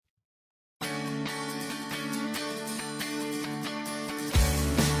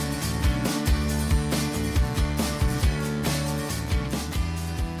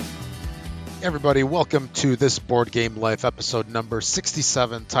Everybody, welcome to this Board Game Life episode number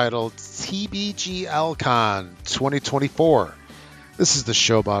 67 titled TBGL Con 2024. This is the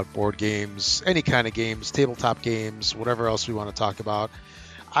show about board games, any kind of games, tabletop games, whatever else we want to talk about.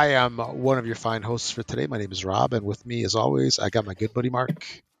 I am one of your fine hosts for today. My name is Rob, and with me, as always, I got my good buddy Mark.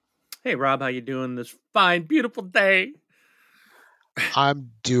 Hey, Rob, how you doing this fine, beautiful day? I'm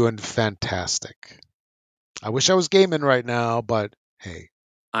doing fantastic. I wish I was gaming right now, but hey.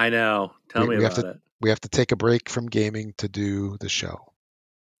 I know. Tell me about it. We have to take a break from gaming to do the show.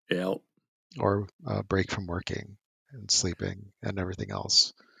 Yep. Or a break from working and sleeping and everything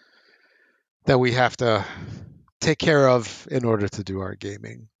else that we have to take care of in order to do our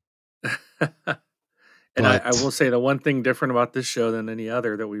gaming. And I will say the one thing different about this show than any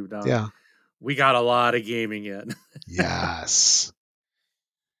other that we've done, we got a lot of gaming in. Yes.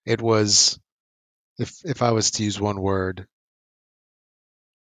 It was, if I was to use one word,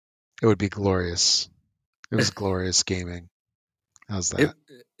 it would be glorious. It was glorious gaming. How's that?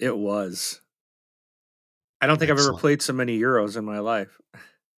 It was. I don't think I've ever played so many Euros in my life.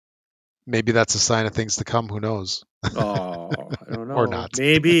 Maybe that's a sign of things to come. Who knows? Oh, I don't know. Or not.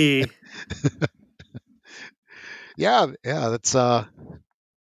 Maybe. Yeah, that's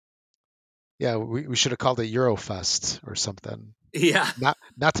we should have called it Eurofest or something. Yeah.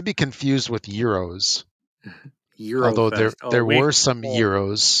 Not to be confused with Euros. Eurofest. Although there were some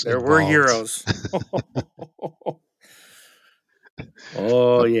Euros. There were Euros.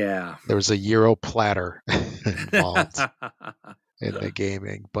 Oh, yeah. There was a Euro platter involved in the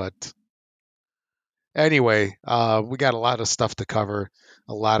gaming. But anyway, we got a lot of stuff to cover,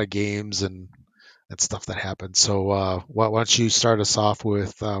 a lot of games and stuff that happened. So why don't you start us off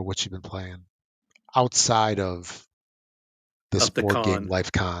with what you've been playing outside of this board game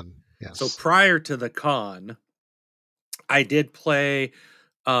Life Con? Yes. So prior to the con, I did play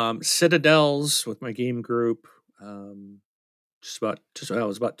Citadels with my game group. It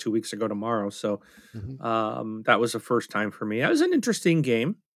was about 2 weeks ago tomorrow. So that was the first time for me. It was an interesting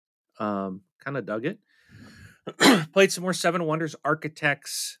game. Kind of dug it. Played some more Seven Wonders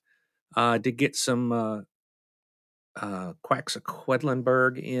Architects. Did get some Quacks of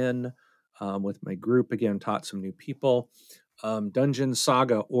Quedlinburg in with my group. Again, taught some new people. Dungeon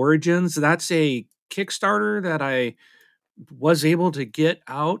Saga Origins. That's a Kickstarter that I was able to get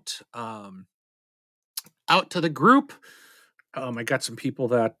out to the group. I got some people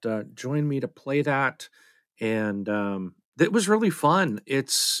that joined me to play that, and it was really fun.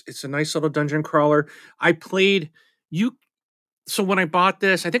 It's a nice little dungeon crawler. I played so when I bought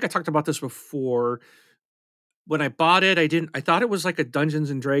this, I think I talked about this before. When I bought it, I thought it was like a Dungeons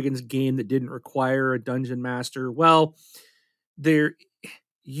and Dragons game that didn't require a dungeon master. Well,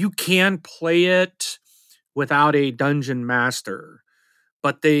 you can play it without a dungeon master,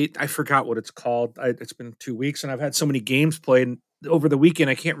 but I forgot what it's called. It's been 2 weeks and I've had so many games played over the weekend.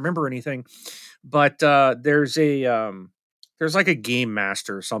 I can't remember anything, but there's like a game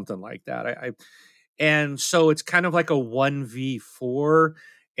master or something like that. And so it's kind of like a 1v4.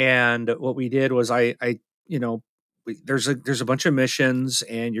 And what we did was there's a bunch of missions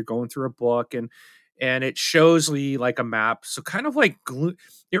and you're going through a book and it shows me like a map. So kind of like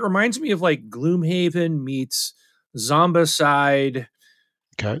it reminds me of like Gloomhaven meets Zombicide.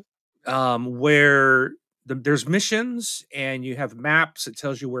 Okay. Where there's missions and you have maps. It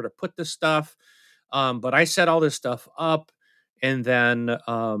tells you where to put the stuff. But I set all this stuff up and then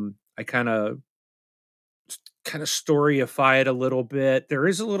I kind of storyify it a little bit. There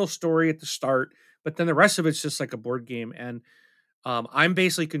is a little story at the start, but then the rest of it's just like a board game. And I'm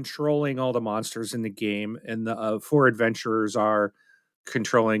basically controlling all the monsters in the game, and the 4 adventurers are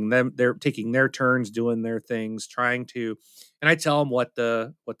controlling them. They're taking their turns, doing their things, trying to, and I tell them what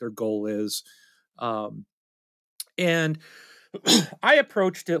their goal is. And I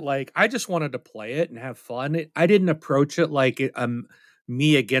approached it like I just wanted to play it and have fun. I didn't approach it like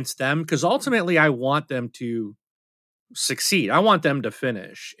me against them, because ultimately I want them to succeed. I want them to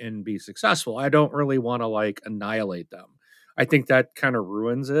finish and be successful. I don't really want to like annihilate them. I think that kind of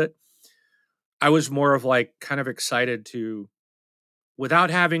ruins it. I was more of like kind of excited to, without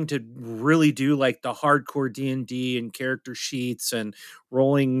having to really do like the hardcore D&D and character sheets and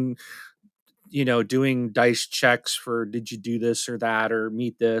rolling, doing dice checks for did you do this or that or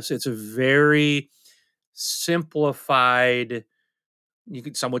meet this. It's a very simplified,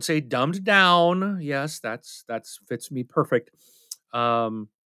 some would say dumbed down. Yes, that's fits me perfect. Kind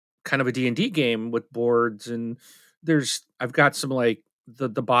of a D&D game with boards, and I've got some like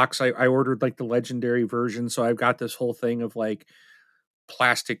the box. I ordered like the legendary version, so I've got this whole thing of like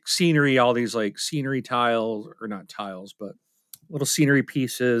plastic scenery, all these like scenery tiles, or not tiles, but little scenery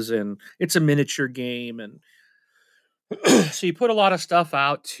pieces, and it's a miniature game, and so you put a lot of stuff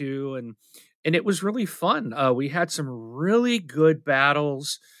out too, and it was really fun. We had some really good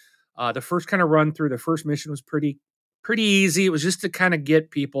battles. The first kind of run through the first mission was pretty easy. It was just to kind of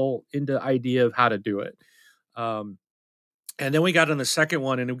get people into idea of how to do it. Um, and then we got on the second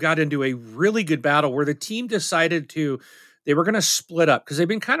one, and we got into a really good battle where the team decided they were going to split up because they've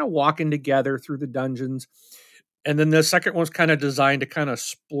been kind of walking together through the dungeons. And then the second one's kind of designed to kind of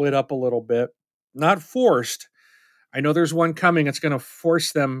split up a little bit, not forced. I know there's one coming. It's going to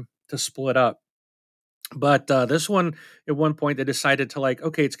force them to split up. But this one, at one point, they decided to like,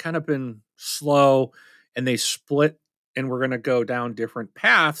 okay, it's kind of been slow, and they split, and we're going to go down different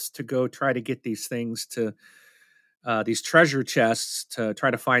paths to go try to get these things to these treasure chests to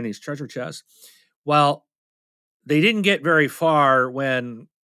try to find these treasure chests. Well, they didn't get very far when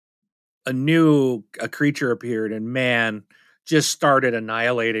a creature appeared, and man just started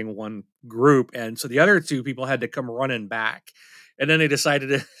annihilating one group, and so the other two people had to come running back, and then they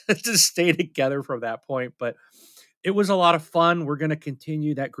decided to, to stay together from that point. But it was a lot of fun. We're going to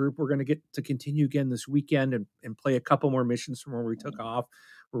continue that group. We're going to get to continue again this weekend, and play a couple more missions from where we took off,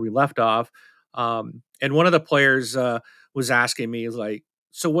 where we left off. And one of the players was asking me, like,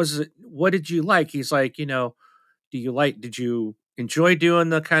 so what did you like? He's like, did you enjoy doing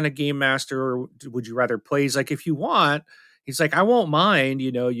the kind of game master, or would you rather play? He's like, if you want, he's like, I won't mind,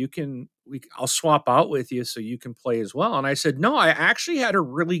 I'll swap out with you so you can play as well. And I said, no, I actually had a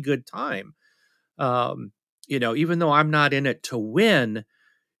really good time. Um, even though I'm not in it to win,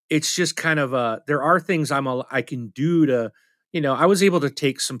 it's just kind of there are things I can do to, I was able to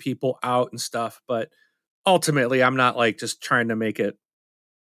take some people out and stuff, but ultimately I'm not like just trying to make it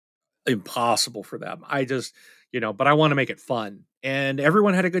impossible for them. I just, but I want to make it fun. And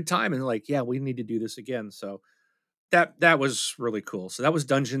everyone had a good time, and like, yeah, we need to do this again. So that was really cool. So that was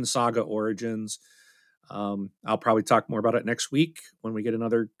Dungeon Saga Origins. I'll probably talk more about it next week when we get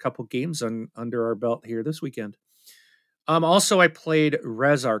another couple games under our belt here this weekend. Also, I played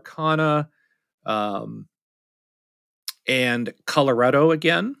Res Arcana um, and Colorado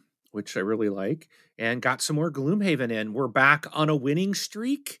again, which I really like, and got some more Gloomhaven in. We're back on a winning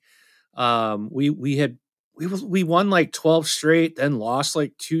streak. We won like 12 straight, then lost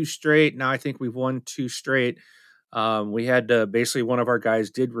like 2 straight. Now I think we've won 2 straight. We had basically one of our guys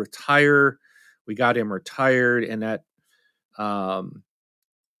did retire. We got him retired, and that um,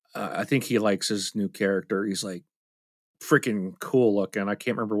 I think he likes his new character. He's like freaking cool looking. I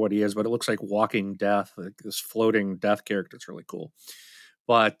can't remember what he is, but it looks like Walking Death, like this floating death character. It's really cool.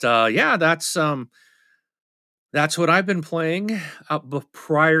 But yeah, that's what I've been playing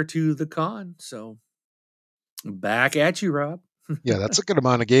prior to the con. So back at you, Rob. Yeah, that's a good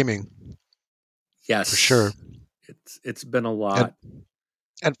amount of gaming for sure. Yes, it's been a And lot.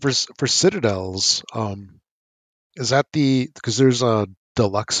 and for Citadels, is that because there's a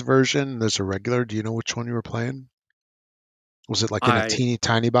deluxe version, there's a regular. Do you know which one you were playing? Was it like in a I teeny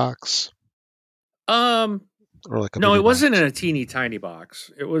tiny box um or like a no, bigger it wasn't box? in a teeny tiny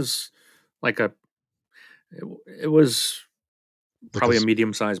box. It was like it was Like a probably a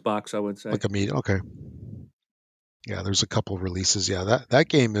medium sized box, I would say. like a meat. Okay. Yeah, there's a couple releases. Yeah, that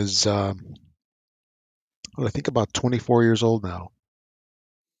game is I think about 24 years old now.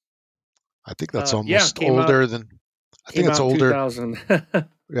 I think that's Yeah, almost older than. I think came it's out in older. 2000.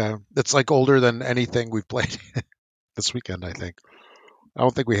 Yeah, it's like older than anything we've played this weekend. I think. I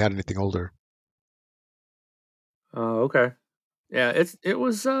don't think we had anything older. Oh, okay. Yeah, it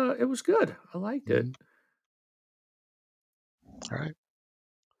was good. I liked it. Mhm. All right.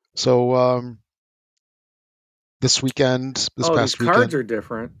 So this Oh, these past cards weekend, are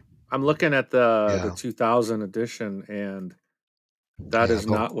different. I'm looking at the yeah, 2000 edition, and that yeah, is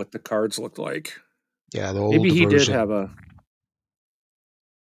not what the cards look like. the Maybe old he did version. have a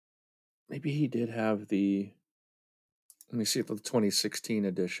maybe he did have the let me see the 2016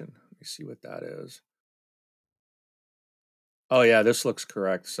 edition. Let me see what that is. Oh yeah, this looks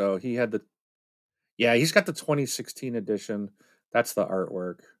correct. So he had the yeah, he's got the 2016 edition. That's the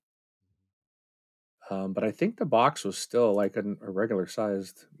artwork. But I think the box was still like a regular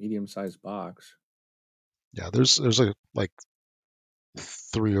sized, medium sized box. Yeah, there's like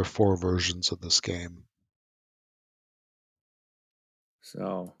 3 or 4 versions of this game.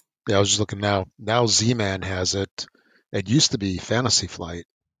 So Yeah, I was just looking now. Now Z-Man has it. It used to be Fantasy Flight.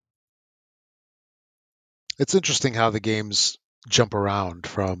 It's interesting how the games jump around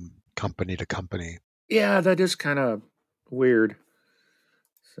from company to company. yeah, that is kind of weird.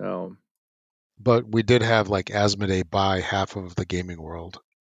 So But we did have like Asmodee buy half of the gaming world.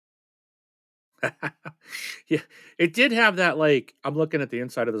 Yeah, it did have that, like, I'm looking at the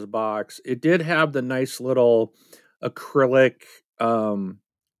inside of this box. It did have the nice little acrylic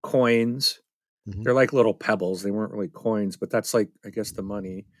coins. Hmm. They're like little pebbles. They weren't really coins, but that's like, I guess, the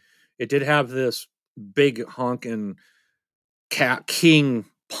money. It did have this big honking cat king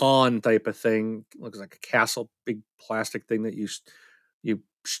pawn type of thing. Looks like a castle, big plastic thing that you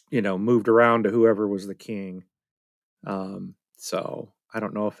moved around to whoever was the king. So I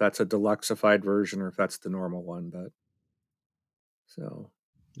don't know if that's a deluxeified version or if that's the normal one, but so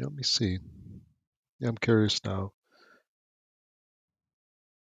Let me see. Yeah, I'm curious now.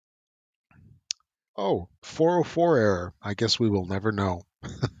 Oh, 404 error. I guess we will never know.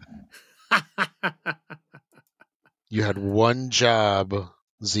 You had one job,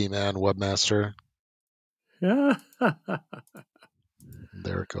 Z-Man Webmaster. yeah.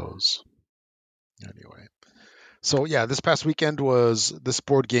 There it goes. Anyway. So yeah, this past weekend was this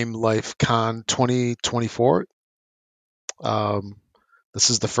Board Game Life Con 2024. Um, this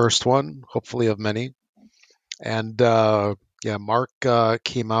is the first one, hopefully of many. And yeah, Mark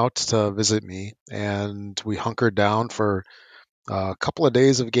came out to visit me, and we hunkered down for a couple of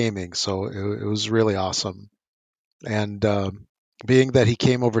days of gaming. So it was really awesome. And being that he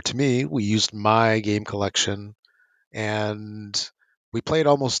came over to me, we used my game collection, and we played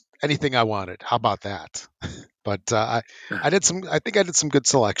almost anything I wanted. How about that? But I did some. I think I did some good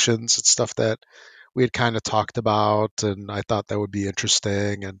selections. It's stuff that we had kind of talked about, and I thought that would be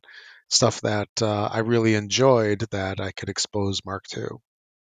interesting, and stuff that I really enjoyed that I could expose Mark to.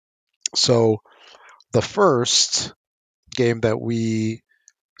 So the first game that we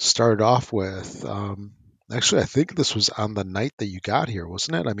started off with, actually, I think this was on the night that you got here,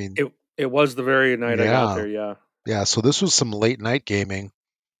 wasn't it? I mean, It was the very night I got yeah, there. Yeah. yeah. So this was some late night gaming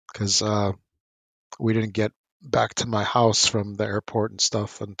because we didn't get back to my house from the airport and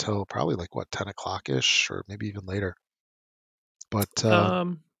stuff until probably like what 10 o'clock ish or maybe even later. But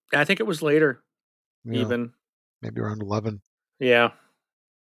I think it was later. yeah, Even. maybe around 11. Yeah.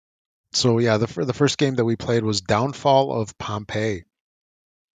 So yeah, the first game that we played was Downfall of Pompeii.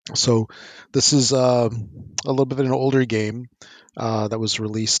 So this is a little bit of an older game that was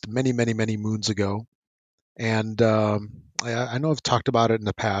released many moons ago, and I know I've talked about it in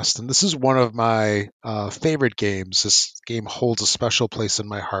the past. And this is one of my favorite games. This game holds a special place in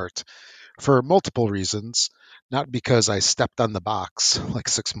my heart for multiple reasons. Not because I stepped on the box like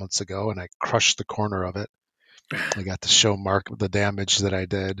 6 months ago and I crushed the corner of it. I got to show Mark the damage that I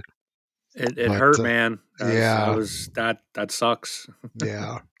did. It But hurt, man. yeah, That sucks.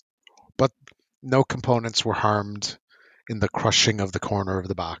 yeah. But no components were harmed in the crushing of the corner of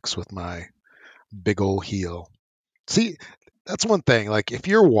the box with my big old heel. See, that's one thing. Like if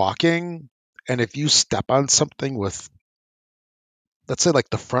you're walking and if you step on something with, let's say, like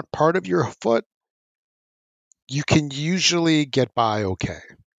the front part of your foot, you can usually get by okay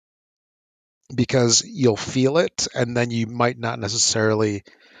because you'll feel it and then you might not necessarily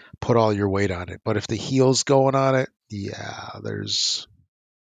put all your weight on it. But if the heel's going on it, yeah, there's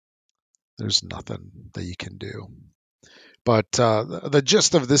nothing that you can do. But the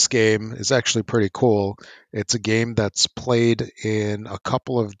gist of this game is actually pretty cool. It's a game that's played in a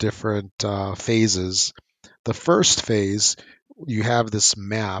couple of different phases. The first phase, you have this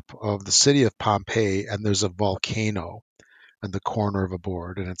map of the city of Pompeii, and there's a volcano in the corner of a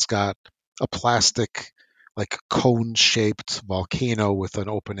board, and it's got a plastic, like cone shaped volcano with an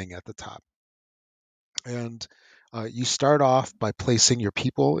opening at the top. And you start off by placing your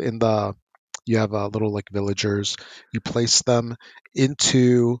people in the, you have little like villagers, you place them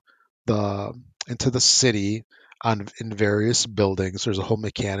into the city on in various buildings. There's a whole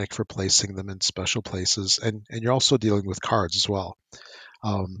mechanic for placing them in special places, and you're also dealing with cards as well.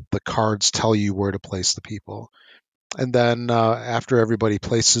 The cards tell you where to place the people, and then after everybody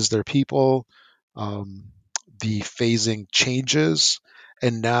places their people, um, the phasing changes,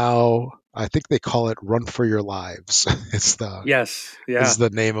 and now I think they call it "Run for Your Lives." Yes. Is Yeah. the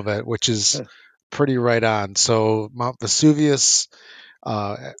name of it, which is pretty right on. So Mount Vesuvius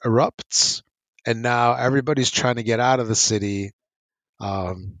erupts, and now everybody's trying to get out of the city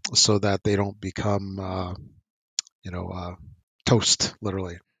so that they don't become, you know, toast,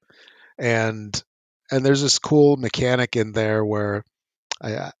 literally. And there's this cool mechanic in there where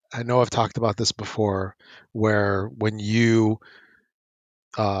I know I've talked about this before, where when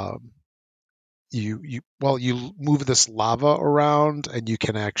um, you move this lava around and you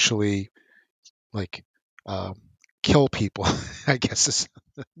can actually like um, kill people. I guess it's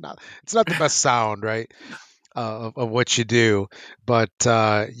not the best sound, right? of what you do, but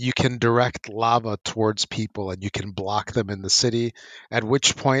you can direct lava towards people and you can block them in the city, at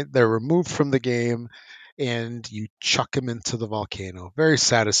which point they're removed from the game and you chuck them into the volcano. Very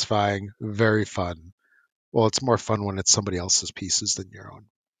satisfying, very fun. Well, it's more fun when it's somebody else's pieces than your own,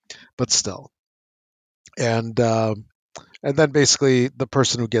 but still. And and then basically the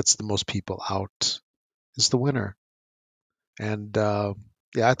person who gets the most people out is the winner. And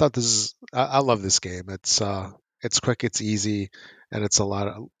yeah, I thought this is I love this game. It's quick, it's easy, and it's a lot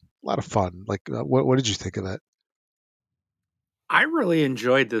of fun. Like, what did you think of it? I really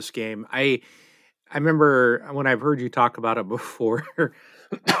enjoyed this game. I remember when I've heard you talk about it before.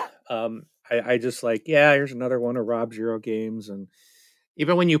 I just like, yeah, here's another one of Rob Zero games, and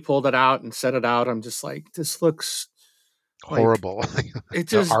even when you pulled it out and set it out, I'm just like, this looks like Horrible. it The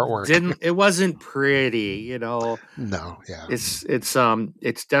just artwork. didn't. It wasn't pretty, you know. No, yeah.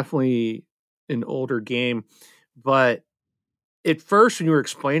 It's definitely an older game, but at first when you were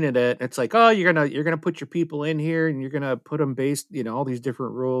explaining it, it's like, oh, you're gonna put your people in here and you're gonna put them based, all these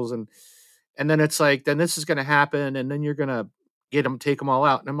different rules, and then it's like, then this is gonna happen, and then you're gonna take them all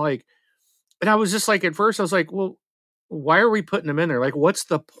out, and I'm like, and I was just like, at first I was like, well, why are we putting them in there? Like, what's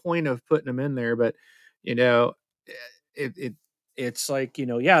the point of putting them in there? But you know, eh, it it's like,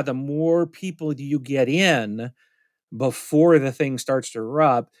 yeah, the more people you get in before the thing starts to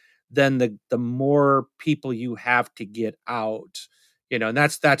erupt, then the more people you have to get out. And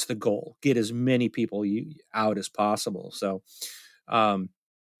that's the goal. Get as many people you out as possible. So um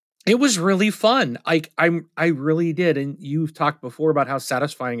it was really fun. I really did. And you've talked before about how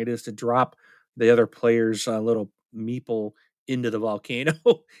satisfying it is to drop the other player's little meeple into the volcano.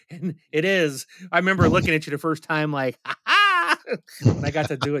 And it is. I remember looking at you the first time like, ha ha, when I got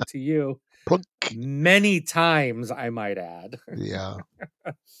to do it to you Plunk. many times, I might add. Yeah.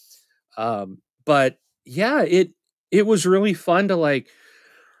 But yeah, it was really fun to like.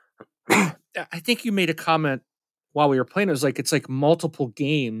 I think you made a comment while we were playing. It was like it's like multiple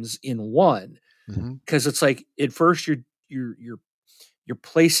games in one, Hmm. because it's like at first you're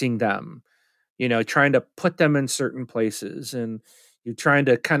placing them, trying to put them in certain places, and you're trying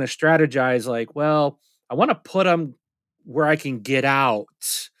to kind of strategize like, well, I want to put them where I can get out,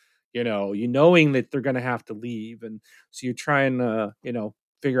 you knowing that they're going to have to leave. And so you're trying to,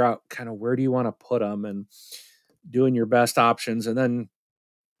 figure out kind of where do you want to put them, and doing your best options, and then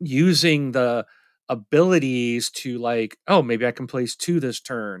using the abilities to like, oh, maybe I can place two this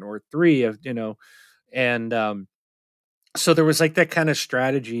turn or three of, and so there was like that kind of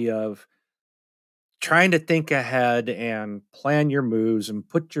strategy of trying to think ahead and plan your moves and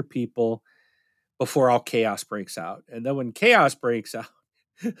put your people before all chaos breaks out. And then when chaos breaks out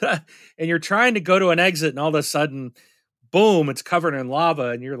and you're trying to go to an exit, and all of a sudden, boom, it's covered in lava,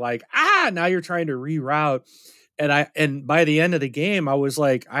 and you're like, now you're trying to reroute. And by the end of the game, I was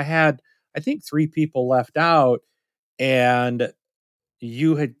like, I had, I think, three people left out, and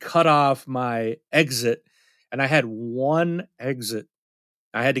you had cut off my exit, and I had one exit.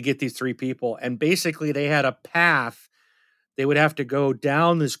 I had to get these three people, and basically they had a path. They would have to go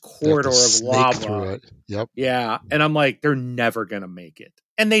down this They have to corridor of snake through lava. it. Yep. Yeah. And I'm like, they're never going to make it.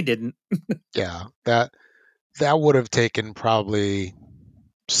 And they didn't. Yeah. That would have taken probably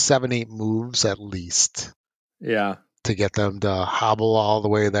 7, 8 moves at least Yeah. to get them to hobble all the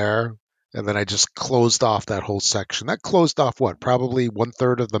way there. And then I just closed off that whole section. That closed off what? Probably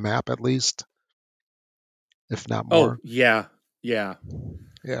 1/3 of the map at least, if not Oh, more. yeah. Yeah.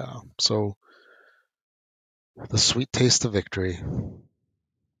 Yeah. So the sweet taste of victory.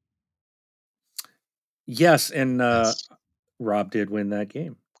 Yes. And Yes. Rob did win that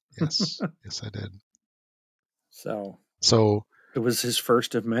game. Yes. Yes, I did. So So it was his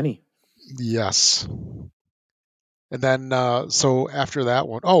first of many. yes. And then so after that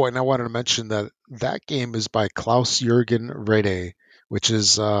one, oh, and I wanted to mention that that game is by Klaus Jürgen Rede, which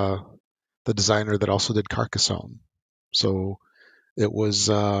is the designer that also did Carcassonne. So it was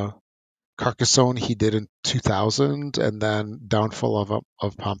Carcassonne he did in 2000, and then Downfall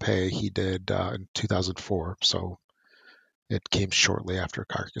of Pompeii he did in 2004. So it came shortly after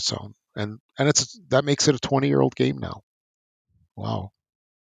Carcassonne, and it's that makes it a 20-year-old game now. Wow.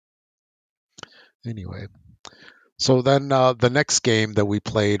 Anyway, so then the next game that we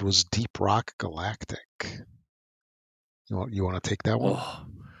played was Deep Rock Galactic. You want to take that one? Oh,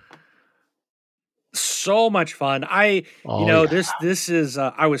 so much fun. Oh yeah, This is,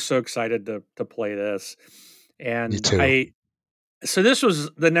 I was so excited to play this. me And too. so this was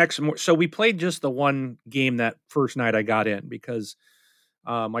the so we played just the one game that first night I got in, because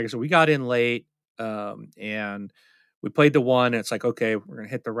like I said, we got in late, and we played the one. And it's like, okay, we're gonna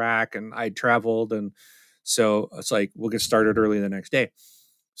hit the rack, and I traveled, and So it's like we'll get started early the next day.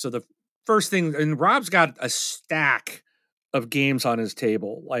 So the first thing, and Rob's got a stack of games on his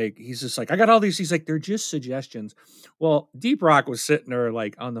table. Like he's just like, I got all these. He's like, they're just suggestions. Well, Deep Rock was sitting there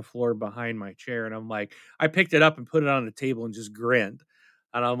like on the floor behind my chair, and I'm like, I picked it up and put it on the table and just grinned.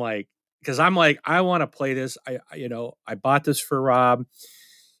 And I'm like, because I'm like, I want to play this. I bought this for Rob.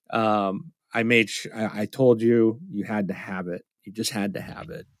 I told you you had to have it. You just had to have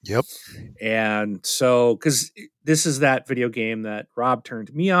it. Yep. And so, because this is that video game that Rob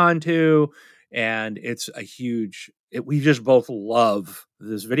turned me on to, and it's a we just both love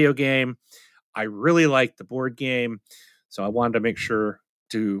this video game. I really like the board game. So I wanted to make sure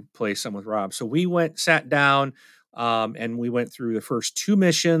to play some with Rob. So we sat down, and we went through the first two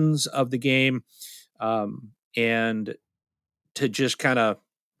missions of the game, and to just kind of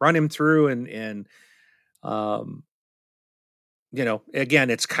run him through and um, again,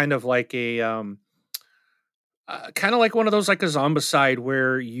 it's kind of like kind of like one of those like a zombicide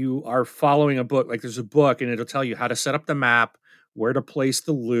where you are following a book. Like there's a book and it'll tell you how to set up the map, where to place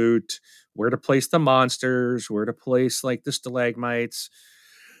the loot, where to place the monsters, where to place like the stalagmites.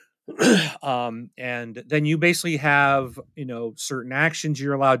 And then you basically have certain actions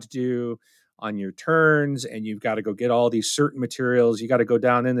you're allowed to do on your turns, and you've got to go get all these certain materials. You got to go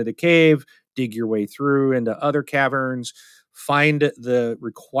down into the cave, dig your way through into other caverns, find the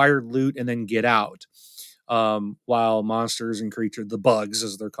required loot, and then get out. While monsters and creatures, the bugs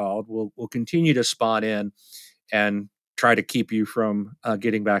as they're called, will continue to spawn in and try to keep you from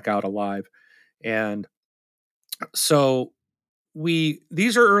getting back out alive. And so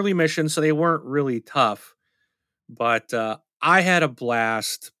these are early missions, so they weren't really tough, but I had a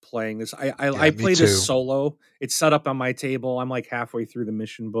blast playing this. Yeah, I me play this too. solo. It's set up on my table. I'm like halfway through the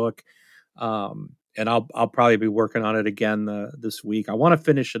mission book. And I'll probably be working on it again this week. I want to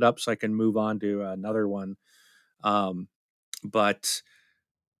finish it up so I can move on to another one. But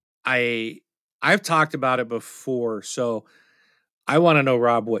I I've talked about it before, so I want to know,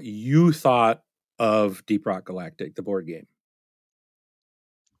 Rob, what you thought of Deep Rock Galactic, the board game.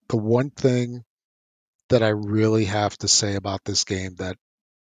 The one thing that I really have to say about this game that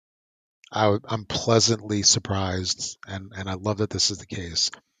I'm pleasantly surprised, and I love that this is the case,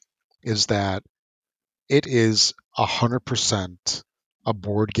 is that it is 100% a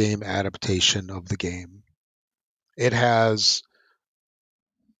board game adaptation of the game. It has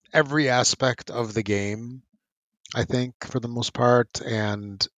every aspect of the game, I think, for the most part,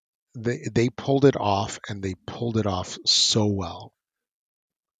 and they pulled it off, and they pulled it off so well.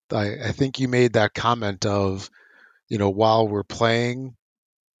 I think you made that comment of, while we're playing,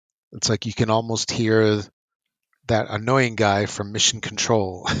 it's like you can almost hear that annoying guy from Mission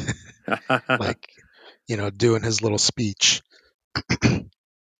Control, like, doing his little speech.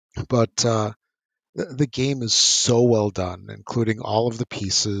 But the game is so well done, including all of the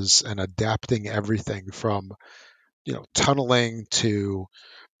pieces and adapting everything from, tunneling to,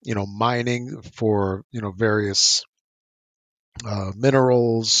 mining for, various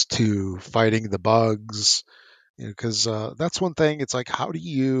minerals to fighting the bugs. Because that's one thing. It's like, how do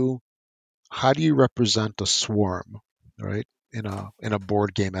you represent a swarm, right? In a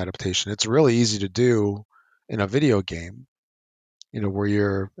board game adaptation, it's really easy to do in a video game.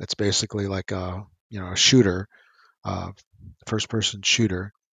 Where it's basically like a shooter, first person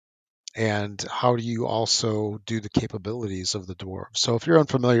shooter. And how do you also do the capabilities of the dwarves? So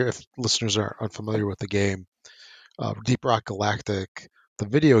if listeners are unfamiliar with the game, Deep Rock Galactic, the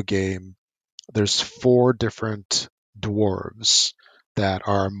video game, there's four different dwarves that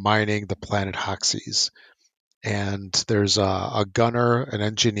are mining the planet Hoxes. And there's a gunner, an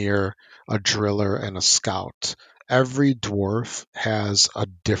engineer, a driller, and a scout. Every dwarf has a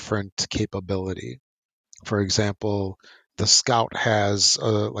different capability. For example, the scout has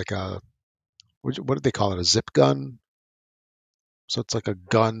like a what do they call it? A zip gun. So it's like a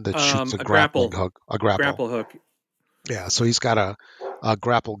gun that shoots a A grappling hook, a grapple. grapple hook. Yeah. So he's got a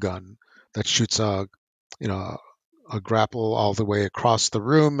grapple gun that shoots you know a grapple all the way across the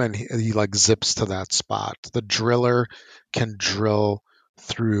room, and he like zips to that spot. The driller can drill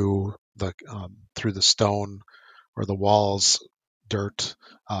through the stone or the walls, dirt,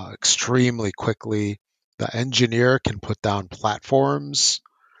 extremely quickly. The engineer can put down platforms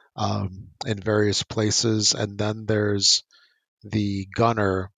in various places, and then there's the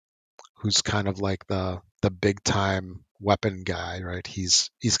gunner, who's kind of like the big time weapon guy, right? He's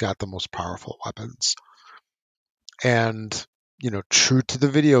got the most powerful weapons. And true to the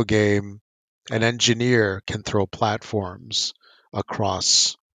video game, an engineer can throw platforms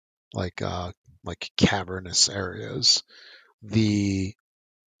across like cavernous areas. The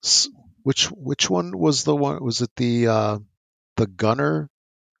Which one was the one? Was it the gunner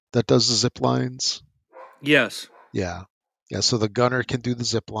that does the zip lines? Yes. Yeah, yeah. So the gunner can do the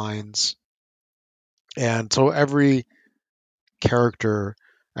zip lines, and so every character,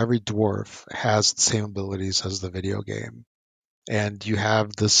 every dwarf has the same abilities as the video game. And you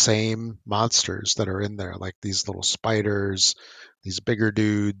have the same monsters that are in there, like these little spiders, these bigger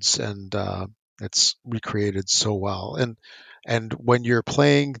dudes, and it's recreated so well. And when you're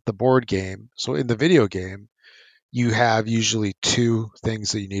playing the board game, so in the video game, you have usually two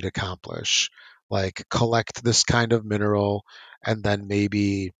things that you need to accomplish, like collect this kind of mineral, and then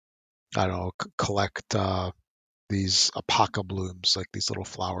maybe I don't know, collect these apoca blooms, like these little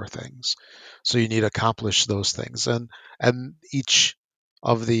flower things. So you need to accomplish those things, and each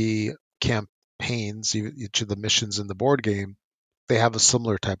of the campaigns, each of the missions in the board game, they have a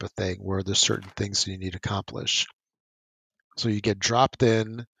similar type of thing where there's certain things that you need to accomplish. So you get dropped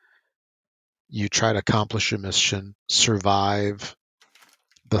in, you try to accomplish your mission, survive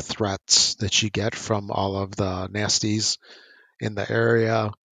the threats that you get from all of the nasties in the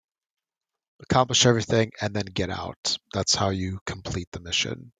area, accomplish everything, and then get out. That's how you complete the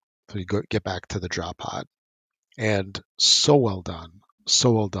mission. So you get back to the drop pod. And so well done.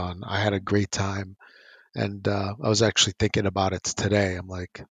 So well done. I had a great time. And I was actually thinking about it today. I'm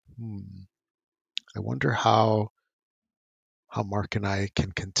like, I wonder how Mark and I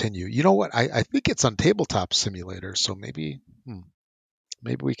can continue. You know what? I think it's on Tabletop Simulator, so maybe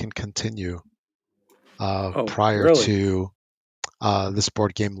we can continue Oh, prior really? to this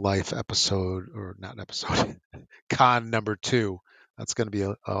board game life episode, or not episode, con number 2. That's going to be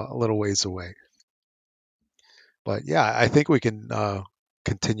a little ways away. But yeah, I think we can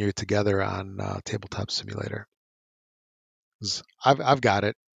continue together on Tabletop Simulator. 'Cause I've got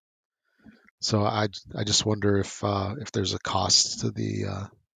it, so I just wonder if there's a cost to the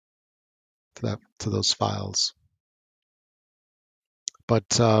to those files.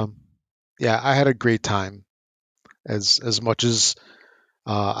 But yeah, I had a great time. As much as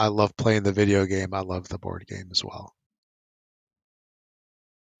I love playing the video game, I love the board game as well.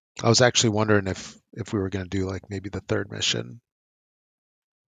 I was actually wondering if we were going to do like maybe the third mission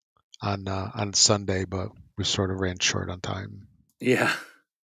on Sunday, but we sort of ran short on time. Yeah.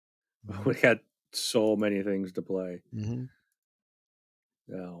 Hmm. We had so many things to play. Hmm.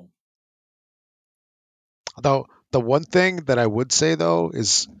 No. Though the one thing that I would say though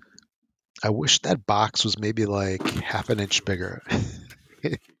is I wish that box was maybe like half an inch bigger.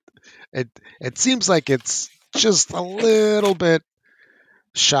 it it seems like it's just a little bit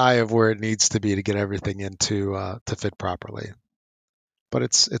shy of where it needs to be to get everything into to fit properly. But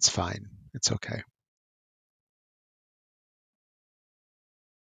it's fine. It's okay.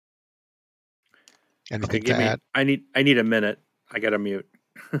 Okay, Anything to give me. add? I need a minute. I gotta mute.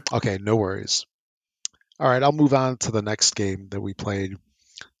 Okay, no worries. All right, I'll move on to the next game that we played.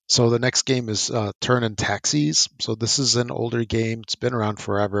 So the next game is Turn and Taxis. So this is an older game. It's been around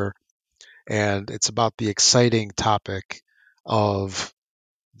forever, and it's about the exciting topic of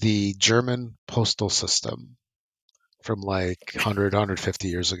the German postal system from like 150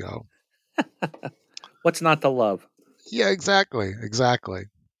 years ago. What's not to love? Yeah, exactly.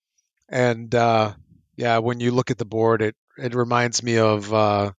 And yeah, when you look at the board, it reminds me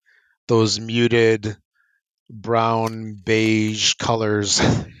of those muted brown beige colors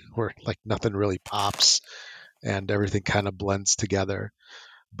where like nothing really pops and everything kind of blends together.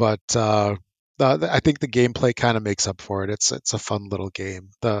 But I think the gameplay kind of makes up for it. It's a fun little game.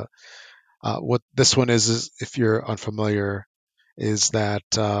 The what this one is if you're unfamiliar, is that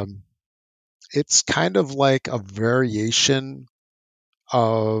it's kind of like a variation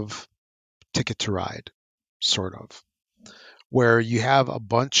of Ticket to Ride, sort of, where you have a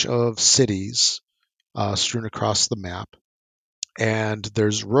bunch of cities strewn across the map, and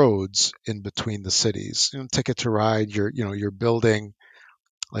there's roads in between the cities. Ticket to Ride, you're building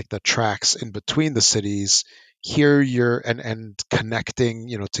like the tracks in between the cities. Here you're and connecting,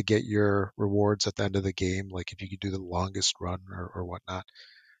 to get your rewards at the end of the game, like if you could do the longest run or whatnot.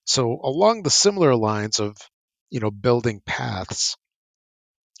 So along the similar lines of, building paths,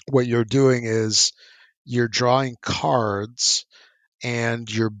 what you're doing is you're drawing cards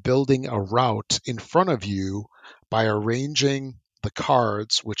and you're building a route in front of you by arranging the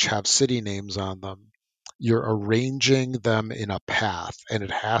cards, which have city names on them. You're arranging them in a path, and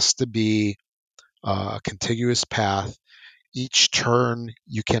it has to be a contiguous path. Each turn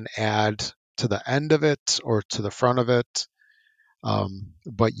you can add to the end of it or to the front of it,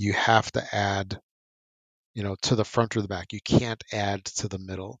 but you have to add, to the front or the back. You can't add to the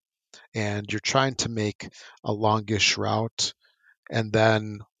middle. And you're trying to make a longish route and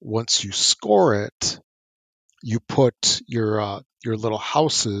then once you score it, you put your little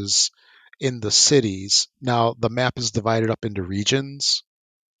houses in the cities. Now the map is divided up into regions,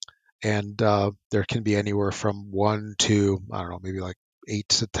 and there can be anywhere from one to, I don't know, maybe like 8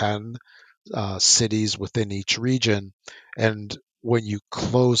 to 10 cities within each region. And when you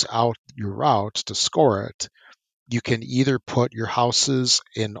close out your route to score it, you can either put your houses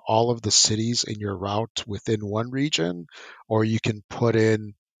in all of the cities in your route within one region, or you can put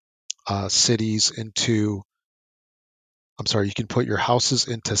in cities into, I'm sorry, you can put your houses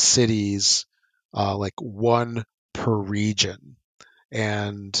into cities like one per region.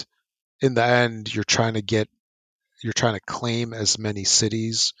 And in the end, you're trying to claim as many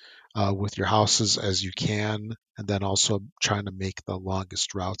cities with your houses as you can, and then also trying to make the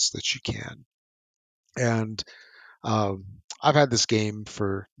longest routes that you can. And um, I've had this game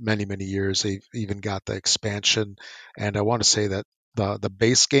for many, many years. They've even got the expansion, and I want to say that the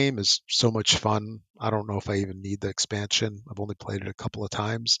base game is so much fun. I don't know if I even need the expansion. I've only played it a couple of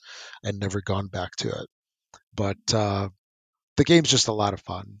times and never gone back to it. But the game's just a lot of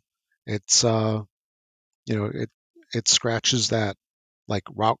fun. It's you know it scratches that like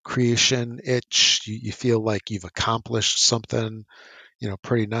route creation itch. You feel like you've accomplished something,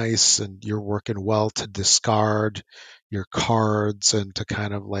 pretty nice, and you're working well to discard your cards and to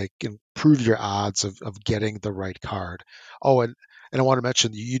kind of like improve your odds of getting the right card. Oh, and I want to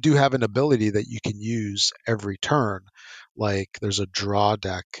mention you do have an ability that you can use every turn. Like there's a draw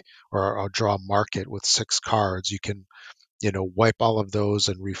deck or a draw market with 6 cards. You can, wipe all of those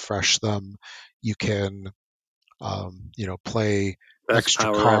and refresh them. You can, play Best extra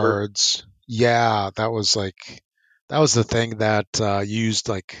power ever. cards. Yeah, that was the thing that used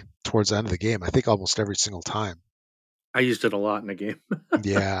like towards the end of the game. I think almost every single time. I used it a lot in the game.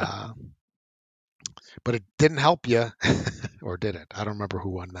 Yeah, but it didn't help you, or did it? I don't remember who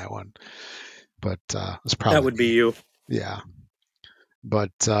won that one, but it was That probably would be me. you. Yeah,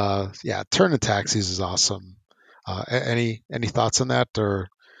 but yeah, Turn and Taxis is awesome. Any thoughts on that, or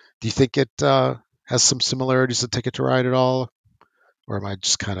do you think it has some similarities to Ticket to Ride at all, or am I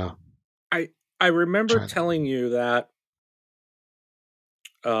just kind of I I remember trying? telling you that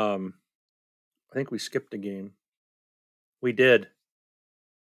um I think we skipped a game. We did.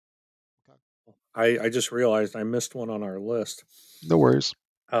 I just realized I missed one on our list. No worries.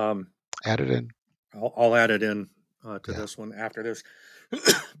 Um Add it in. I'll add it in to Yeah. this one after this.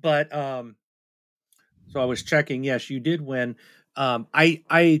 But so I was checking. Yes, you did win.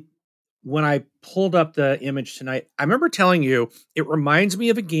 I when I pulled up the image tonight, I remember telling you it reminds me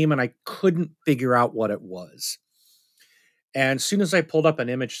of a game, and I couldn't figure out what it was. And as soon as I pulled up an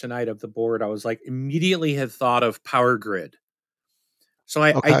image tonight of the board, I was like, immediately had thought of Power Grid. So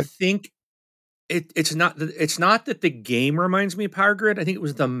I Okay. think it's not that the game reminds me of Power Grid. I think it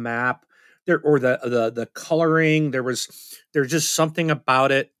was the map there or the coloring. There's just something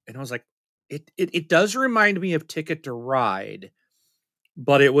about it, and I was like, it does remind me of Ticket to Ride,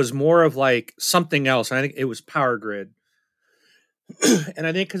 but it was more of like something else. I think it was Power Grid. And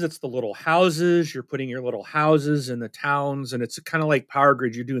I think because it's the little houses, you're putting your little houses in the towns, and it's kind of like Power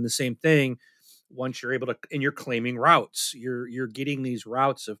Grid. You're doing the same thing once you're able to, and you're claiming routes. You're getting these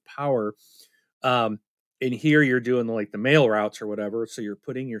routes of power. Um, and here you're doing like the mail routes or whatever. So you're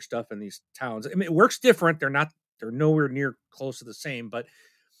putting your stuff in these towns. I mean, it works different. They're nowhere near close to the same, but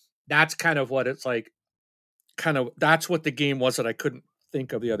that's kind of what it's like. Kind of that's what the game was that I couldn't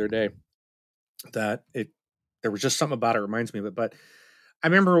think of the other day. That it there was just something about it reminds me of it. But I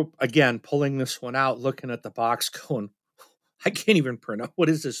remember again pulling this one out, looking at the box, going, I can't even pronounce what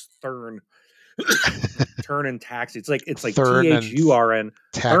is this Thurn. Turn and taxi. It's like Thurn and THURN.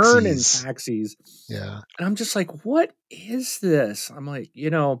 Thurn and Taxis. taxis. Yeah. And I'm just like, what is this? I'm like,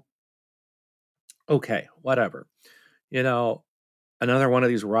 okay, whatever. You know, another one of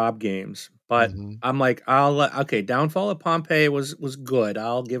these Rob games. But Hmm. I'm like, okay, Downfall of Pompeii was good.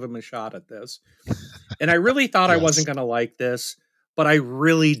 I'll give him a shot at this. And I really thought I wasn't Yes. gonna like this, but I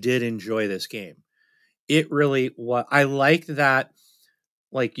really did enjoy this game. It really what I liked that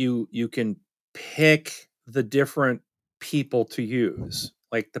like you can pick the different people to use,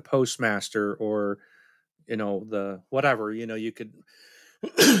 like the postmaster or the whatever, you could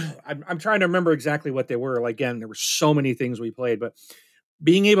I'm trying to remember exactly what they were. Like, again, there were so many things we played, but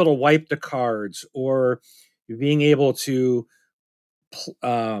being able to wipe the cards or being able to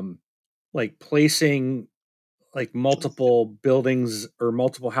like placing like multiple buildings or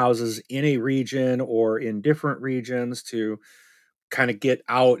multiple houses in a region or in different regions to kind of get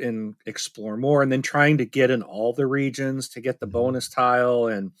out and explore more, and then trying to get in all the regions to get the Hmm. bonus tile,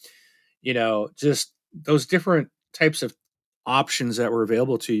 and just those different types of options that were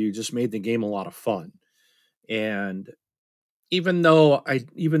available to you just made the game a lot of fun. And even though I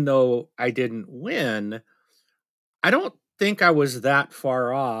didn't win, I don't think I was that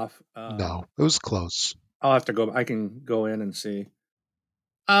far off. No, it was close. I'll have to go. I can go in and see.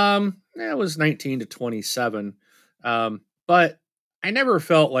 It was 19 to 27, but I never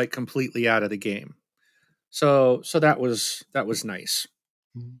felt like completely out of the game. So that was nice,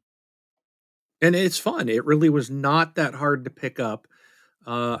 Mhm. and it's fun. It really was not that hard to pick up.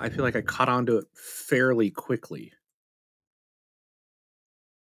 I feel like I caught on to it fairly quickly.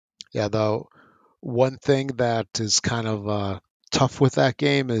 Yeah, though, one thing that is kind of tough with that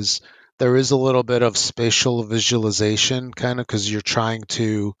game is there is a little bit of spatial visualization, kind of, because you're trying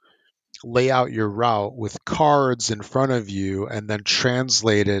to lay out your route with cards in front of you and then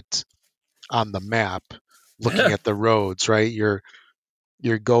translate it on the map, looking at the roads, right? You're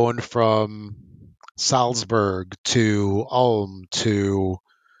going from Salzburg to Ulm to,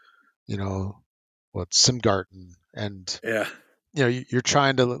 you know, what, Simgarten, and Yeah, you're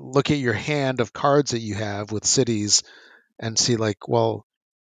trying to look at your hand of cards that you have with cities and see, like, well,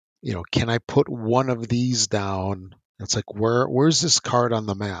 can I put one of these down? It's like, where's this card on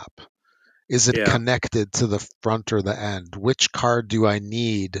the map? Is it yeah, connected to the front or the end? Which card do I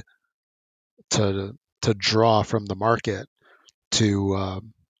need to draw from the market to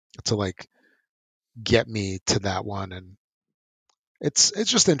like get me to that one? And it's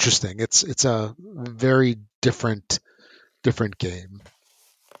just interesting. It's a very different game.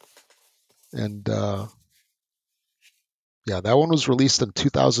 And yeah, that one was released in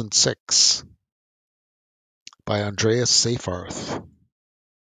 2006 by Andreas Seyfarth.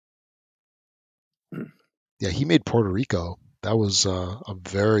 Yeah, he made Puerto Rico. That was a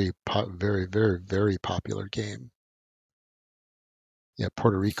very, very, very popular game. Yeah,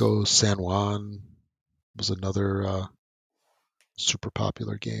 Puerto Rico, San Juan was another super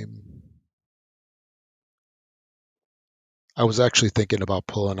popular game. I was actually thinking about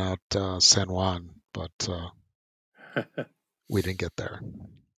pulling out San Juan, but we didn't get there.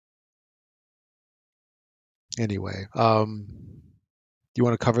 Anyway, you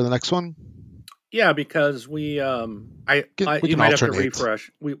want to cover the next one? yeah. Because We you can might have to alternate. refresh.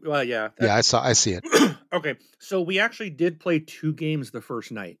 Well, yeah. Yeah, I see it. Okay, so we actually did play two games the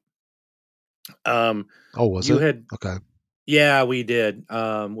first night. Um, Oh, was you it? had Okay. Yeah, we did.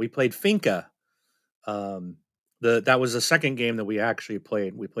 We played Finca. Um, the That was the second game that we actually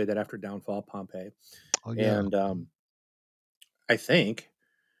played. We played that after Downfall Pompeii, Oh, yeah. and I think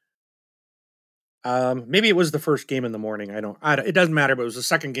maybe it was the first game in the morning. It doesn't matter, but it was the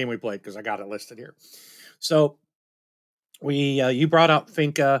second game we played because I got it listed here. So we you brought up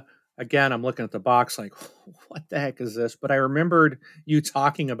Finca again. I'm looking at the box like, what the heck is this? But I remembered you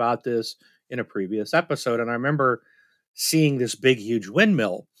talking about this in a previous episode, and I remember seeing this big, huge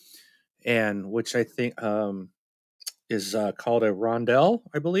windmill, and which I think is called a rondelle,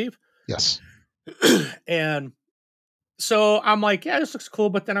 I believe. Yes. And so I'm like, yeah, this looks cool.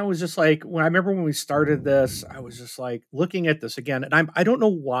 But then I was just like, when I remember when we started this, I was just like looking at this again, and I don't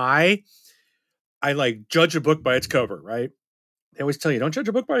know why I like judge a book by its cover, right? They always tell you don't judge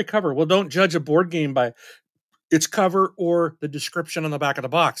a book by a cover. Well, don't judge a board game by its cover or the description on the back of the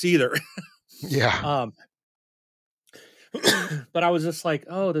box either. Yeah. um, but I was just like,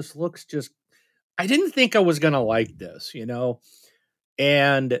 oh, this looks just. I didn't think I was gonna like this,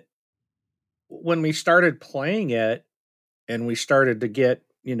 and when we started playing it and we started to get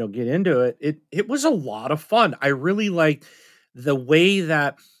into it, it was a lot of fun. I really liked the way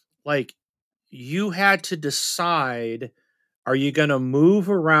that, like, you had to decide, are you going to move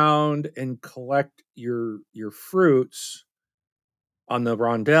around and collect your fruits on the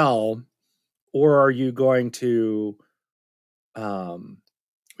rondelle, or are you going to um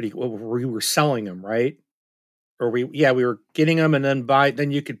we were selling them, right? Or we were getting them, and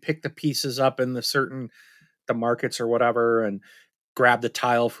then you could pick the pieces up in the markets or whatever, and grab the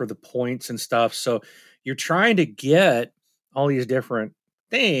tile for the points and stuff. So you're trying to get all these different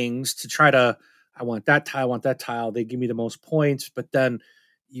things to try to, I want that tile, I want that tile. They give me the most points, but then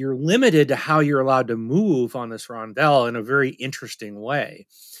you're limited to how you're allowed to move on this rondelle in a very interesting way.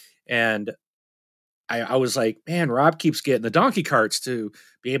 And I was like, man, Rob keeps getting the donkey carts to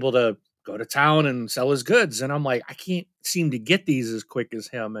be able to go to town and sell his goods. And I'm like, I can't seem to get these as quick as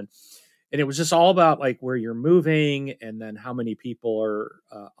him. And it was just all about like where you're moving, and then how many people are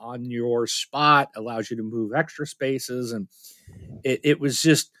on your spot allows you to move extra spaces. And it was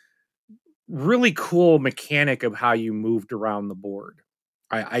just really cool mechanic of how you moved around the board.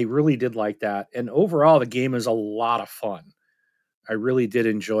 I really did like that. And overall, the game is a lot of fun. I really did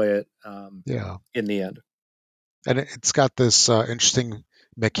enjoy it Yeah. in the end. And it's got this interesting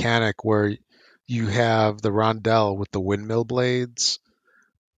mechanic where you have the rondel with the windmill blades,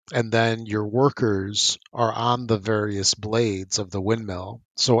 and then your workers are on the various blades of the windmill.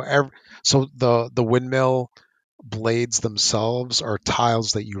 So the windmill blades themselves are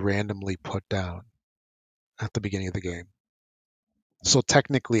tiles that you randomly put down at the beginning of the game. So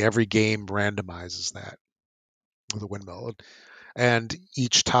technically, every game randomizes that with a windmill, and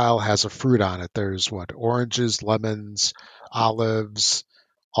each tile has a fruit on it. There's what, oranges, lemons, olives,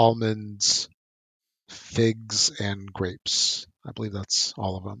 almonds, figs, and grapes. I believe that's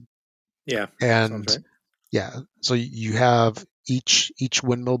all of them. Yeah, sounds And right. yeah, so you have each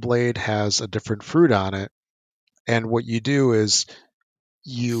windmill blade has a different fruit on it, and what you do is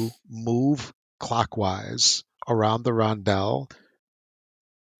you move clockwise around the rondel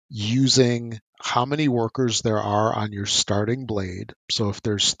using how many workers there are on your starting blade. So if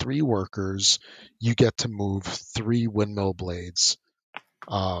there's three workers, you get to move three windmill blades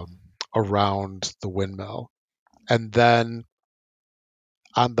um, around the windmill. And then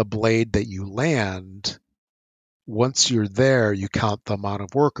on the blade that you land, once you're there, you count the amount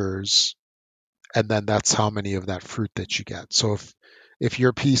of workers, and then that's how many of that fruit that you get. So if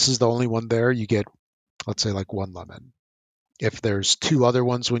your piece is the only one there, you get, let's say, like one lemon. If there's two other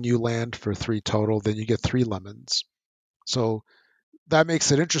ones when you land for three total, then you get three lemons. So that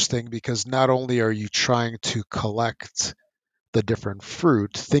makes it interesting because not only are you trying to collect the different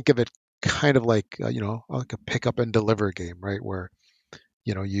fruit, think of it kind of like like a pick up and deliver game, right? Where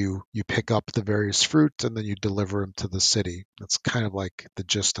you pick up the various fruit and then you deliver them to the city. That's kind of like the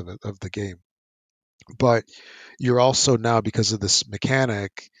gist of it, of the game. But you're also now, because of this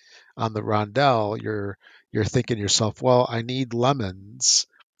mechanic on the rondel, you're thinking to yourself, well, I need lemons,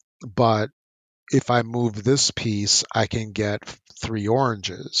 but if I move this piece, I can get three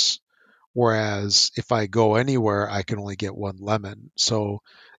oranges. Whereas if I go anywhere, I can only get one lemon. So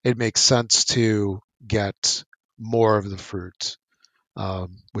it makes sense to get more of the fruit,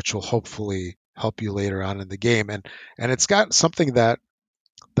 which will hopefully help you later on in the game. And it's got something that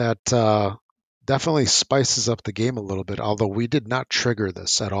definitely spices up the game a little bit. Although we did not trigger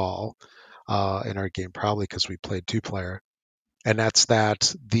this at all in our game, probably because we played two player. And that's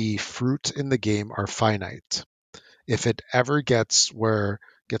that the fruit in the game are finite. If it ever gets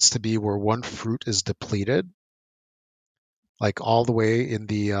to be where one fruit is depleted, like all the way in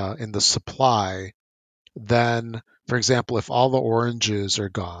the supply, then, for example, if all the oranges are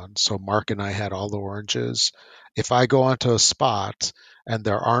gone, so Mark and I had all the oranges, if I go onto a spot and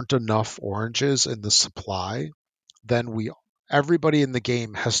there aren't enough oranges in the supply, then we everybody in the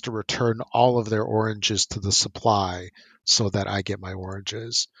game has to return all of their oranges to the supply so that I get my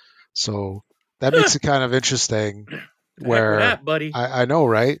oranges. So that makes it kind of interesting The heck with where that, buddy. I know,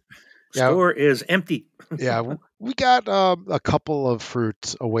 right? Yeah, Store is empty. yeah, we got a couple of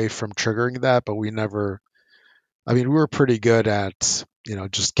fruit away from triggering that, but we never. I mean, we were pretty good at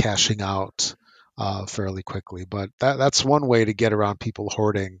just cashing out fairly quickly. But that's one way to get around people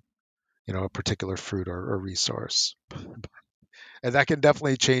hoarding a particular fruit or resource, and that can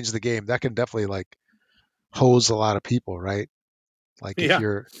definitely change the game. That can definitely like hose a lot of people, right? Like Yeah.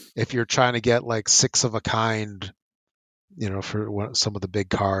 if you're trying to get like six of a kind, for some of the big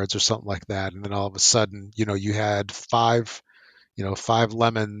cards or something like that, and then all of a sudden, you had five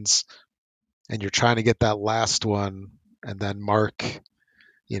lemons, and you're trying to get that last one, and then Mark,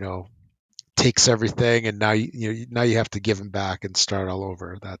 you know, takes everything, and now you have to give him back and start all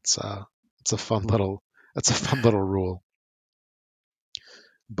over. It's a fun little rule.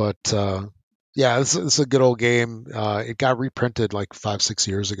 But yeah, it's a good old game. It got reprinted like 5-6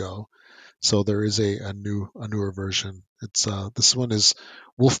 years ago, so there is a newer version. It's this one is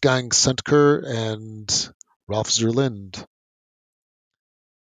Wolfgang Sentker and Ralph Zerlind,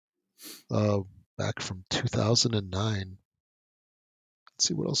 uh, back from 2009. Let's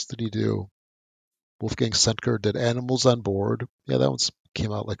see, what else did he do? Wolfgang Sentker did Animals on Board. Yeah, that one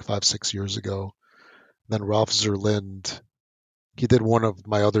came out like 5-6 years ago. Then Ralph Zerlind, he did one of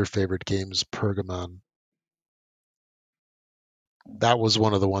my other favorite games, Pergamon. That was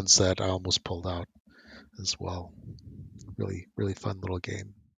one of the ones that I almost pulled out as well. Really, really fun little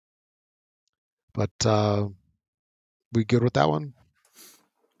game. But we good with that one?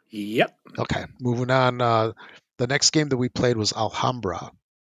 Yep. Okay, moving on. The next game that we played was Alhambra.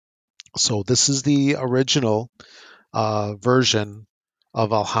 So this is the original version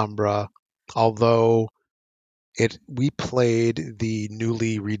of Alhambra, although we played the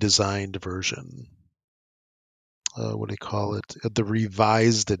newly redesigned version. What do you call it? The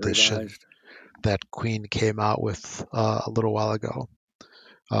revised edition Revised. that Queen came out with a little while ago.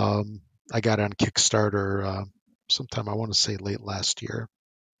 I got it on Kickstarter sometime I want to say late last year.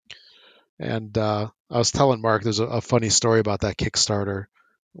 And I was telling Mark there's a funny story about that Kickstarter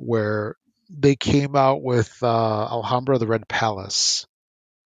where they came out with Alhambra the Red Palace.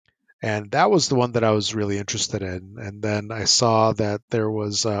 And that was the one that I was really interested in. And then I saw that there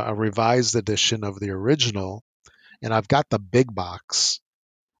was a revised edition of the original, and I've got the big box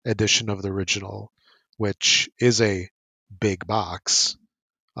edition of the original, which is a big box.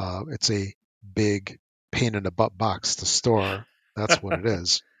 It's a big pain in the butt box to store. That's what it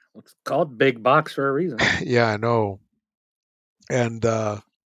is. It's called Big Box for a reason. Yeah, I know. And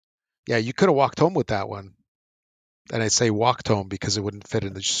yeah, you could have walked home with that one. And I say walked home because it wouldn't fit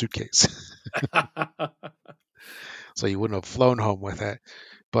in the suitcase. So you wouldn't have flown home with it.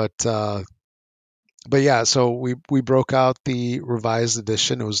 But yeah, so we broke out the revised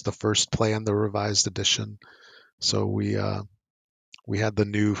edition. It was the first play on the revised edition. So we had the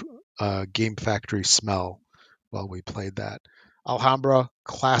new Game Factory smell while we played that. Alhambra,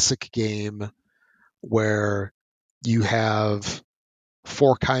 classic game where you have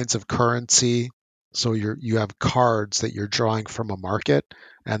four kinds of currency. So you have cards that you're drawing from a market,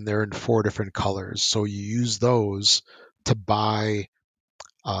 and they're in four different colors. So you use those to buy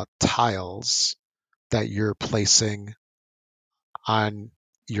tiles that you're placing on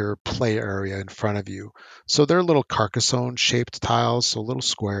your play area in front of you. So they're little Carcassonne shaped tiles, so little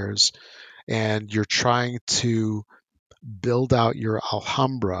squares, and you're trying to build out your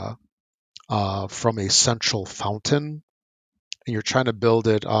Alhambra from a central fountain. And you're trying to build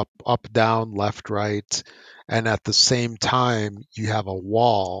it up, down, left, right, and at the same time you have a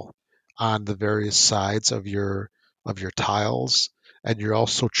wall on the various sides of your tiles, and you're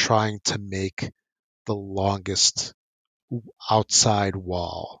also trying to make the longest outside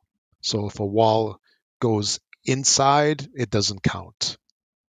wall. So if a wall goes inside, it doesn't count.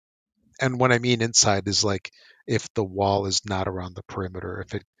 And what I mean inside is like if the wall is not around the perimeter,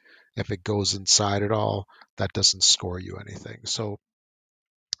 if it goes inside at all, that doesn't score you anything. So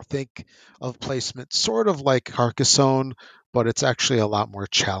think of placement sort of like Carcassonne, but it's actually a lot more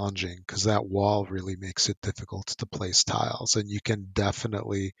challenging because that wall really makes it difficult to place tiles, and you can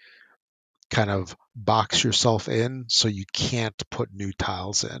definitely kind of box yourself in so you can't put new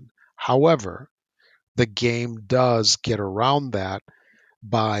tiles in. However, the game does get around that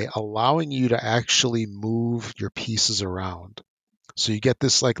by allowing you to actually move your pieces around. So you get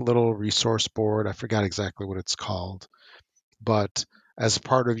this like little resource board. I forgot exactly what it's called, but as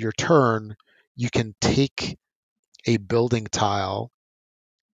part of your turn, you can take a building tile,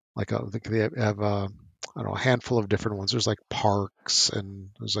 they have I don't know, a handful of different ones. There's like parks, and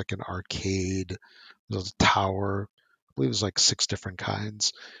there's like an arcade, there's a tower. I believe there's like six different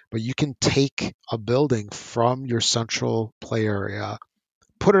kinds. But you can take a building from your central play area,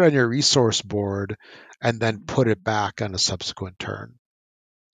 put it on your resource board, and then put it back on a subsequent turn.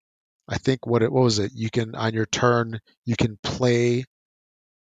 I think what was it? You can on your turn you can play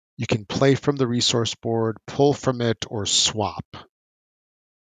from the resource board, pull from it, or swap.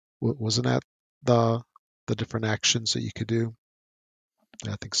 Wasn't that the the different actions that you could do?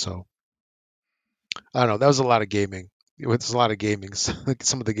 Yeah, I think so. I don't know. That was a lot of gaming. It was a lot of gaming.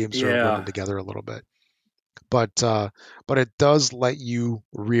 Some of the games started running Yeah. together a little bit, but it does let you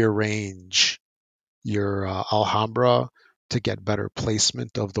rearrange your Alhambra to get better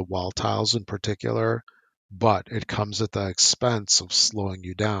placement of the wall tiles in particular. But it comes at the expense of slowing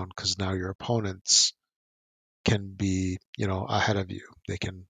you down because now your opponents can be, ahead of you. They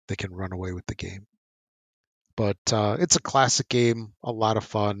can run away with the game. But it's a classic game, a lot of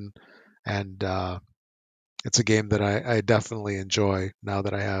fun, and it's a game that I definitely enjoy now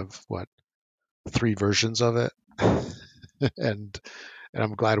that I have three versions of it, and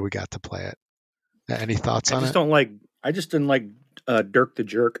I'm glad we got to play it. Any thoughts I on just it? don't like. I just didn't like Dirk the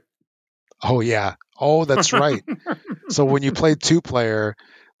Jerk. Oh yeah. Oh, that's right. So when you play two player,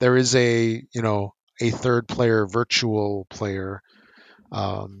 there is a third player virtual player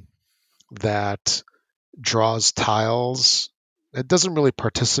um, that draws tiles. It doesn't really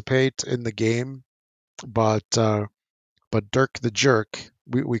participate in the game, but Dirk the Jerk,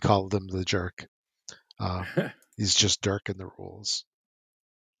 we call him the Jerk. Uh, he's just Dirk in the rules.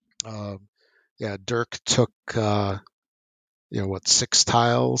 Um, yeah, Dirk took six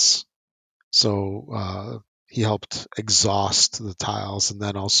tiles, so he helped exhaust the tiles, and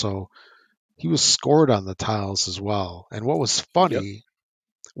then also he was scored on the tiles as well. And what was Yep. funny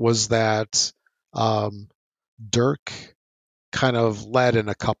was that um, Dirk kind of led in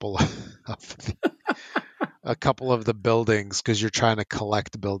a couple of the buildings because you're trying to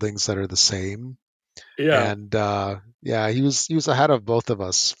collect buildings that are the same. Yeah. And yeah, he was ahead of both of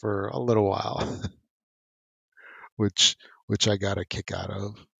us for a little while. which I got a kick out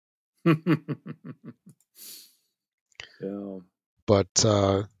of. Yeah. But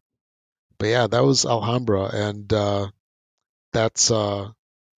yeah, that was Alhambra, and that's the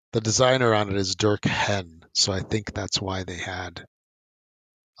designer on it is Dirk Henn, so I think that's why they had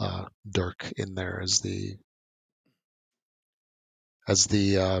Dirk in there as the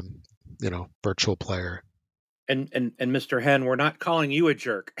virtual player. And Mr. Hen, we're not calling you a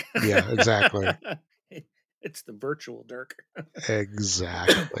jerk. Yeah, exactly, It's the virtual Dirk. Because he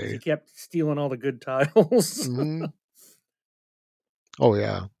exactly. kept stealing all the good tiles. Hmm. Oh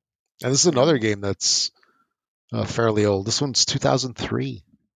yeah, and this is Yeah. another game that's fairly old. This one's 2003.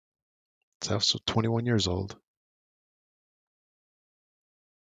 It's also 21 years old.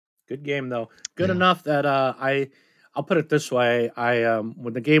 Good game though. Good Yeah, enough that I'll put it this way. I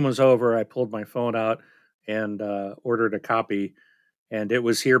when the game was over, I pulled my phone out and ordered a copy, and it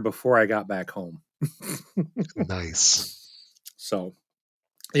was here before I got back home. nice. So,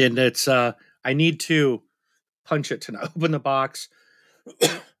 and it's I need to punch it to open the box,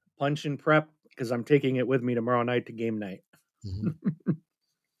 punch and prep because I'm taking it with me tomorrow night to game night. Hmm.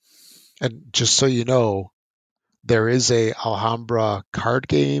 And just so you know, there is a Alhambra card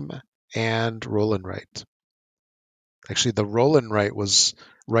game and roll and write. Actually, the roll and write was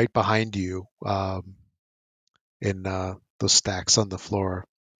right behind you in the stacks on the floor,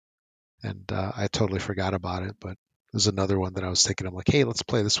 and I totally forgot about it. But there's another one that I was thinking. I'm like, hey, let's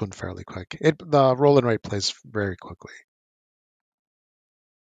play this one fairly quick. The roll and write plays very quickly.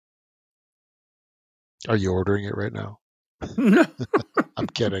 Are you ordering it right now? No. I'm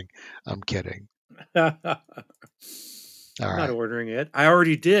kidding. I'm kidding. I'm All not right, ordering it. I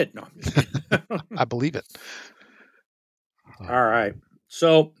already did. No, I'm just kidding. I believe it. All right.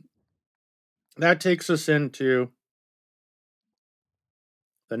 So that takes us into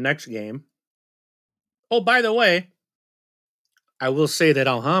the next game. Oh, by the way, I will say that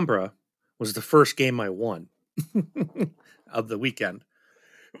Alhambra was the first game I won of the weekend.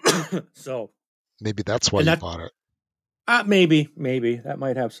 So, Maybe that's why and you that bought it. maybe that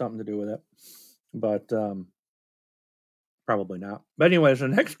might have something to do with it, but probably not. But anyways, the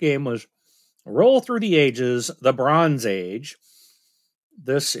next game was Roll Through the Ages, the Bronze Age.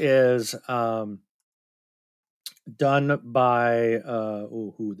 This is done by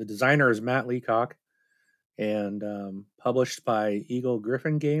who the designer is Matt Leacock and published by Eagle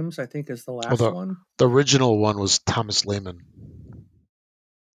Griffin Games, I think is the Oh, last the one. the original one was Thomas Lehman.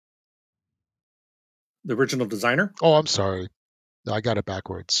 The original designer. Oh, I'm sorry. I got it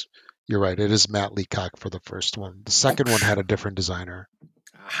backwards. You're right. It is Matt Leacock for the first one. The Oh, second one had a different designer,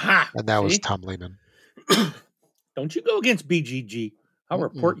 aha! and that was See, Tom Lehman. don't you go against BGG? I'll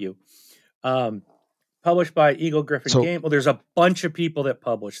Mm-mm. report you. Um, Published by Eagle Griffin So, Game. Well, there's a bunch of people that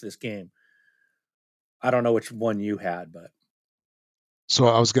published this game. I don't know which one you had, but so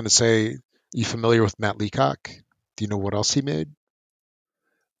I was going to say, you familiar with Matt Leacock? Do you know what else he made?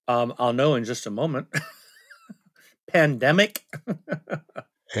 I'll know in just a moment. Pandemic,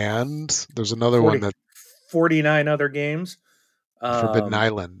 And there's another one 40, that 49 other games. Forbidden Um,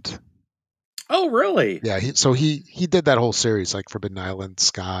 Island. oh, really? Yeah, he did that whole series like Forbidden Island,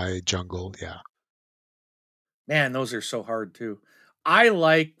 Sky, Jungle. Yeah, Man, those are so hard too. I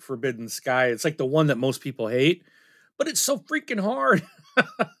like Forbidden Sky. It's like the one that most people hate, but it's so freaking hard.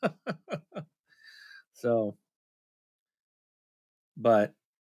 So, but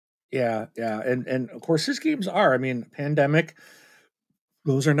yeah, and of course his games are. I mean, Pandemic.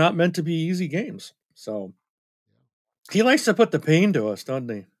 Those are not meant to be easy games. So he likes to put the pain to us, doesn't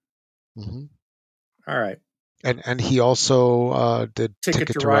he? hmm All right, and he also did Ticket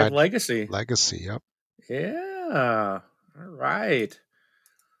Ticket to to Ride Ride Legacy. Legacy. Yep. Yeah. All right.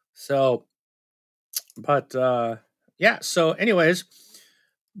 So, but yeah. So, anyways,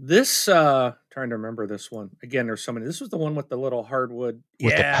 this trying to remember this one again. There's so many. This was the one with the little hardwood.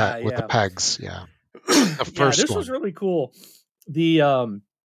 Yeah, With the yeah. pegs. Yeah, the Yeah, first this was one. really cool. The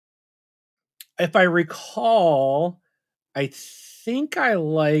if I recall, I think I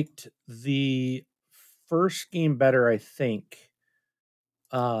liked the first game better, I think.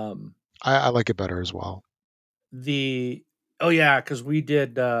 Um I like it better as well. the oh yeah, because we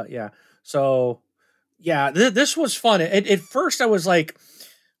did yeah. So yeah, this was fun. At first I was like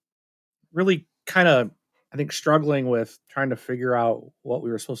really kind of I think struggling with trying to figure out what we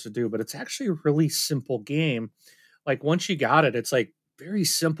were supposed to do, but it's actually a really simple game. Like once you got it, it's like very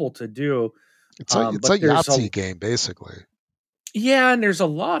simple to do. It's a But there's a Yahtzee game basically. yeah, and there's a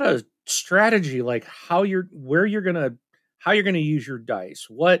lot of strategy, like how you're gonna use your dice.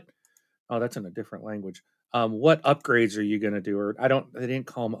 What oh, that's in a different language. What upgrades are you gonna do? Or I don't they didn't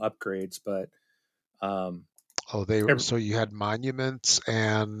call them upgrades, but um Oh, they Ev- so you had monuments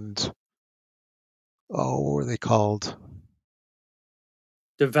and oh, what were they called?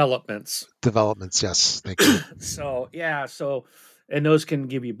 Developments. Developments. Yes, thank you. So yeah, so and those can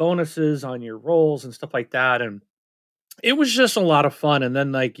give you bonuses on your rolls and stuff like that. And it was just a lot of fun. And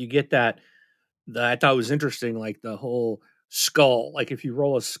then like you get that I thought was interesting, like the whole skull. Like if you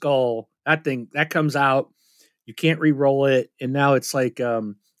roll a skull, that thing that comes out, you can't re-roll it, and now it's like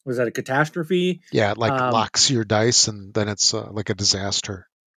was that a catastrophe? Yeah, it like Um, locks your dice, and then it's like a disaster.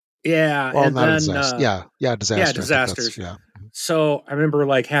 yeah, Well, and not a then disaster. Yeah, yeah, yeah, disaster. I think that's disasters. yeah. So I remember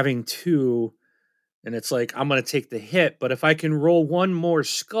like having two, and it's like I'm gonna take the hit, but if I can roll one more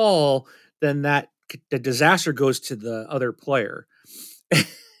skull, then the disaster goes to the other player.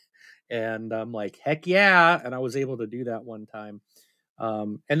 And I'm like, heck yeah! And I was able to do that one time.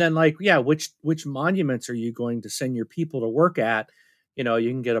 And then like, yeah, which monuments are you going to send your people to work at? You know, you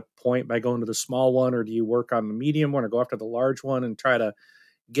can get a point by going to the small one, or do you work on the medium one, or go after the large one and try to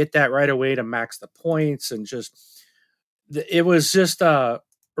get that right away to max the points? And just it was just a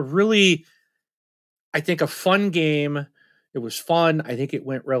really, I think, a fun game. It was fun. I think it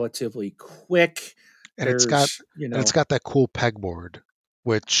went relatively quick. and it's got There's, you and it's know, got that cool pegboard,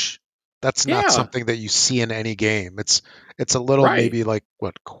 which that's not yeah, something that you see in any game. It's a little right. maybe like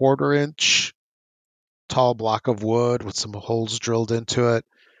what quarter-inch tall block of wood with some holes drilled into it,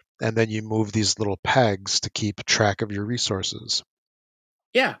 and then you move these little pegs to keep track of your resources.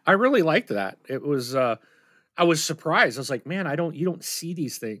 Yeah, I really liked that. It was I was surprised. I was like, man, you don't see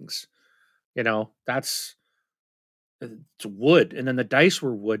these things. You know, that's it's wood, and then the dice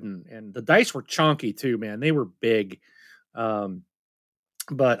were wooden, and the dice were chonky too. Man, they were big. Um,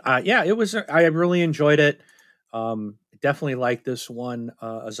 but yeah, it was. I really enjoyed it. Definitely like this one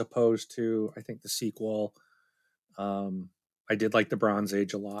as opposed to I think the sequel. Um, I did like the Bronze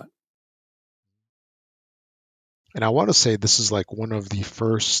Age a lot. And I want to say this is like one of the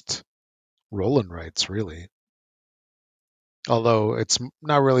first roll and writes, really. Although it's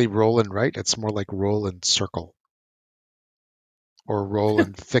not really roll and write, it's more like roll and circle or roll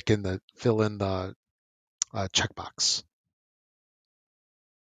and fill in the checkbox.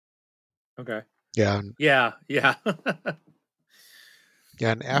 Okay. Yeah, and, Yeah. Yeah.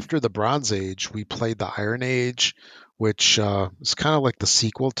 yeah. And after the Bronze Age, we played the Iron Age, which is kind of like the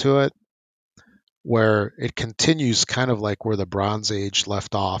sequel to it, where it continues kind of like where the Bronze Age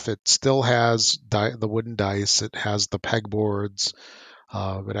left off. It still has the wooden dice. It has the pegboards.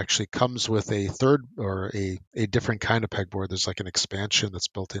 It actually comes with a third or a different kind of pegboard. There's like an expansion that's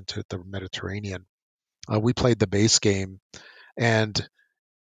built into it, the Mediterranean. We played the base game, and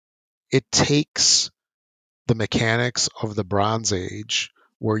it takes the mechanics of the Bronze Age,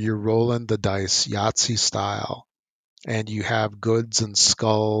 where you're rolling the dice Yahtzee style, and you have goods and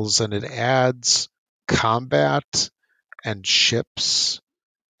skulls, and it adds combat and ships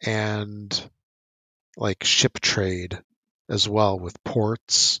and like ship trade as well with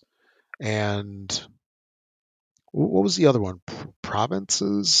ports and what was the other one?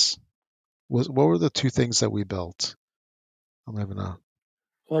 Provinces? What were the two things that we built? I'm having a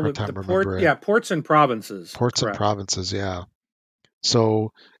Well, hard with the time remembering it. yeah, ports and provinces, Ports and correct. provinces, yeah.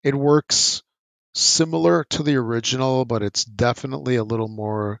 So it works similar to the original, but it's definitely a little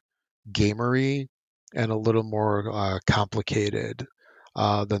more gamery and a little more complicated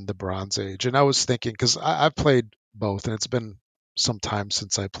than the Bronze Age. And I was thinking, because I've played both, and it's been some time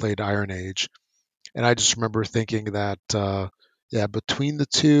since I played Iron Age, and I just remember thinking that, yeah, between the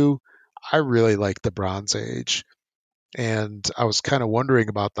two, I really like the Bronze Age. And I was kind of wondering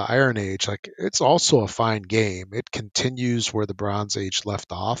about the Iron Age. Like, it's also a fine game. It continues where the Bronze Age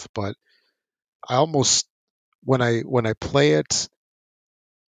left off, but I almost when I play it,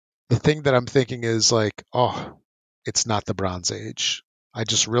 the thing that I'm thinking is like, oh, it's not the Bronze Age. I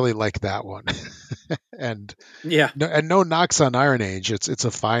just really like that one. and Yeah. no knocks on Iron Age. It's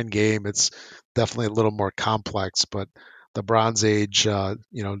a fine game. It's definitely a little more complex, but the Bronze Age,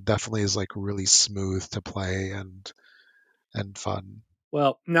 definitely is like really smooth to play and fun.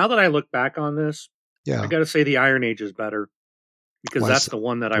 Well, now that I look back on this, I Yeah, got to say the Iron Age is better because was that's the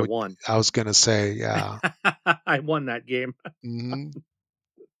one that I won. I was gonna say, yeah. I won that game. hmm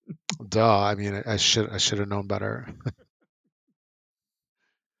Duh. I mean, I should have known better.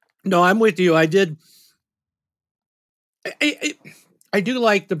 No, I'm with you. I did. I, I do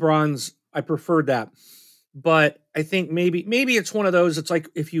like the bronze. I preferred that, but I think maybe it's one of those. It's like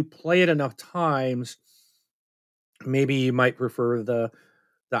if you play it enough times, maybe you might prefer the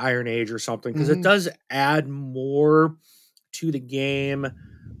Iron Age or something because it hmm does add more to the game.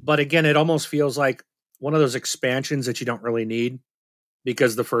 But again, it almost feels like one of those expansions that you don't really need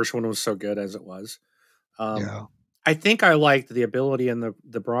because the first one was so good as it was. Um, Yeah. I think I liked the ability in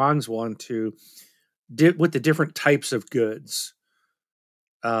the bronze one to with the different types of goods.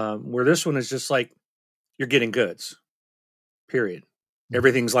 Where this one is just like you're getting goods. Period. Mhm.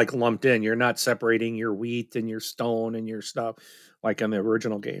 Everything's like lumped in. You're not separating your wheat and your stone and your stuff like in the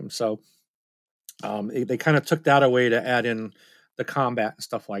original game. So they kind of took that away to add in the combat and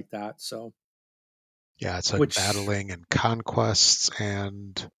stuff like that. So Yeah, it's like which battling and conquests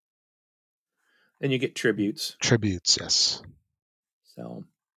and then you get tributes. tributes. Yes. So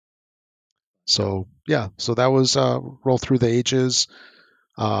So yeah, so that was roll through the ages,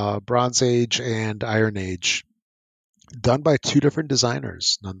 Bronze Age and Iron Age, done by two different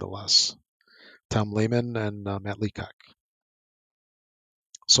designers, nonetheless, Tom Lehman and Matt Leacock.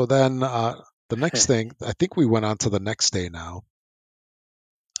 So then the next thing, I think we went on to the next day now.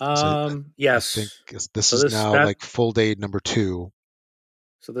 So I think yes. this So is this now that like full day number two.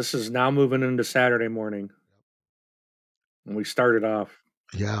 so this is now moving into Saturday morning. And we started off.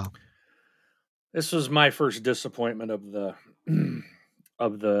 Yeah, This was my first disappointment of the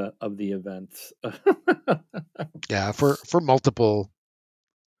of the event. yeah, for multiple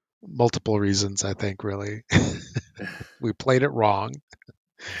reasons, I think really. We played it wrong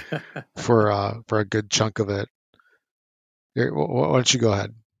for a good chunk of it. Here, why don't you go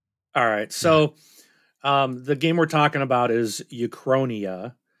ahead? All right. Yeah, So the game we're talking about is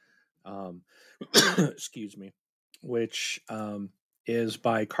Uchronia. Um, excuse me, which is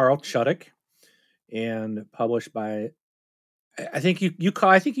by Carl Chuddik and published by. I think you call.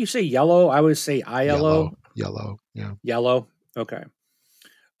 I think you say yellow. I would say yellow, ILO. yellow. Yeah. Yellow. Okay.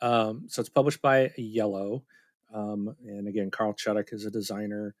 So it's published by Yellow, and again, Carl Chuddik is a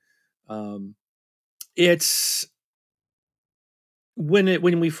designer. Um, it's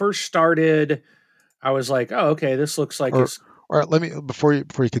when we first started, I was like, oh, okay, this looks like Or it's or let me before you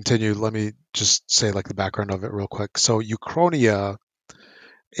continue, let me just say like the background of it real quick. So Uchronia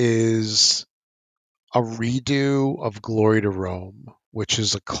is a redo of Glory to Rome, which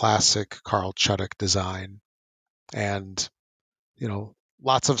is a classic Carl Chuddik design. And,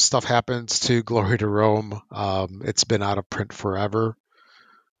 lots of stuff happens to Glory to Rome. It's been out of print forever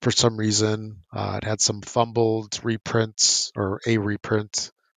for some reason. It had some fumbled reprints or a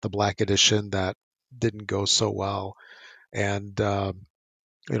reprint, the black edition, that didn't go so well. And,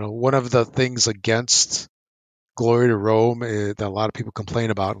 one of the things against Glory to Rome that a lot of people complain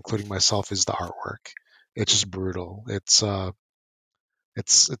about, including myself, is the artwork. It's just brutal. It's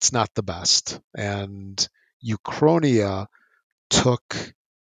not the best. And Uchronia took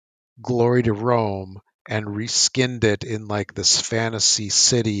Glory to Rome and reskinned it in like this fantasy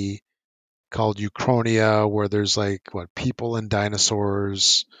city called Uchronia, where there's like what people and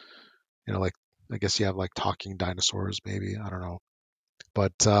dinosaurs. Like I guess you have like talking dinosaurs, maybe, I don't know.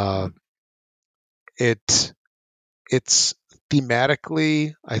 But it it's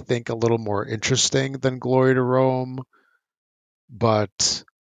thematically, I think, a little more interesting than Glory to Rome, but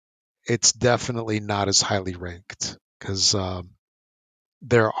it's definitely not as highly ranked because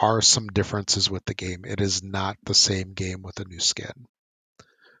there are some differences with the game. It is not the same game with a new skin.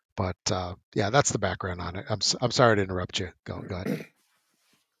 But yeah, that's the background on it. I'm sorry to interrupt you. Go ahead.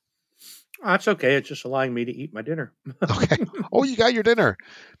 that's okay. It's just allowing me to eat my dinner. Okay. Oh, you got your dinner.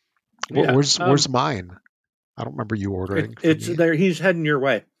 Yeah. Where's mine? I don't remember you ordering for It's me. there. He's heading your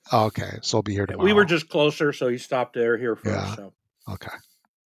way. Oh, okay, so I'll be here We were tomorrow. just closer, so he stopped here first. Yeah. So, Okay.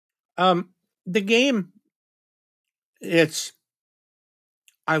 um, the game. It's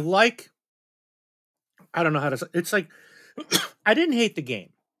I like. I don't know how to. It's like I didn't hate the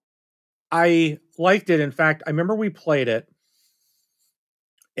game. I liked it. In fact, I remember we played it,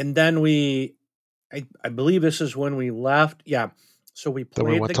 and then I believe this is when we left. Yeah. So we Then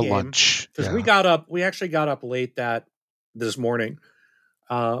we played went the to game lunch. because we Yeah. got up. We actually got up late this morning.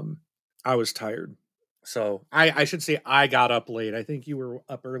 Um, I was tired. So I should say I got up late. I think you were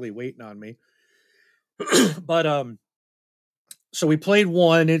up early waiting on me. But so we played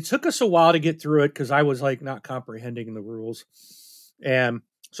one. It took us a while to get through it because I was like not comprehending the rules. And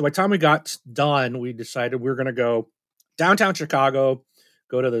so by the time we got done, we decided we were gonna go downtown Chicago,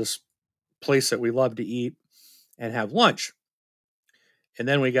 go to this place that we love to eat and have lunch. And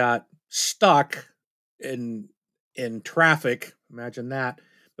then we got stuck in traffic. Imagine that.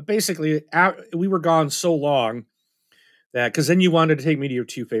 But basically, we were gone so long that because then you wanted to take me to your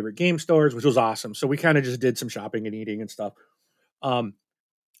two favorite game stores, which was awesome. So we kind of just did some shopping and eating and stuff. Um,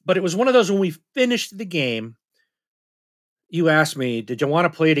 but it was one of those when we finished the game, you asked me, "Did you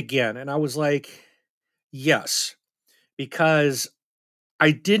want to play it again?" And I was like, "Yes," because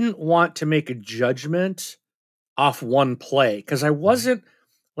I didn't want to make a judgment off one play because I Mhm. wasn't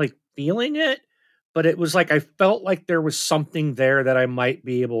like feeling it. but it was like I felt like there was something there that I might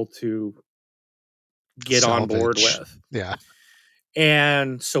be able to get on board Salvage. with. Yeah.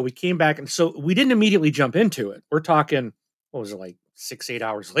 And so we came back, and so we didn't immediately jump into it. We're talking, what was it, like 6, 8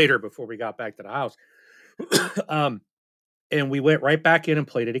 hours later before we got back to the house. um, and we went right back in and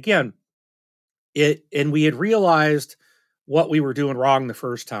played it again. And we had realized what we were doing wrong the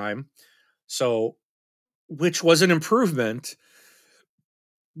first time. So, which was an improvement,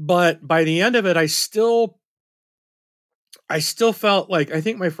 but by the end of it, I still felt like, I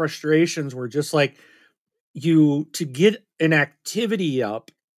think my frustrations were just like, you to get an activity up,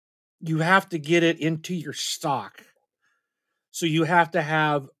 you have to get it into your stock. So you have to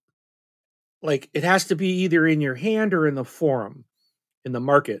have, like, it has to be either in your hand or in the forum, in the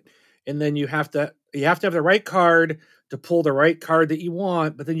market. And then you have to have the right card to pull the right card that you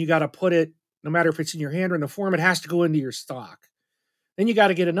want, but then you got to put it, no matter if it's in your hand or in the forum, it has to go into your stock. Then you got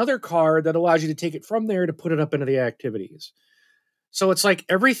to get another card that allows you to take it from there to put it up into the activities. So it's like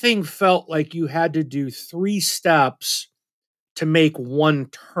everything felt like you had to do 3 steps to make one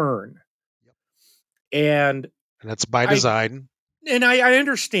turn. And And that's by I design. I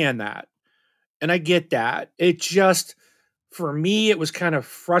understand that. And I get that. It just, for me, it was kind of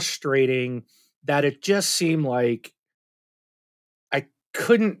frustrating that it just seemed like I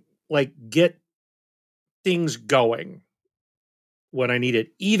couldn't, like, get things going when I needed,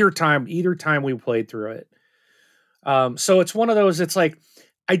 either time we played through it. So it's one of those, it's like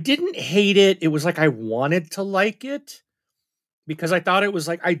I didn't hate it. It was like I wanted to like it because I thought it was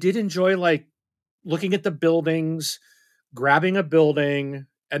like, I did enjoy, like, looking at the buildings, grabbing a building,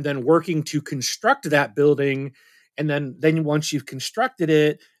 and then working to construct that building. And then once you've constructed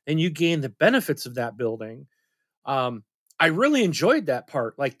it, then you gain the benefits of that building. Um, I really enjoyed that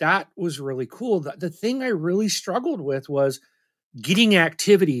part. Like, that was really cool. The thing I really struggled with was getting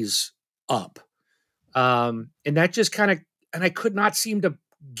activities up. And that just kind of, and I could not seem to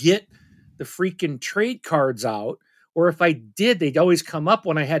get the freaking trade cards out. Or if I did, they'd always come up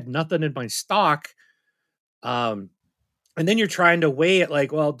when I had nothing in my stock. Um, and then you're trying to weigh it,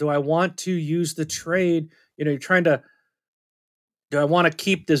 like, well, do I want to use the trade? You're trying to, do I want to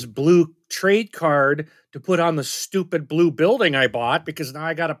keep this blue trade card to put on the stupid blue building I bought, because now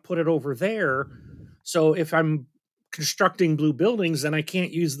I got to put it over there. So if I'm constructing blue buildings, then I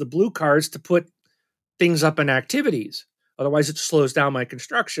can't use the blue cards to put things up in activities. Otherwise, it slows down my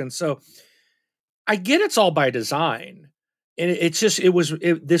construction. So I get it's all by design. And it's just,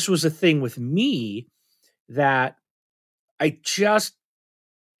 this was a thing with me that I just,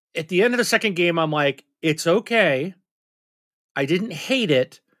 at the end of the second game, I'm like, it's okay. I didn't hate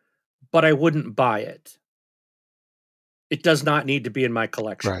it, but I wouldn't buy it. It does not need to be in my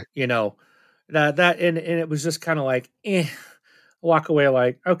collection. Right. And it was just kind of like, walk away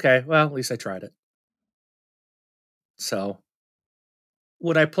like, okay, well, at least I tried it. So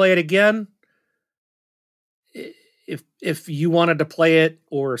would I play it again? If you wanted to play it,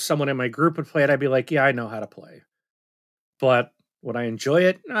 or someone in my group would play it, I'd be like, yeah, I know how to play. But would I enjoy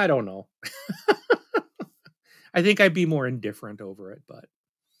it? I don't know. I think I'd be more indifferent over it, but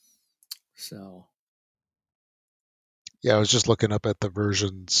so. Yeah, I was just looking up at the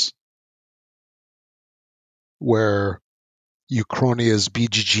versions where Uchronia's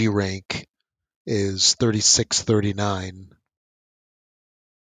BGG rank is 3639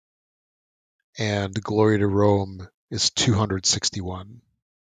 and Glory to Rome is 261.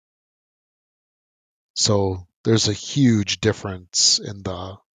 So there's a huge difference in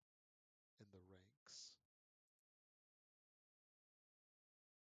the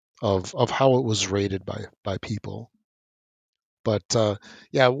ranks of how it was rated by people. But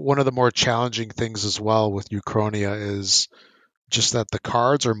yeah, one of the more challenging things as well with Uchronia is just that the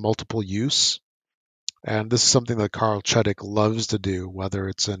cards are multiple use. And this is something that Carl Chudik loves to do, whether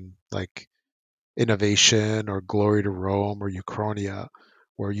it's in like Innovation or Glory to Rome or Uchronia,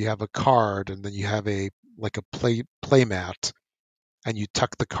 where you have a card and then you have a like a play mat, and you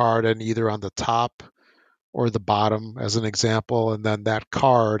tuck the card in either on the top or the bottom as an example, and then that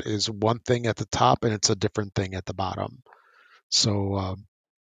card is one thing at the top and it's a different thing at the bottom. So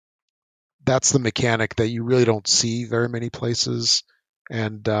that's the mechanic that you really don't see very many places.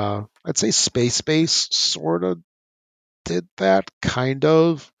 And I'd say Space Base sort of did that, kind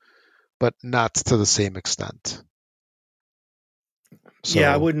of, but not to the same extent.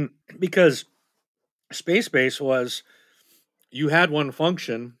 Yeah, I So wouldn't, because Space Base was, you had one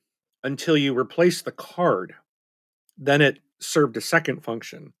function until you replaced the card. Then it served a second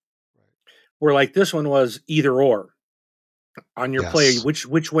function. Where, like, this one was either or on your play. yes.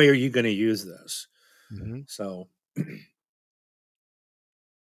 Which way are you going to use this? Hmm. So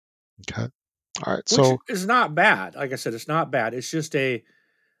Okay. All right. which So is not bad. Like I said, it's not bad. It's just I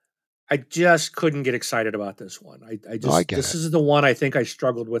just couldn't get excited about this one. I no, I just get this it. is the one I think I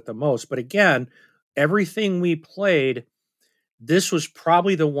struggled with the most. But again, everything we played, this was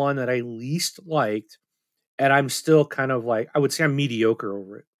probably the one that I least liked, and I'm still kind of like I would say I'm mediocre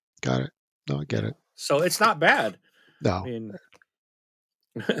over it. Got it. No, I get Yeah. it. So it's not bad. I No. mean,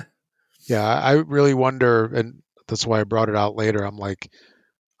 Yeah, I really wonder, and that's why I brought it out later. I'm like,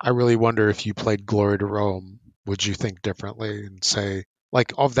 I really wonder if you played Glory to Rome, would you think differently and say,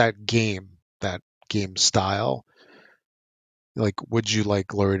 like, of that game style, like, would you like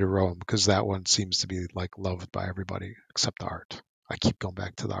Glory to Rome? Because that one seems to be like loved by everybody except the art. I keep going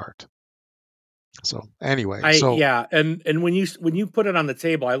back to the art. So anyway, I so yeah, and when you put it on the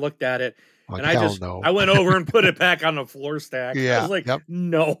table, I looked at it like and hell no. I went over and put it back on the floor stack. I Yeah, was like, yep,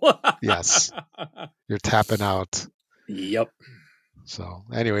 no. yes, you're tapping out. Yep. So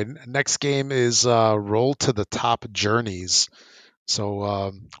anyway, next game is Roll to the Top Journeys.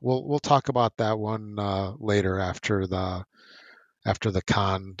 So we'll talk about that one later after the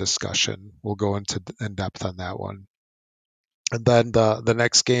con discussion. We'll go into in depth on that one. And then the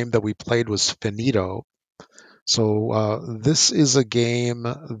next game that we played was Finito. So this is a game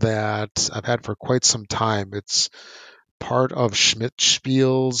that I've had for quite some time. It's part of Schmidt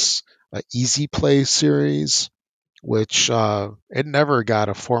Spiel's Easy Play series, which it never got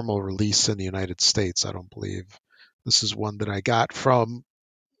a formal release in the United States, I don't believe. This is one that I got from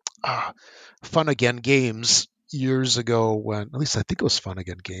uh, Fun Again Games years ago when, at least I think it was Fun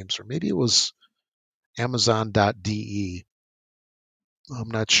Again Games, or maybe it was Amazon.de. I'm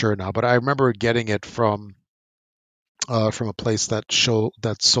not sure now, but I remember getting it from a place that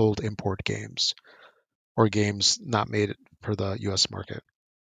sold import games or games not made for the U.S. market.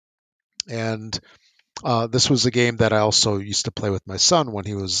 And this was a game that I also used to play with my son when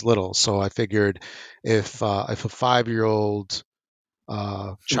he was little. So I figured if a 5-year-old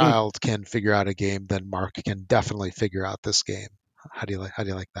child can figure out a game, then Mark can definitely figure out this game. How do you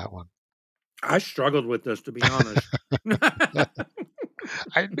like that one? I struggled with this to be honest.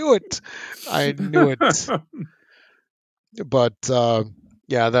 I knew it. I knew it. But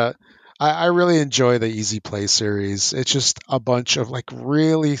yeah, I really enjoy the Easy Play series. It's just a bunch of like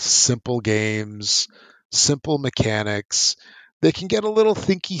really simple games, simple mechanics. They can get a little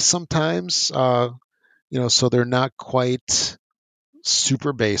thinky sometimes, so they're not quite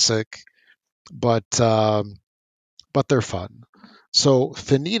super basic, but they're fun. So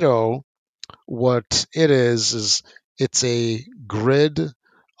Finito, what it is it's a grid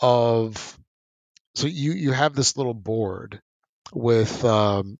of so you have this little board with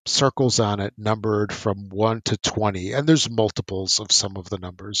circles on it numbered from 1 to 20, and there's multiples of some of the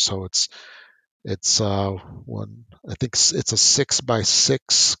numbers, so it's one, I think it's a 6 by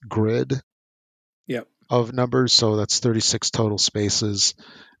 6 grid Yep. of numbers, so that's 36 total spaces,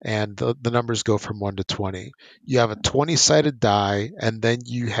 and the numbers go from 1 to 20. You have a 20-sided die, and then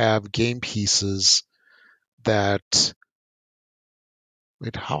you have game pieces that,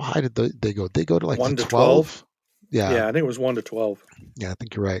 wait, how high did they go? They go to like the 1 to 12. 12. Yeah. Yeah, I think it was 1 to 12. Yeah, I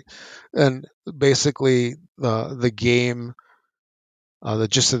think you're right. And basically, the game, the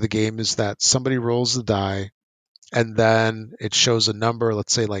gist of the game is that somebody rolls the die, and then it shows a number,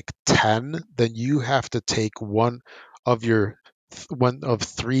 let's say like 10. Then you have to take of your one of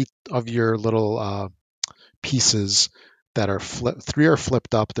three of your little pieces that are flipped. Three are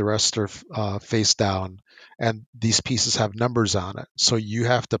flipped up, the rest are face down, and these pieces have numbers on it. So you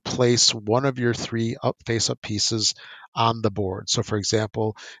have to place one of your three face up pieces on the board. So, for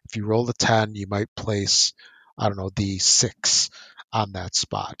example, if you roll the 10, you might place, I don't know, the 6 on that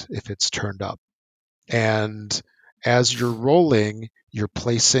spot if it's turned up. And as you're rolling, you're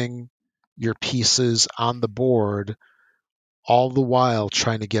placing your pieces on the board, all the while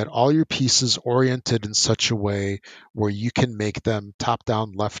trying to get all your pieces oriented in such a way where you can make them top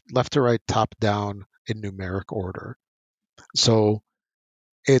down, left to right, top down in numeric order. So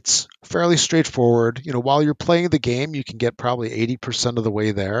it's fairly straightforward. While you're playing the game, you can get probably 80% of the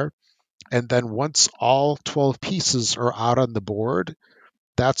way there. And then once all 12 pieces are out on the board,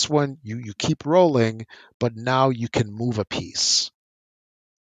 that's when you keep rolling, but now you can move a piece.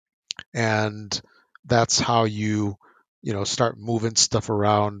 And that's how you start moving stuff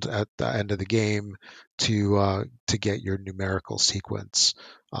around at the end of the game to get your numerical sequence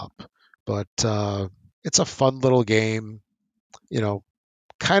up. But it's a fun little game. You know,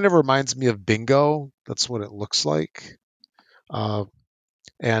 kind of reminds me of Bingo. That's what it looks like. Uh,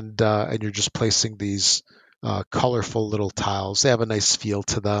 and you're just placing these colorful little tiles. They have a nice feel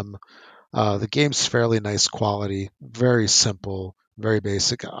to them. The game's fairly nice quality, very simple, very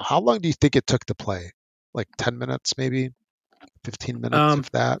basic. How long do you think it took to play? Like 10 minutes, maybe 15 minutes, Um,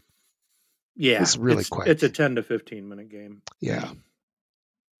 if that. yeah, It's really it's a quick. 10 to 15 minute game. Yeah.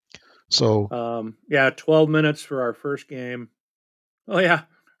 So, Yeah, 12 minutes for our first game. Oh yeah,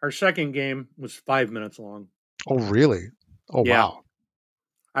 our second game was 5 minutes long. oh, really? Oh, Yeah, wow.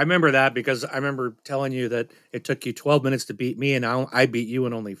 I remember that because I remember telling you that it took you 12 minutes to beat me, and I beat you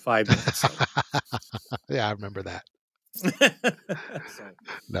in only 5 minutes. So, Yeah, I remember that. so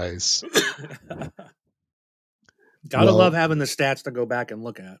Nice. gotta love Well, having the stats to go back and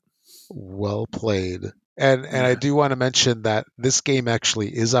look at. well played. And I do want to mention that this game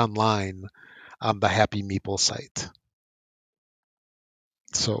actually is online on the Happy Meeple site.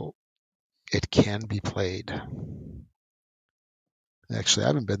 So it can be played. Actually, I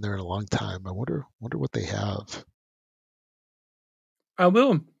haven't been there in a long time. I wonder what they have. I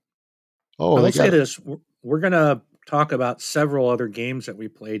will. Oh, I they will say got. this: we're gonna talk about several other games that we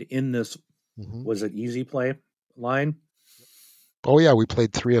played in this. Mhm. Was it easy play line? Oh yeah, we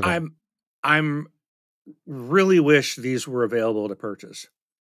played 3 of them. I'm really wish these were available to purchase.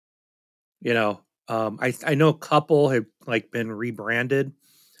 You know, I know a couple have like been rebranded,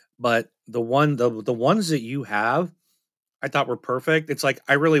 but the ones that you have, I thought were perfect. It's like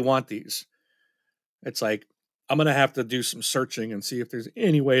I really want these. It's like I'm gonna have to do some searching and see if there's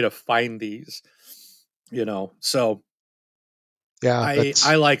any way to find these. So Yeah, I that's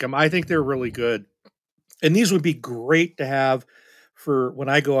like them. I think they're really good, and these would be great to have for when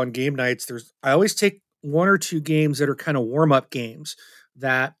I go on game nights. I always take one or two games that are kind of warm up games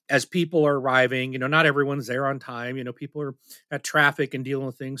that as people are arriving, not everyone's there on time. People are at traffic and dealing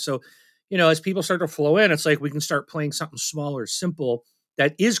with things. So, as people start to flow in, it's like we can start playing something smaller, simple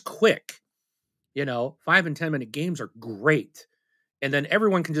that is quick. 5 and 10 minute games are great. And then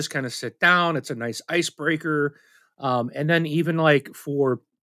everyone can just kind of sit down. It's a nice icebreaker. And then even like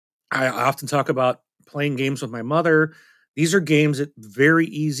I often talk about playing games with my mother. These are games that very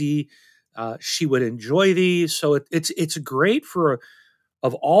easy. She would enjoy these, so it's great for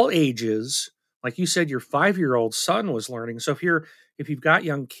of all ages. Like you said, your 5-year-old son was learning. So if you've got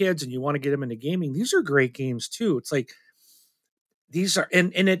young kids and you want to get them into gaming, these are great games too. It's like these are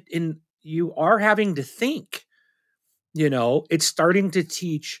and you are having to think. It's starting to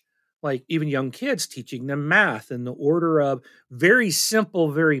teach like even young kids, teaching them math in the order of very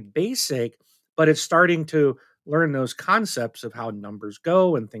simple, very basic, but it's starting to learn those concepts of how numbers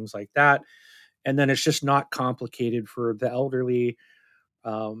go and things like that. And then it's just not complicated for the elderly,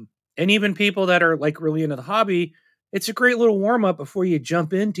 and even people that are like really into the hobby. It's a great little warm up before you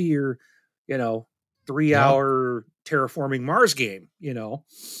jump into your you know three yeah. hour terraforming Mars game.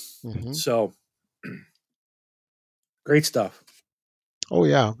 Hmm. So great stuff. Oh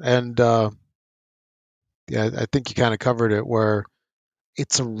yeah, and yeah, I think you kind of covered it where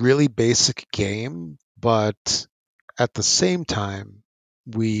it's a really basic game, but at the same time,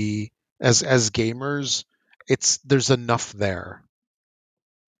 we as gamers, it's there's enough there.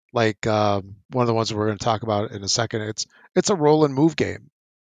 Like one of the ones we're going to talk about in a second, it's a roll and move game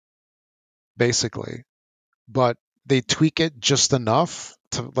basically, but they tweak it just enough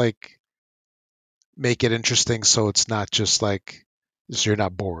to like make it interesting, so it's not just like so you're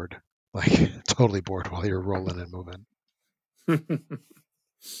not bored, like totally bored while you're rolling and moving.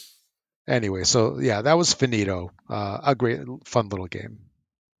 Anyway, so yeah, that was Finito. A great, fun little game.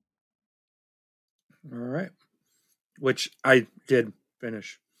 All right. Which I did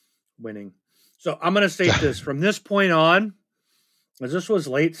finish winning. So I'm going to state this from this point on, as this was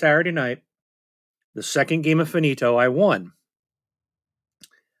late Saturday night, the second game of Finito, I won.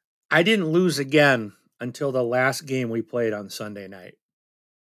 I didn't lose again until the last game we played on Sunday night.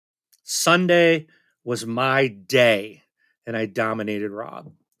 Sunday was my day, and I dominated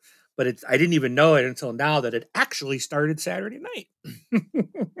Rob. But I didn't even know it until now that it actually started Saturday night.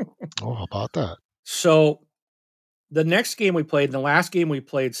 Oh, how about that? So the next game we played, and the last game we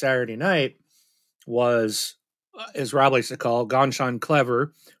played Saturday night, was, as Rob likes to call, Ganshan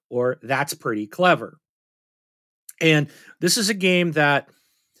Clever, or That's Pretty Clever. And this is a game that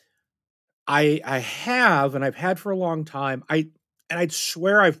I have and I've had for a long time. I'd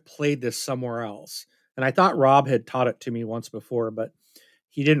swear I've played this somewhere else. And I thought Rob had taught it to me once before, but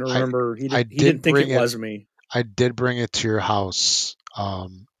he didn't I remember. I He didn't did think it bring it. was me. I did bring it to your house,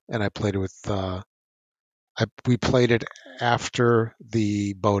 and I played it with. We played it after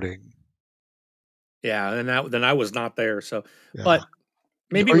the boating. Yeah, and then I was not there. So, Yeah. but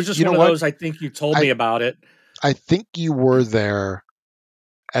maybe it Or was just you know one of what? those. I think you told I me about it. I think you were there,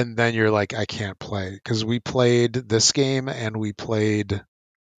 and then you're like, I can't play because we played this game and we played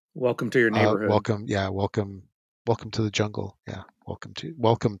Welcome to your neighborhood. welcome. Yeah, welcome to the jungle. Yeah,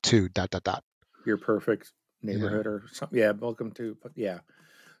 welcome to dot dot dot. Your perfect Yeah. neighborhood or something. Yeah, welcome to. Yeah.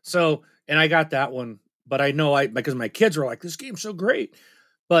 So, and I got that one, but I know because my kids were like, "This game's so great,"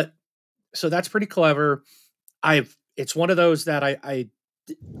 but so that's pretty clever. It's one of those that I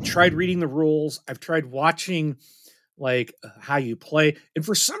tried reading the rules. I've tried watching like how you play, and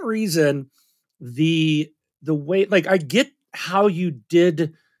for some reason, the way like I get how you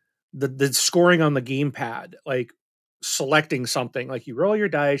did the scoring on the gamepad, like selecting something, like you roll your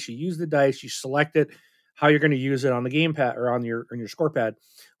dice, you use the dice, you select it, how you're going to use it on the gamepad or on your score pad,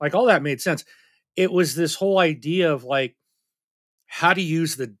 like all that made sense. It was this whole idea of like how to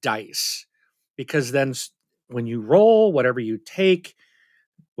use the dice, because then when you roll, whatever you take,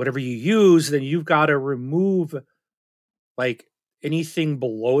 whatever you use, then you've got to remove like anything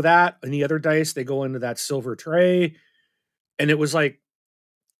below that. Any other dice, they go into that silver tray. And it was like,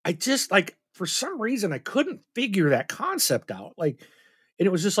 I just like, for some reason, I couldn't figure that concept out. Like, and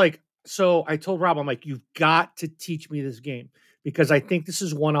it was just like, so I told Rob, I'm like, you've got to teach me this game because I think this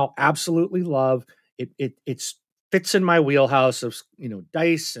is one I'll absolutely love. It's fits in my wheelhouse of,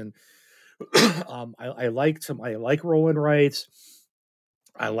 dice and I like rolling rights.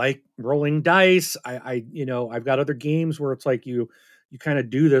 I like rolling dice. I've got other games where it's like you kind of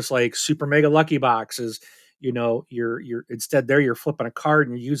do this like super mega lucky boxes. You're instead there you're flipping a card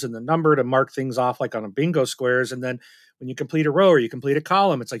and you're using the number to mark things off like on a bingo squares, and then when you complete a row or you complete a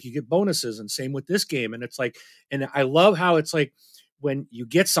column, it's like you get bonuses. And same with this game. And it's like, and I love how it's like when you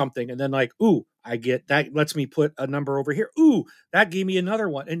get something and then like, ooh, I get that lets me put a number over here. Ooh, that gave me another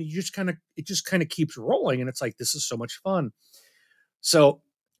one, and it just kind of keeps rolling, and it's like this is so much fun. So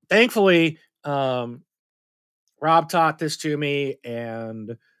thankfully, Rob taught this to me,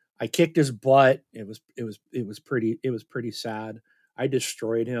 and I kicked his butt. It was pretty sad. I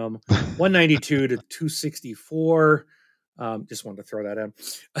destroyed him, 192 to 264. Just wanted to throw that in.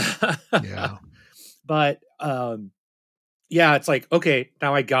 Yeah. But yeah, it's like, okay,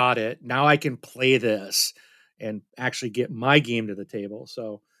 now I got it. Now I can play this and actually get my game to the table.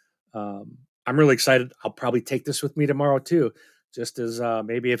 So I'm really excited. I'll probably take this with me tomorrow too. Just as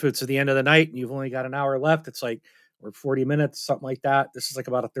maybe if it's at the end of the night and you've only got an hour left, it's like, or 40 minutes, something like that. This is like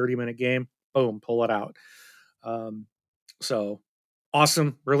about a 30-minute game. Boom, pull it out. Um, so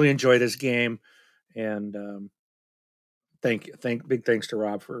awesome. Really enjoy this game. And big thanks to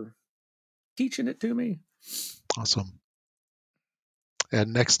Rob for teaching it to me. Awesome.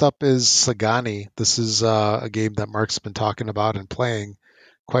 And next up is Sagani. This is a game that Mark's been talking about and playing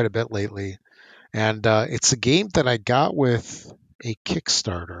quite a bit lately. And it's a game that I got with a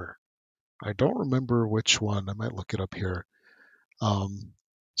Kickstarter. I don't remember which one. I might look it up here. Um,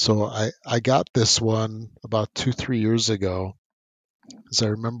 so I got this one about 2-3 years ago. As I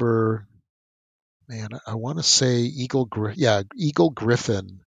remember, man, I want to say Eagle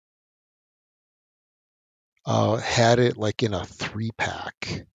Griffin had it like in a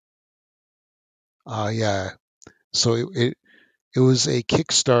 3-pack. Yeah, so it was a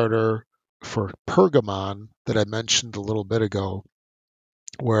Kickstarter for Pergamon that I mentioned a little bit ago,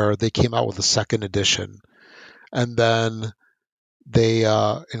 where they came out with a second edition, and then they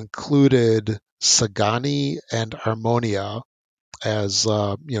included Sagani and Harmonia as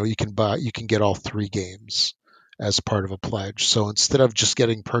you can get all 3 games as part of a pledge. So instead of just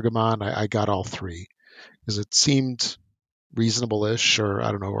getting Pergamon, I got all 3 because it seemed reasonable-ish, or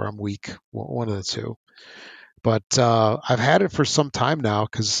I don't know, or I'm weak, one of the two. But I've had it for some time now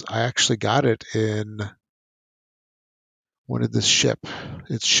because I actually got it in, when did this ship?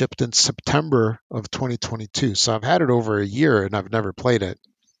 It shipped in September of 2022. So I've had it over a year and I've never played it.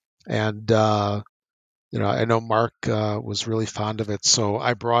 And, I know Mark was really fond of it. So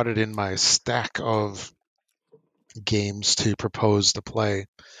I brought it in my stack of games to propose to play.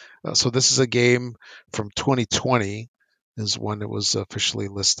 So this is a game from 2020 is when it was officially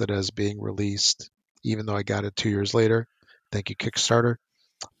listed as being released, even though I got it 2 years later. Thank you, Kickstarter.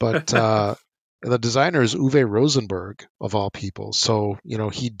 But the designer is Uwe Rosenberg, of all people. So,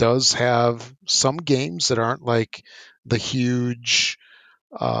 he does have some games that aren't like the huge,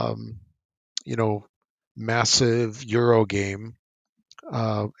 um, you know, massive Euro game.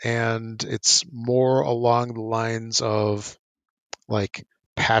 And it's more along the lines of like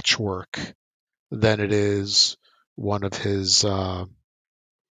patchwork than it is one of his,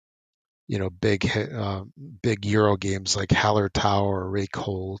 big Euro games like Haller Tower or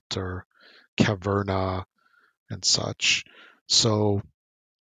Reykholt or Caverna and such. So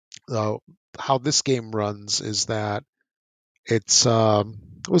uh, how this game runs is that it's what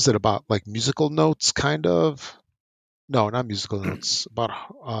was it about, like musical notes kind of? No, not musical notes. About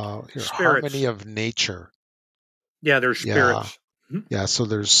harmony Spirits. of nature. Yeah, there's Yeah, spirits. Yeah, so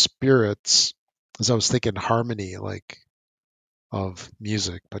there's spirits. As I was thinking harmony, like of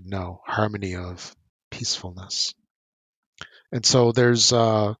music, but no, harmony of peacefulness. And so there's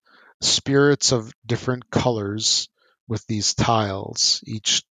spirits of different colors with these tiles.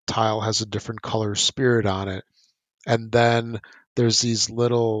 Each tile has a different color spirit on it. And then there's these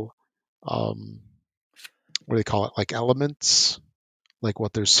little, um, what do they call it? Like elements. Like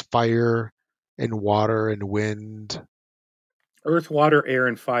what there's fire and water and wind. Earth, water, air,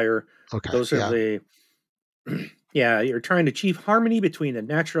 and fire. Okay, Those are yeah, the yeah. You're trying to achieve harmony between the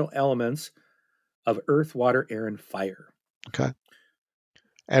natural elements of earth, water, air, and fire. okay.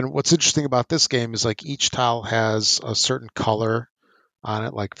 And what's interesting about this game is like each tile has a certain color on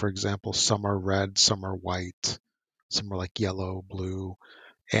it. Like for example, some are red, some are white, some are like yellow, blue,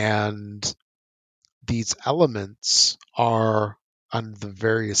 and these elements are on the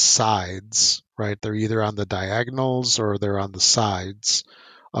various sides, right? They're either on the diagonals or they're on the sides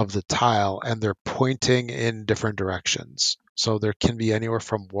of the tile, and they're pointing in different directions. So there can be anywhere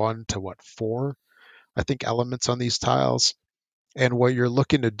from one to what, four, I think, elements on these tiles. And what you're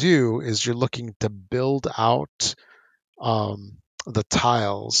looking to do is you're looking to build out the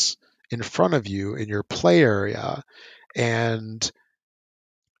tiles in front of you in your play area. And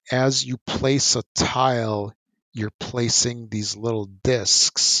as you place a tile, you're placing these little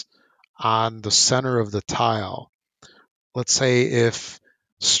discs on the center of the tile. Let's say if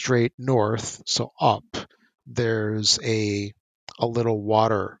straight north, so up, there's a little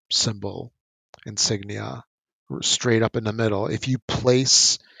water symbol insignia straight up in the middle. If you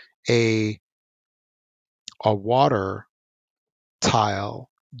place a a water tile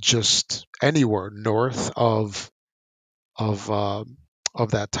just anywhere north of of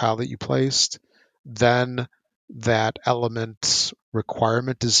that tile that you placed, then that element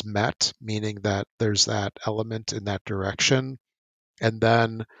requirement is met, meaning that there's that element in that direction. And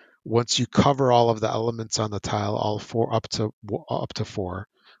then once you cover all of the elements on the tile, all four up to four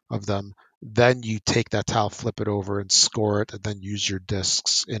of them, then you take that tile, flip it over, and score it, and then use your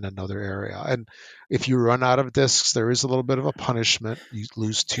discs in another area. And if you run out of discs, there is a little bit of a punishment. You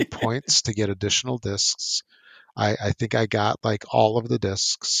lose 2 points to get additional discs. I think I got like all of the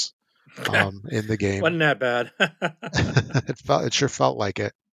discs in the game. Wasn't that bad? It sure felt like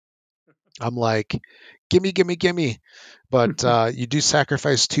it. I'm like, gimme, gimme, gimme. But you do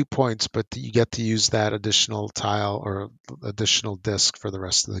sacrifice 2 points, but you get to use that additional tile or additional disc for the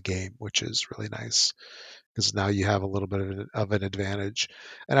rest of the game, which is really nice because now you have a little bit of an advantage.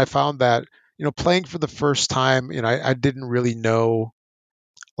 And I found that, playing for the first time, I didn't really know,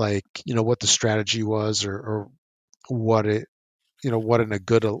 like, what the strategy was, or what it, what a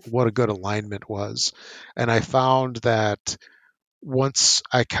good alignment was. And I found that once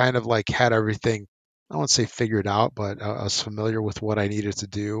I kind of like had everything, I won't say figured out, but I was familiar with what I needed to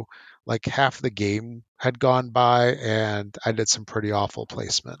do. Like half the game had gone by, and I did some pretty awful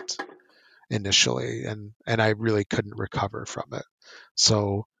placement initially, and I really couldn't recover from it.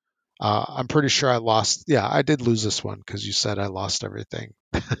 So I'm pretty sure I lost. Yeah, I did lose this one because you said I lost everything.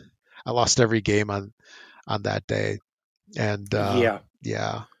 I lost every game on that day, and Yeah.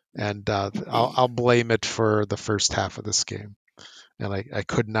 yeah, and I'll blame it for the first half of this game, and I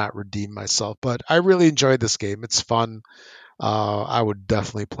could not redeem myself. But I really enjoyed this game. It's fun. I would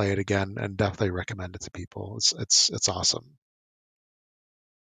definitely play it again and definitely recommend it to people. It's awesome.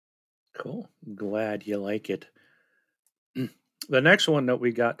 Cool. Glad you like it. The next one that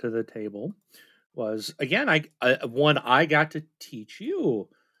we got to the table was again one I got to teach you,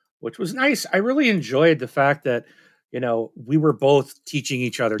 which was nice. I really enjoyed the fact that we were both teaching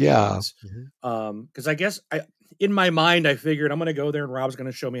each other Yeah. games. Hmm. Because I guess in my mind I figured I'm going to go there and Rob's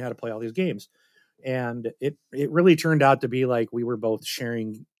going to show me how to play all these games, and it really turned out to be like we were both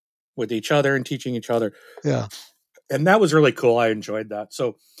sharing with each other and teaching each other, Yeah. and that was really cool. I enjoyed that.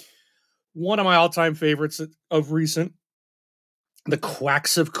 So one of my all-time favorites of recent, The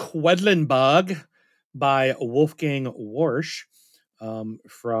Quacks of Quedlinburg by Wolfgang Warsch,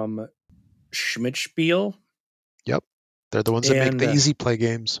 from Schmidtspiel. Yep. They're the ones that make And the easy play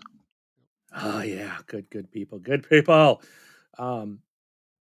games. oh yeah, good people, good people. Um,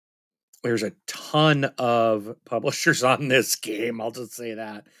 there's a ton of publishers on this game. I'll just say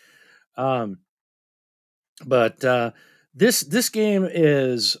that. Um, but this game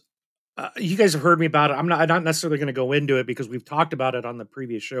is, you guys have heard me about it. I'm not necessarily going to go into it because we've talked about it on the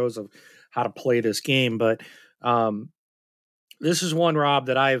previous shows of how to play this game. But um, this is one, Rob,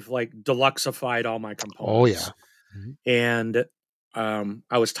 that I've like deluxeified all my Oh components. yeah. Mhm. And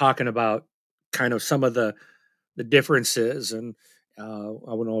I was talking about kind of some of the differences and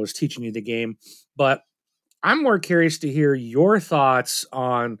when I was teaching you the game, but I'm more curious to hear your thoughts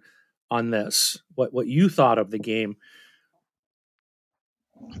on this. What you thought of the game?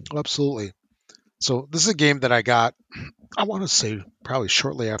 Absolutely. So this is a game that I got, I want to say probably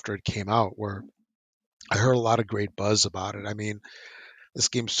shortly after it came out, where I heard a lot of great buzz about it. I mean, this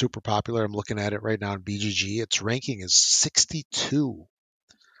game's super popular. I'm looking at it right now on BGG. Its ranking is 62.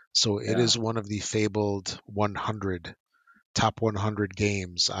 So it Yeah. is one of the fabled 100, top 100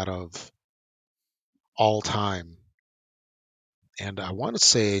 games out of all time. And I want to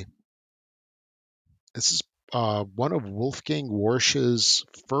say this is one of Wolfgang Warsch's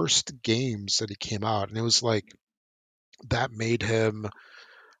first games that he came out. And it was like that made him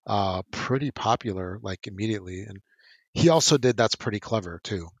pretty popular, like immediately. And he also did That's Pretty Clever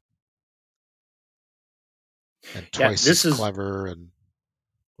too, and Yeah, Twice as this is Clever, and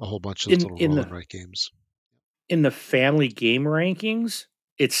a whole bunch of those in little in roll and the write games. in the family game rankings,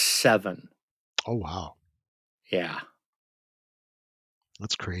 it's 7. Oh wow, Yeah.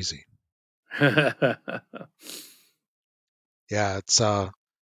 that's crazy. Yeah, Yeah, it's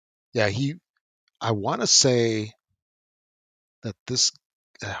yeah, he I want to say that this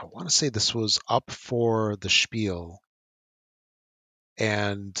I want to say this was up for the Spiel,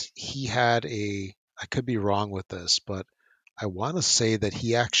 and he had a I could be wrong with this, but I want to say that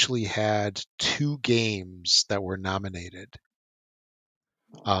he actually had two games that were nominated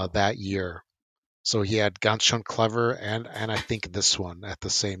that year. So he had Ganz schön clever and I think this one at the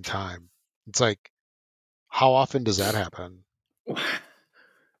same time. It's like, how often does that happen?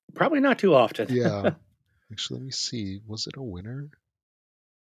 probably not too often. Yeah, actually, let me see. Was it a winner?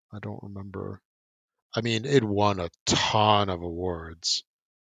 I don't remember. I mean, it won a ton of awards.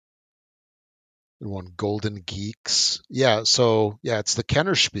 It won Golden Geeks. Yeah, so yeah, it's the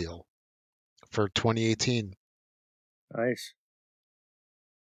Kennerspiel for 2018. Nice.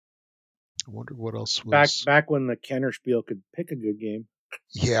 I wonder what else Back was. back when the Kennerspiel could pick a good game.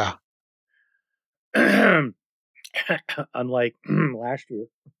 Yeah, Unlike last year.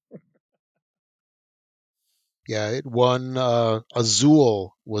 yeah, it won.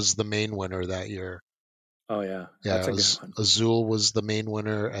 Azul was the main winner that year. Oh yeah, Yeah, that's a good one. Azul was the main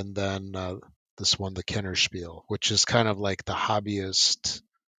winner, and then this one, the Kennerspiel, which is kind of like the hobbyist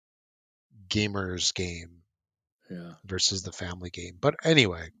gamers game Yeah. versus the family game. But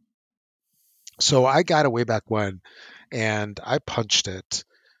anyway, so I got it way back when, and I punched it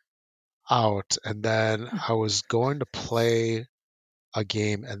out, and then I was going to play a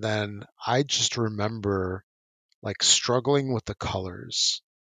game, and then I just remember like struggling with the colors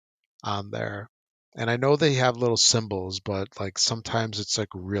on there. And I know they have little symbols, but like sometimes it's like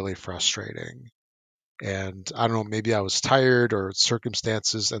really frustrating. And I don't know, maybe I was tired or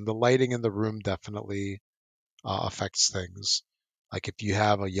circumstances, and the lighting in the room definitely affects things. Like if you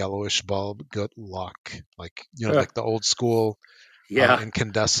have a yellowish bulb, good luck. Like like the old school Yeah.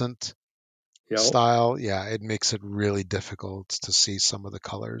 incandescent Yep. style, yeah, it makes it really difficult to see some of the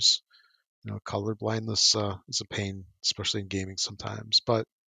colors. Color blindness is a pain, especially in gaming sometimes. But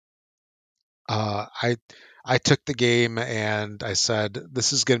uh, I I took the game and I said,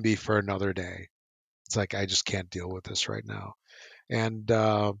 this is going to be for another day. It's like I just can't deal with this right now. And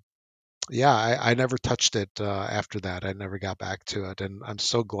yeah, I never touched it after that. I never got back to it, and I'm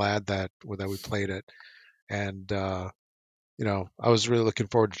so glad that we played it. And I was really looking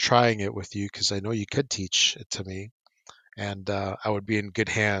forward to trying it with you because I know you could teach it to me, and I would be in good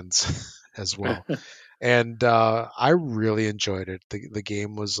hands as well. And I really enjoyed it. The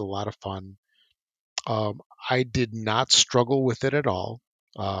game was a lot of fun. Um, I did not struggle with it at all.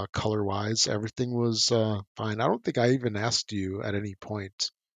 Color wise, everything was fine. I don't think I even asked you at any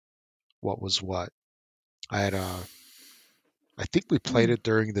point what was what. I had I think we played Hmm. it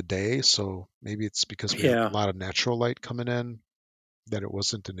during the day, so maybe it's because we had a Yeah. lot of natural light coming in that it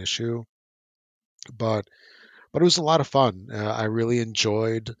wasn't an issue. But it was a lot of fun. I really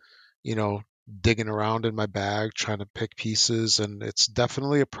enjoyed, you know, digging around in my bag trying to pick pieces, and it's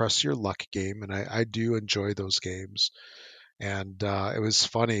definitely a press your luck game, and I do enjoy those games. And it was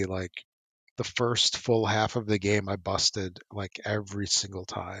funny, like the first full half of the game, I busted like every single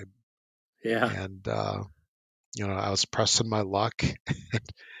time, Yeah. and I was pressing my luck,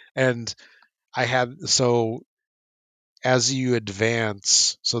 and I had so as you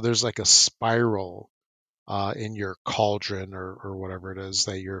advance, so there's like a spiral in your cauldron or whatever it is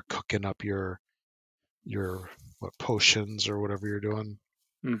that you're cooking up your what potions or whatever you're doing.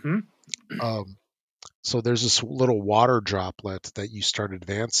 Mm-hmm. Um, so there's this little water droplet that you start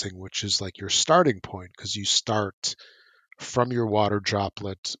advancing, which is like your starting point because you start from your water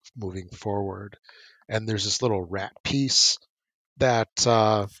droplet moving forward. And there's this little rat piece that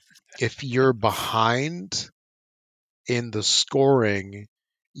if you're behind in the scoring,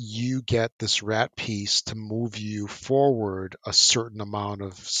 you get this rat piece to move you forward a certain amount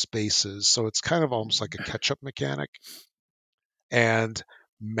of spaces. So it's kind of almost like a catch up mechanic. And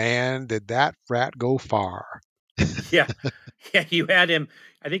man, did that rat go far. Yeah, yeah. You had him.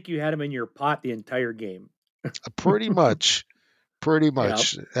 I think you had him in your pot the entire game. Pretty much. Pretty Yep.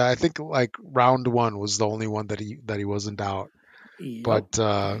 much. I think like round one was the only one that he wasn't out. Yep. But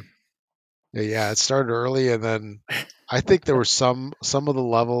yeah, it started early, and then I think there were some of the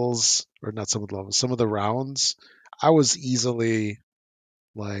levels, or not some of the levels, some of the rounds. I was easily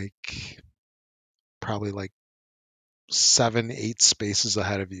like probably like 7, 8 spaces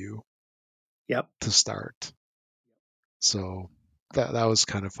ahead of you Yep. to start. So that was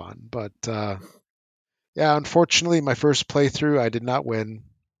kind of fun. But yeah, unfortunately, my first playthrough I did not win.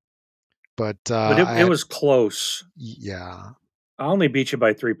 But But I it had was close. yeah. I only beat you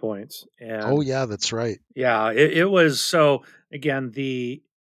by 3 points, Oh and yeah, that's right. yeah, it was so. Again, the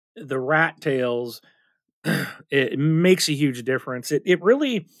rat tails, it makes a huge difference. It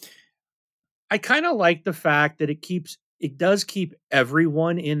really, I kind of like the fact that it does keep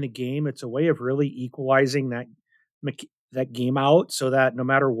everyone in the game. It's a way of really equalizing that game out, so that no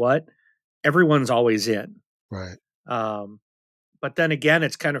matter what, everyone's always in. Right. Um, but then again,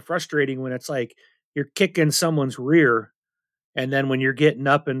 it's kind of frustrating when it's like you're kicking someone's rear, and then when you're getting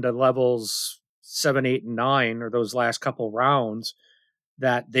up into levels 7, 8, and 9, or those last couple rounds,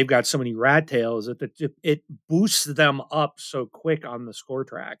 that they've got so many rat tails that it boosts them up so quick on the score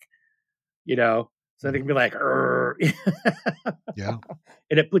track, you know. So they can Hmm. be like, "Arr." Yeah.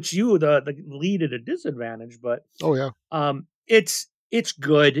 And it puts you the lead at a disadvantage. But Oh yeah. it's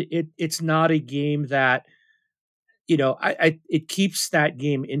good. It's not a game that, I it keeps that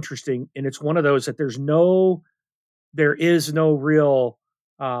game interesting, and it's one of those that there is no real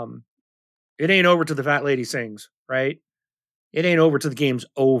um it ain't over till the fat lady sings, right? It ain't over till the game's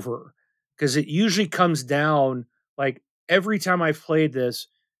over, because it usually comes down, like, every time I've played this,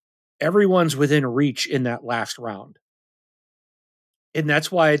 everyone's within reach in that last round. And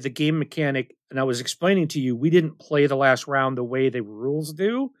that's why the game mechanic, and I was explaining to you, we didn't play the last round the way the rules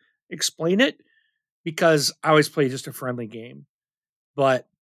do explain it, because I always play just a friendly game. But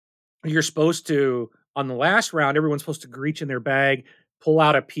you're supposed to, on the last round, everyone's supposed to reach in their bag, pull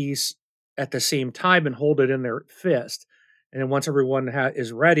out a piece at the same time, and hold it in their fist. And then once everyone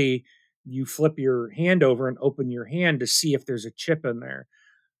is ready, you flip your hand over and open your hand to see if there's a chip in there.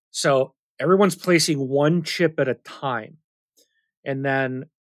 So everyone's placing one chip at a time. And then,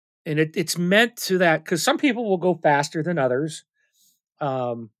 and it's meant to that, because some people will go faster than others.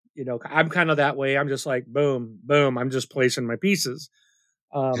 I'm kind of that way. I'm just like, boom, boom. I'm just placing my pieces.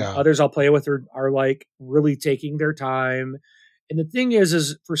 Yeah. Others I'll play with are like really taking their time. And the thing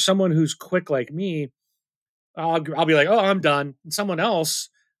is for someone who's quick like me, I'll be like, oh, I'm done. And someone else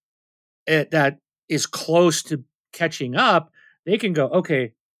that is close to catching up, they can go,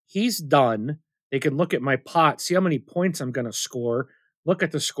 okay, he's done. They can look at my pot, see how many points I'm going to score, look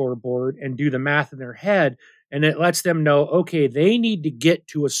at the scoreboard, and do the math in their head. And it lets them know, okay, they need to get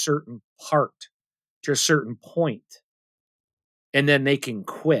to a certain part, to a certain point, and then they can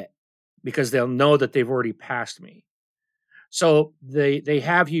quit because they'll know that they've already passed me. So they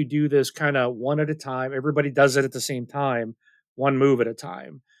have you do this kind of one at a time. Everybody does it at the same time, one move at a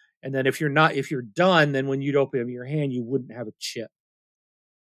time. And then if you're done, then when you'd open your hand, you wouldn't have a chip.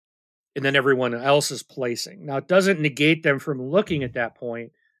 And then everyone else is placing. Now it doesn't negate them from looking at that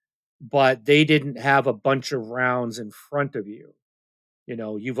point, but they didn't have a bunch of rounds in front of you.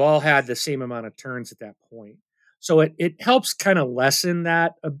 You've all had the same amount of turns at that point. So it helps kind of lessen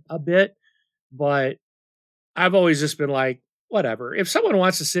that a bit. But I've always just been like, whatever. If someone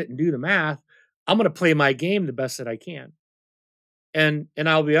wants to sit and do the math, I'm going to play my game the best that I can. And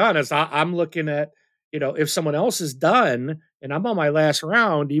I'll be honest, I'm looking at, if someone else is done and I'm on my last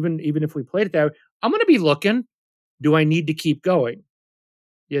round, even if we played it that way, I'm going to be looking. Do I need to keep going?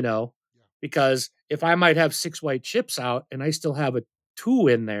 You know, Yeah. because if I might have 6 white chips out and I still have a two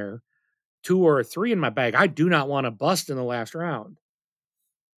in there, two or a three in my bag, I do not want to bust in the last round.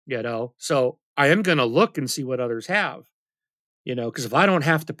 So I am going to look and see what others have. Because if I don't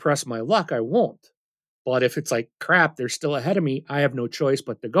have to press my luck, I won't. But if it's like, crap, they're still ahead of me, I have no choice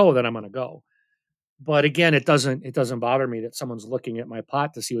but to go, then I'm going to go. But again, it doesn't bother me that someone's looking at my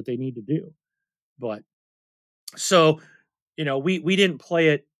pot to see what they need to do. But so, we didn't play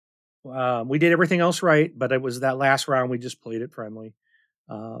it. We did everything else right, but it was that last round we just played it friendly.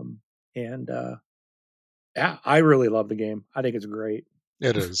 Um, and yeah, I really love the game. I think it's great.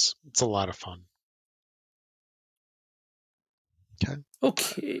 It is. It's a lot of fun. Okay.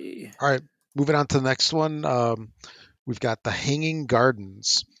 Okay. All right. Moving on to the next one. We've got the Hanging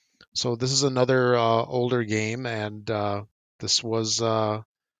Gardens. So this is another older game, and this was the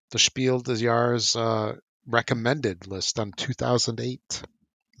Spiel des Jahres recommended list on 2008.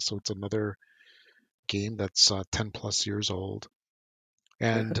 So it's another game that's 10 plus years old.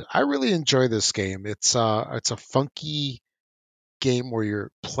 And I really enjoy this game. It's a funky game where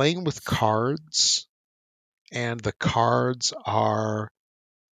you're playing with cards, and the cards are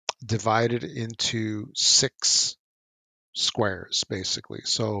divided into six squares, basically.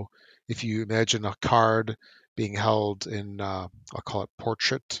 So if you imagine a card being held in, I'll call it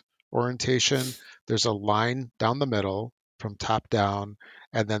portrait orientation, there's a line down the middle from top down,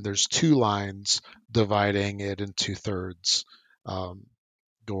 and then there's two lines dividing it into thirds, um,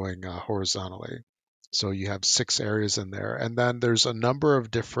 going horizontally. So you have six areas in there, and then there's a number of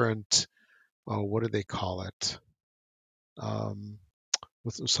different. Oh, what do they call it? Um,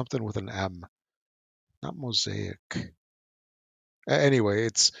 with something with an M, not mosaic. Anyway,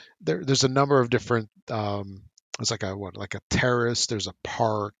 it's there's a number of different. It's like a what, like a terrace. There's a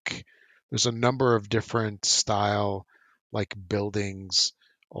park. There's a number of different style, like buildings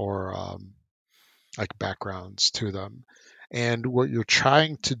or like backgrounds to them. And what you're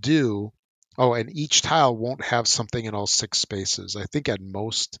trying to do. Oh, and each tile won't have something in all six spaces. I think at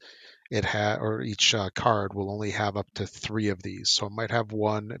most or each card will only have up to three of these. So it might have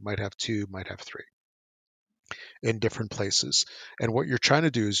one, it might have two, might have three in different places. And what you're trying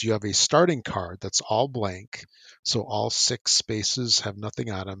to do is you have a starting card that's all blank. So all six spaces have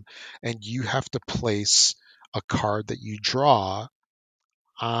nothing on them. And you have to place a card that you draw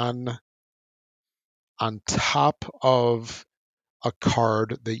on on top of a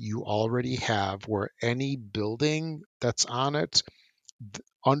card that you already have, where any building that's on it,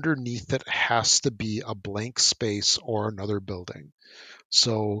 underneath it has to be a blank space or another building.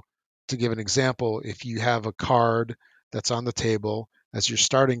 So, to give an example, if you have a card that's on the table as your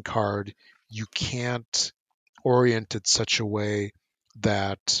starting card, you can't orient it such a way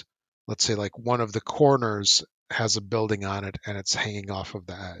that, let's say, like one of the corners has a building on it and it's hanging off of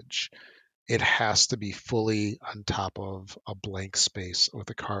the edge. It has to be fully on top of a blank space with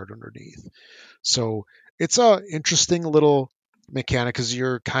a card underneath. So it's a interesting little mechanic because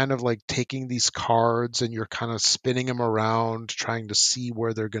you're kind of like taking these cards and you're kind of spinning them around, trying to see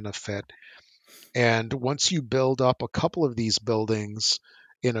where they're going to fit. And once you build up a couple of these buildings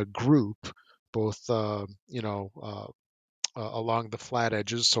in a group, both along the flat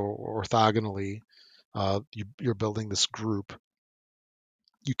edges, so orthogonally, you're building this group.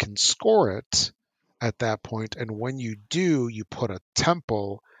 You can score it at that point, and when you do, you put a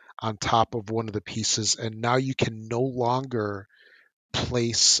temple on top of one of the pieces, and now you can no longer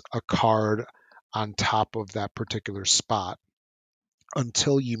place a card on top of that particular spot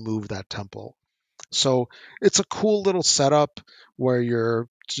until you move that temple. So it's a cool little setup where you're,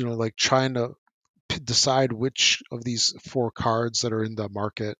 like trying to decide which of these four cards that are in the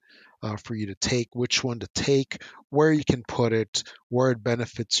market for you to take, which one to take, where you can put it, where it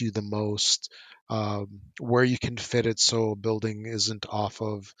benefits you the most, where you can fit it so a building isn't off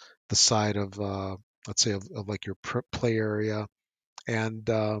of the side of, let's say, of like your play area. And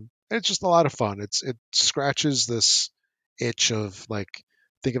it's just a lot of fun. It scratches this itch of, like,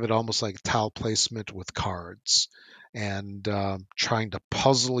 think of it almost like tile placement with cards, and trying to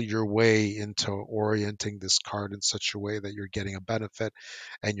puzzle your way into orienting this card in such a way that you're getting a benefit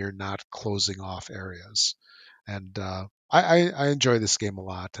and you're not closing off areas. And I enjoy this game a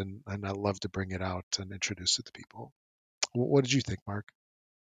lot, and I love to bring it out and introduce it to people. What did you think, Mark?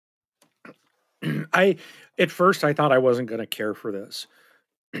 I at first I thought I wasn't going to care for this,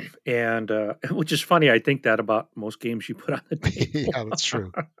 and which is funny. I think that about most games you put on the table. Yeah, that's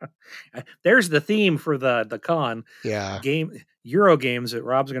true. There's the theme for the con Yeah. game Euro games that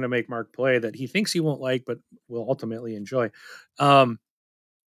Rob's going to make Mark play that he thinks he won't like, but will ultimately enjoy. Um,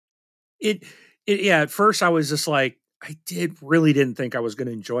 it, yeah. At first, I was just like, I didn't think I was going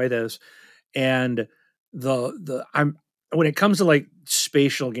to enjoy this, and the I'm when it comes to like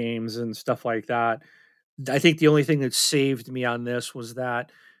spatial games and stuff like that, I think the only thing that saved me on this was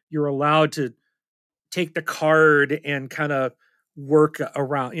that you're allowed to take the card and kind of work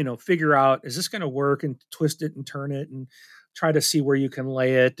around, figure out, is this going to work, and twist it and turn it and try to see where you can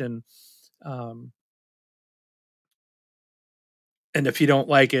lay it. Um, and if you don't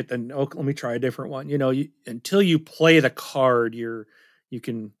like it, then let me try a different one. Until you play the card, you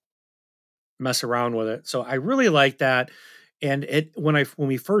can mess around with it. So I really like that. And when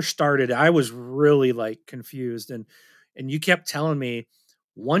we first started, I was really like confused, and you kept telling me,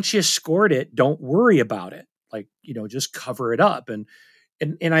 once you scored it, don't worry about it. like, just cover it up. And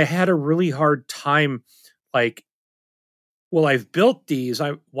I had a really hard time, like, well, I've built these.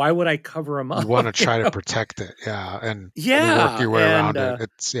 Why would I cover them You want to up? try to protect it, yeah, and work Yeah, your way around it.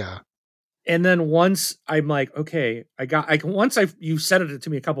 It's yeah. and then once I'm like, okay, once you said it to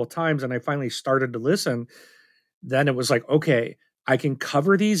me a couple of times, and I finally started to listen. Then it was like, okay, I can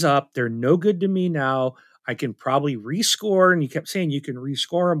cover these up. They're no good to me now. I can probably rescore. And you kept saying you can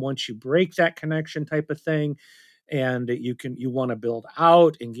rescore them once you break that connection, type of thing. And you want to build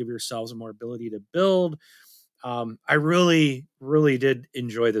out and give yourselves more ability to build. I really, really did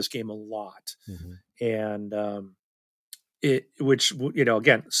enjoy this game a lot. Mm-hmm. And which,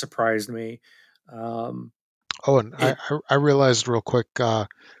 again, surprised me. Um, Oh, and it, I realized real quick that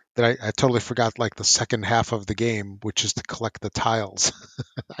I totally forgot like the second half of the game, which is to collect the tiles.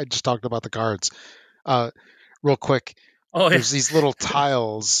 I just talked about the cards. Uh, Real quick, oh, yeah. there's these little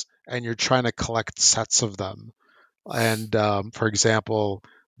tiles, and you're trying to collect sets of them. And for example,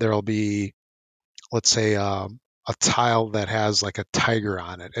 there'll be, let's say, a tile that has like a tiger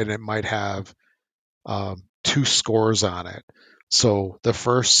on it, and it might have two scores on it. So the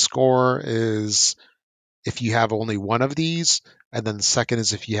first score is if you have only one of these, and then the second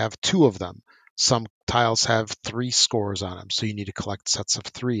is if you have two of them. Some tiles have three scores on them, so you need to collect sets of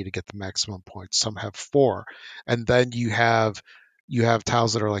three to get the maximum points. Some have four, and then you have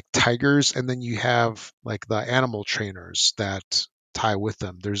tiles that are like tigers, and then you have like the animal trainers that tie with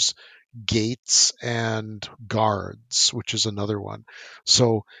them. There's gates and guards, which is another one.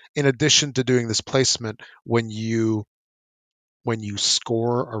 So in addition to doing this placement, when you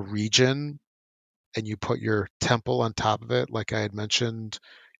score a region and you put your temple on top of it, like I had mentioned,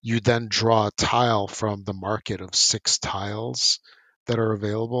 you then draw a tile from the market of 6 tiles that are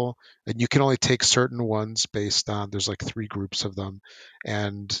available. And you can only take certain ones based on, there's like 3 groups of them.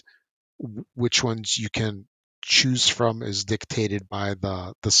 And which ones you can choose from is dictated by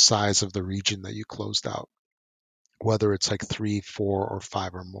the size of the region that you closed out, whether it's like 3, 4, or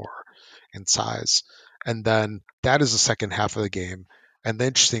 5 or more in size. And then that is the second half of the game. And the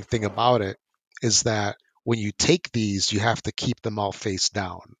interesting thing about it is that when you take these, you have to keep them all face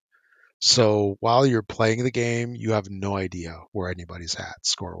down. So while you're playing the game, you have no idea where anybody's at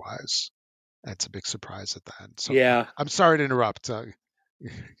score wise. That's a big surprise at the end. So Yeah. I'm sorry to interrupt.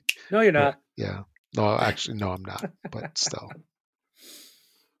 No, you're But not. yeah, no, actually, no, I'm not. But still,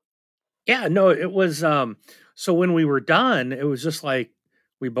 Yeah, no, it was so when we were done, it was just like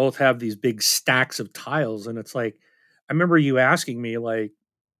we both have these big stacks of tiles, and it's like I remember you asking me, like,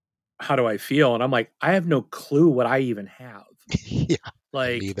 how do I feel? And I'm like, I have no clue what I even have. yeah, me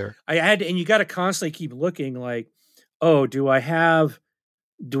Like, either. I had and you got to constantly keep looking, like, oh, do I have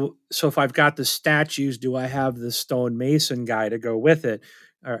do so if I've got the statues, do I have the stonemason guy to go with it?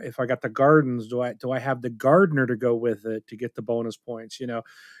 Or if I got the gardens, do I have the gardener to go with it to get the bonus points?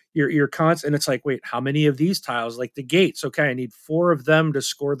 You're constant, and it's like, wait, how many of these tiles? Like the gates, okay, I need 4 of them to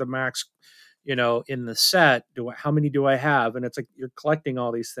score the max, in the set. How many do I have? And it's like you're collecting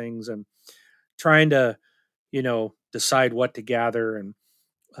all these things and trying to, decide what to gather. And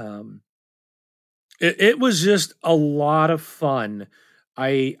um, it was just a lot of fun.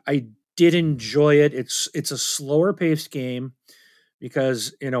 I did enjoy it. It's a slower paced game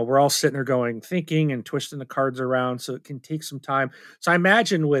because we're all sitting there going thinking and twisting the cards around, so it can take some time. So I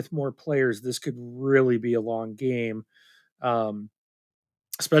imagine with more players, this could really be a long game, um,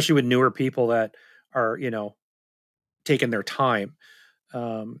 especially with newer people that are taking their time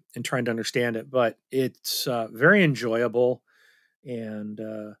and trying to understand it. But it's very enjoyable, and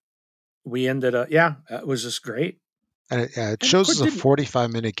we ended up, yeah, it was just great. And it And shows Quit as a didn't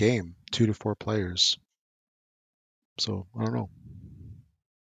 45-minute game, 2 to 4 players. So I don't know.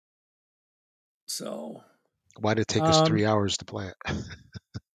 so Why did it take us um 3 hours to play it?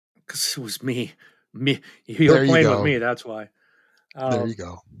 because it was me, you were There you playing with go. me, that's why. There you um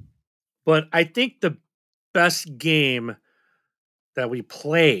go. but I think the best game that we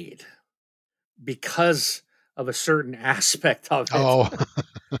played, because of a certain aspect of it, Oh,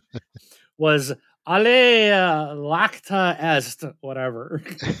 was Ale Lacta Est, whatever.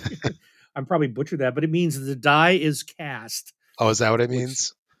 I'm probably butchered that, but it means the die is cast, oh, is that what it which,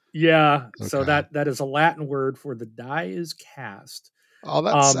 means? yeah, so Okay. that is a Latin word for the die is cast. Oh,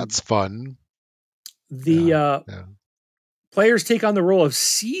 that's Um, that's fun. the Yeah, yeah. players take on the role of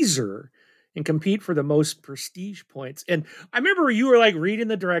Caesar and compete for the most prestige points. And I remember you were like reading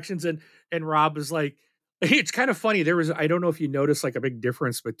the directions, and Rob was like, it's kind of funny. I don't know if you noticed like a big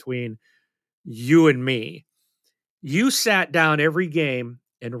difference between you and me. You sat down every game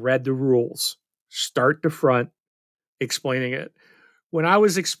and read the rules, start to front, explaining it. When I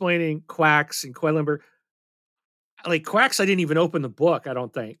was explaining Quacks and Quedlinburg, like Quacks, I didn't even open the book. I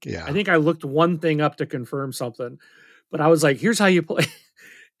don't think. I Yeah. think I looked one thing up to confirm something, but I was like, "Here's how you play."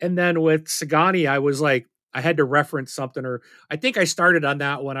 And then with Sagani, I was like, I had to reference something, or I think I started on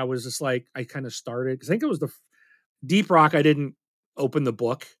that one. I was just like, I kind of started because I think it was the Deep Rock. I didn't open the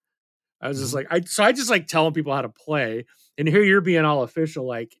book. I was just Mhm. like, I just like telling people how to play, and here you're being all official,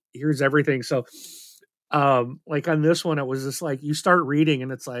 like here's everything. So, like on this one, it was just like you start reading,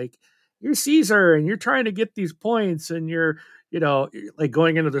 and it's like you're Caesar, and you're trying to get these points, and you're like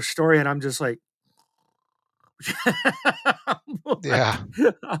going into the story, and I'm just like, Yeah.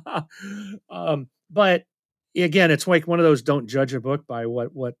 but again, it's like one of those don't judge a book by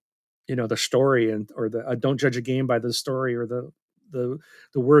what the story and or the don't judge a game by the story or the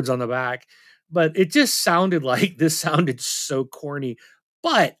the words on the back. But it just sounded like this sounded so corny.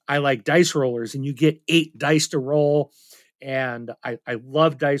 But I like dice rollers, and you get 8 dice to roll, and I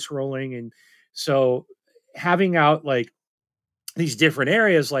love dice rolling, and so having out like these different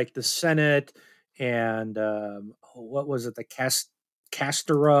areas like the Senate and what was it, the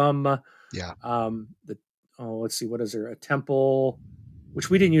Castorum, Yeah. the let's see, what is there, a temple, which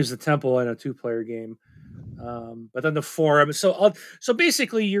we didn't use the temple in a 2-player game, but then the forum. So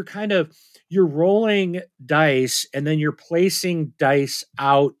basically you're rolling dice, and then you're placing dice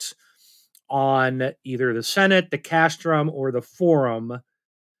out on either the Senate, the Castrum, or the forum.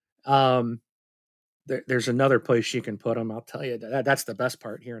 um there's another place you can put them. I'll tell you that's the best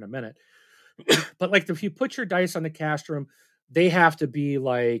part here in a minute. But like if you put your dice on the castrum, they have to be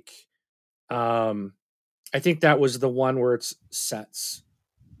like, um I think that was the one where it's sets.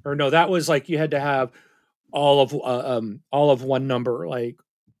 Or no, that was like you had to have all of one number, like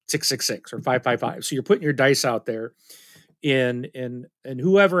 666 or 555. So you're putting your dice out there and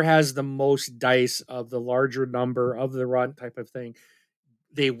whoever has the most dice of the larger number of the run type of thing,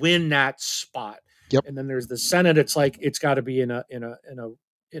 they win that spot. Yep. And then there's the Senate. It's like it's got to be in a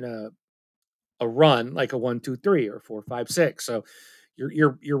run, like a 1 2 3 or 4 5 6. So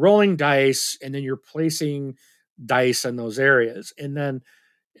you're rolling dice, and then you're placing dice in those areas. And then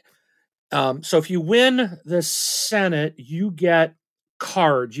so if you win the Senate, you get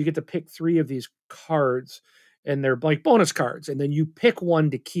cards. You get to pick 3 of these cards, and they're like bonus cards. And then you pick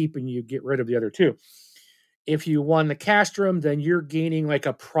one to keep, and you get rid of the other 2. If you won the castrum, then you're gaining like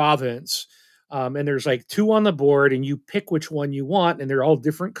a province. And there's like 2 on the board, and you pick which one you want, and they're all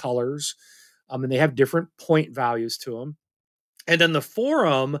different colors. And they have different point values to them. And then the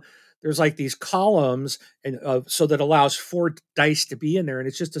forum, there's like these columns, and so that allows 4 dice to be in there, and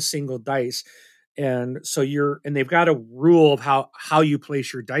it's just a single dice. And so and they've got a rule of how you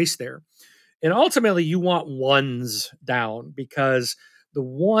place your dice there. And ultimately, you want ones down, because the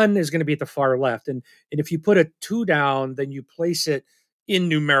 1 is going to be at the far left. And if you put a 2 down, then you place it in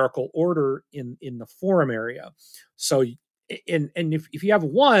numerical order in the forum area. So, and if you have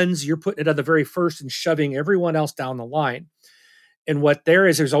ones, you're putting it at the very first and shoving everyone else down the line. And what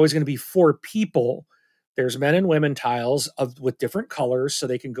there's always going to be 4 people. There's men and women tiles with different colors, so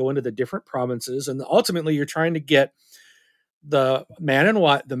they can go into the different provinces. And ultimately, you're trying to get the man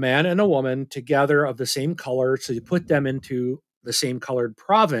and a woman together of the same color, so you put them into the same colored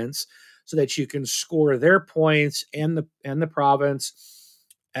province, so that you can score their points and the province.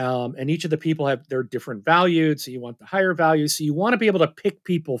 And each of the people have their different values, so you want the higher value. So you want to be able to pick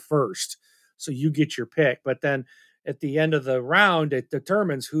people first, so you get your pick. But then at the end of the round, it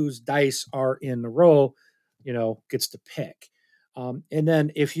determines whose dice are in the row, gets to pick. And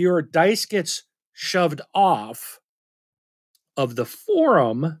then if your dice gets shoved off of the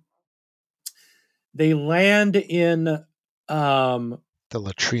forum, they land in The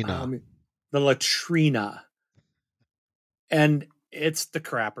latrina. the latrina, and it's the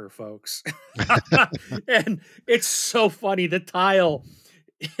crapper, folks. And it's so funny. The tile,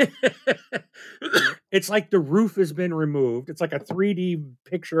 it's like the roof has been removed. It's like a 3D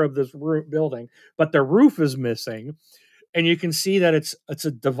picture of this building, but the roof is missing, and you can see that it's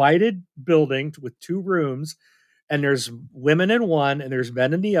a divided building with 2 rooms, and there's women in one and there's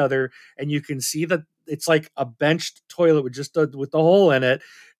men in the other, and you can see that it's like a benched toilet with just with the hole in it,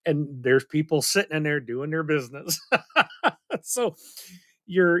 and there's people sitting in there doing their business. So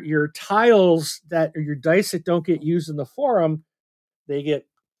your tiles that or your dice that don't get used in the forum, they get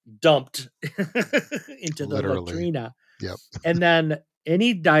dumped into the Literally. latrina. Yep. And then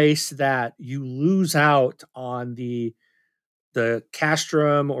any dice that you lose out on the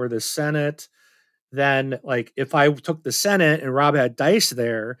castrum or the Senate, then like if I took the Senate and Rob had dice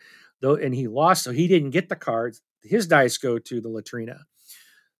there, though, and he lost, so he didn't get the cards, his dice go to the latrina.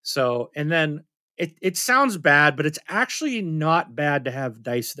 So, and then it sounds bad, but it's actually not bad to have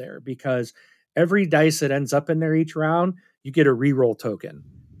dice there, because every dice that ends up in there each round, you get a reroll token.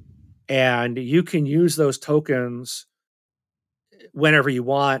 And you can use those tokens whenever you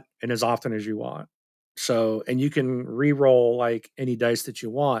want and as often as you want. So, and you can re-roll like any dice that you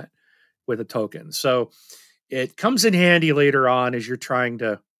want with a token. So it comes in handy later on as you're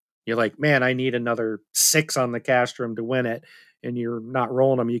like, man, I need another 6 on the castrum to win it. And you're not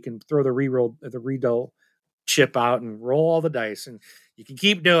rolling them. You can throw the reroll chip out and roll all the dice, and you can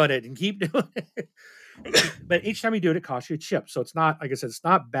keep doing it and keep doing it. But each time you do it, it costs you a chip. So it's not, like I said, it's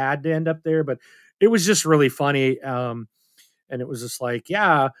not bad to end up there, but it was just really funny. And it was just like,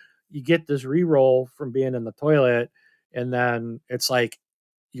 yeah, you get this reroll from being in the toilet, and then it's like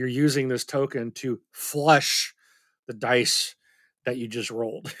you're using this token to flush the dice that you just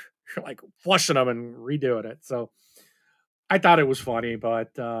rolled. You're like flushing them and redoing it. So I thought it was funny,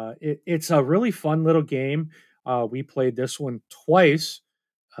 but it's a really fun little game. We played this one twice,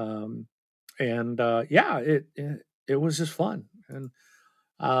 um, and yeah, it was just fun.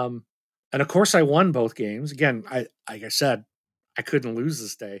 Um, and of course, I won both games. Again, I like I said, I couldn't lose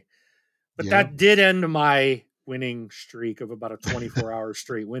this day, but Yeah, that did end my winning streak of about a 24-hour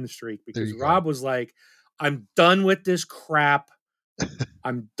straight win streak there because you go. Rob was like, "I'm done with this crap.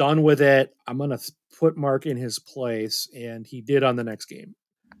 I'm done with it. I'm gonna put Mark in his place," and he did on the next game.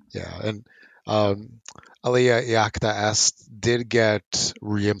 Yeah, and um, Aliyah Yakta S did get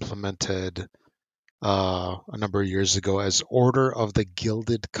re-implemented a number of years ago as Order of the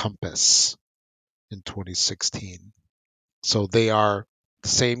Gilded Compass in 2016. So they are the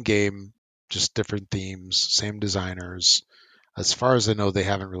same game, just different themes, same designers. As far as I know, they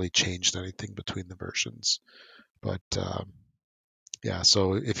haven't really changed anything between the versions. But yeah,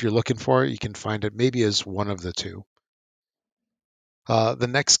 so if you're looking for it, you can find it maybe as one of the two. The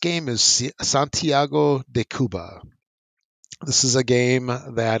next game is Santiago de Cuba. This is a game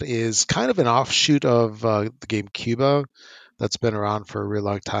that is kind of an offshoot of the game Cuba that's been around for a really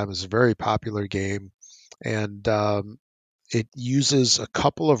long time. It's a very popular game, and it uses a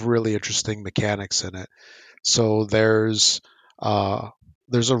couple of really interesting mechanics in it. So there's a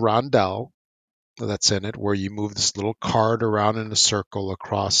rondel that's in it where you move this little card around in a circle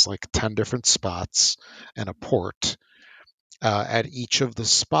across like 10 different spots and a port. At each of the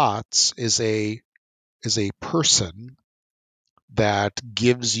spots is a person that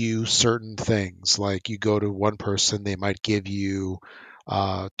gives you certain things. Like you go to one person, they might give you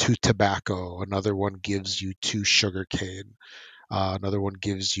two tobacco, another one gives you two sugarcane, another one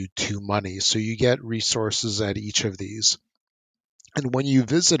gives you two money. So you get resources at each of these. And when you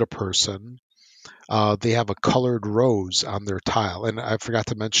visit a person, they have a colored rose on their tile. And I forgot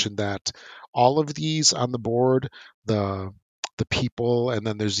to mention that all of these on the board, the the people, and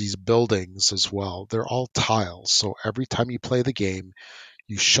then there's these buildings as well. They're all tiles. So every time you play the game,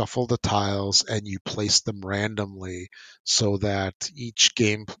 you shuffle the tiles and you place them randomly so that each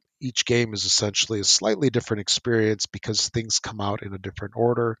game is essentially a slightly different experience because things come out in a different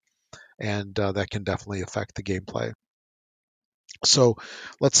order, and that can definitely affect the gameplay. So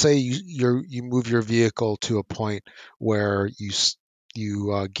let's say you move your vehicle to a point where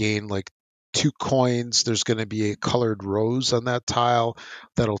you gain like 2 coins. There's going to be a colored rose on that tile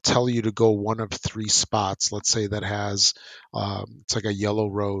that'll tell you to go one of 3 spots. Let's say that has it's like a yellow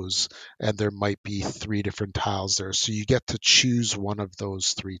rose, and there might be 3 different tiles there. So you get to choose one of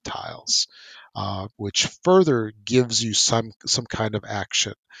those 3 tiles, which further gives you some kind of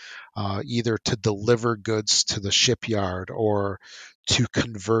action, either to deliver goods to the shipyard or to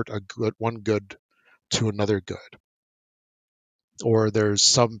convert one good to another good. Or there's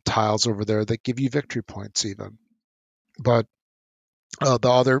some tiles over there that give you victory points even. But the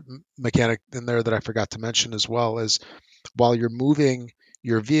other mechanic in there that I forgot to mention as well is while you're moving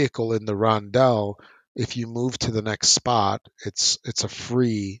your vehicle in the rondel, if you move to the next spot, it's a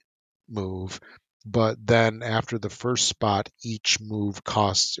free move. But then after the first spot, each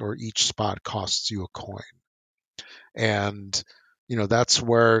spot costs you a coin. And that's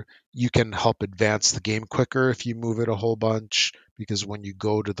where you can help advance the game quicker if you move it a whole bunch, because when you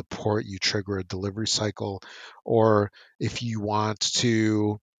go to the port you trigger a delivery cycle. Or if you want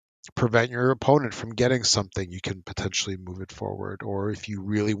to prevent your opponent from getting something, you can potentially move it forward. Or if you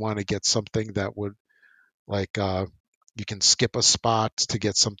really want to get something that would, like, you can skip a spot to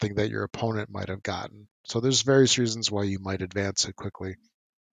get something that your opponent might have gotten. So there's various reasons why you might advance it quickly.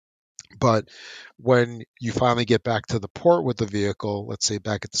 But when you finally get back to the port with the vehicle, let's say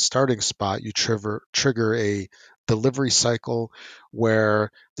back at the starting spot, you trigger a delivery cycle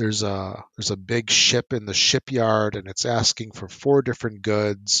where there's a big ship in the shipyard, and it's asking for 4 different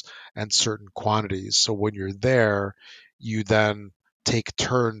goods and certain quantities. So when you're there, you then take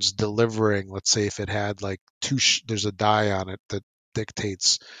turns delivering. Let's say if it had like there's a die on it that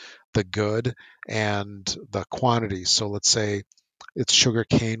dictates the good and the quantity. So let's say it's sugar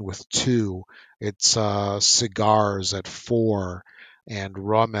cane with 2, it's cigars at 4, and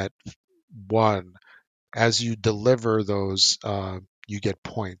rum at 1. As you deliver those, you get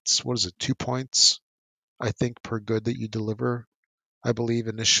points. What is it? 2 points, I think, per good that you deliver, I believe,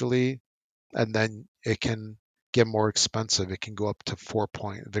 initially. And then it can get more expensive. It can go up to 4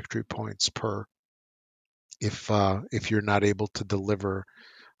 victory points per if you're not able to deliver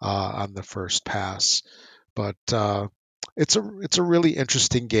on the first pass. But it's a really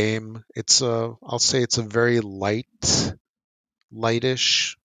interesting game. I'll say it's a very lightish,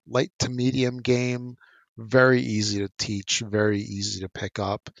 light to medium game. Very easy to teach, very easy to pick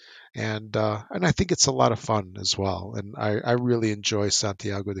up, and I think it's a lot of fun as well. And I really enjoy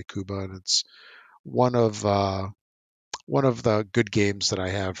Santiago de Cuba, and it's one of uh, one of the good games that I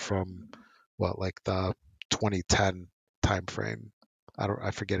have from like the 2010 time frame.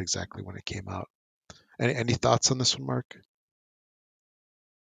 I forget exactly when it came out. Any thoughts on this one, Mark?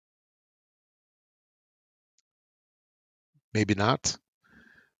 Maybe not.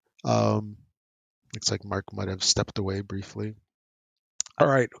 Um, Looks like Mark might have stepped away briefly. All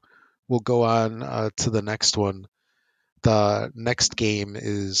right, we'll go on to the next one. The next game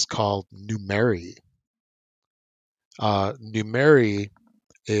is called Numeri. Numeri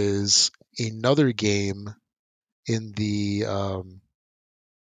is another game in the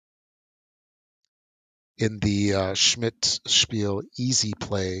Schmidt Spiel Easy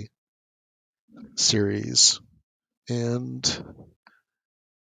Play series, and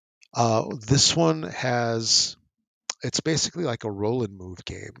this one it's basically like a roll and move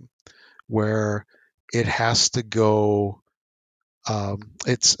game where it has to go.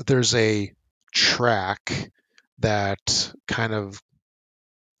 There's a track that kind of,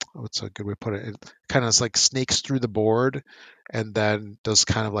 what's a good way to put it? It kind of like snakes through the board and then does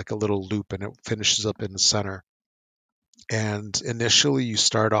kind of like a little loop, and it finishes up in the center. And initially, you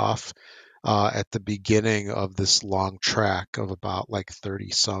start off at the beginning of this long track of about like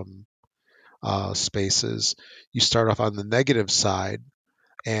 30 some spaces. You start off on the negative side,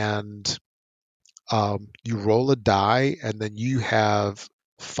 and you roll a die, and then you have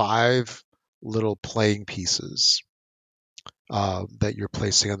 5 little playing pieces that you're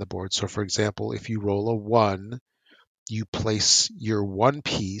placing on the board. So, for example, if you roll a 1, you place your 1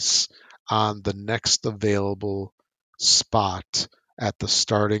 piece on the next available spot at the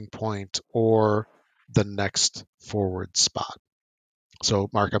starting point or the next forward spot. So,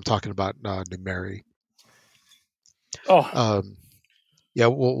 Mark, I'm talking about Numeri. Oh, Um, yeah,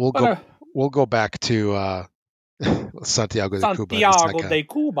 what a we'll go back to Santiago de Cuba in a Santiago second. de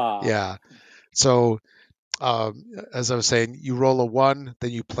Cuba. Yeah. So as I was saying, you roll a 1, then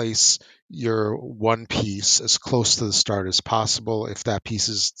you place your 1 piece as close to the start as possible. If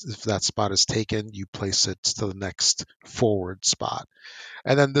that spot is taken, you place it to the next forward spot.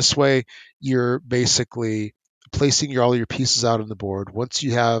 And then this way, you're basically placing all your pieces out on the board. Once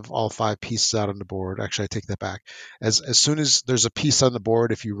you have all 5 pieces out on the board, actually, I take that back. As soon as there's a piece on the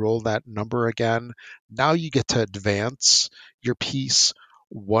board, if you roll that number again, now you get to advance your piece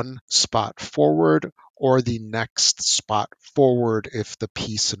 1 spot forward or the next spot forward if the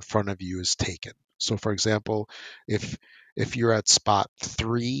piece in front of you is taken. So, for example, if you're at spot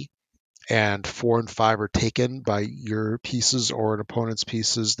 3 and 4 and 5 are taken by your pieces or an opponent's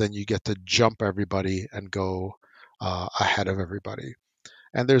pieces, then you get to jump everybody and go ahead of everybody.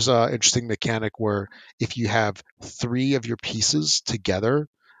 And there's an interesting mechanic where if you have 3 of your pieces together,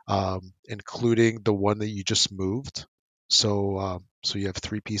 including the one that you just moved, so you have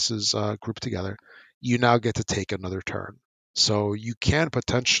 3 pieces grouped together, you now get to take another turn. So you can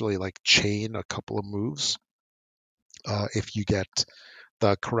potentially like chain a couple of moves if you get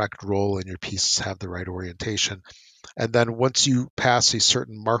the correct roll and your pieces have the right orientation. And then once you pass a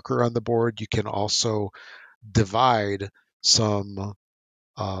certain marker on the board, you can also divide some,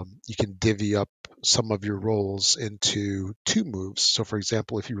 you can divvy up some of your rolls into 2 moves. So for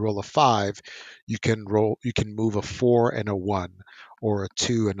example, if you roll a 5, you can move a 4 and a 1, or a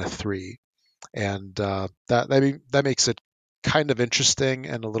 2 and a 3. And that makes it kind of interesting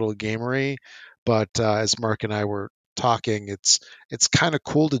and a little gamery. But as Mark and I were talking, it's kind of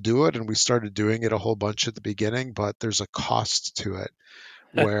cool to do it, and we started doing it a whole bunch at the beginning. But there's a cost to it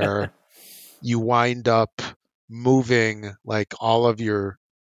where you wind up moving like all of your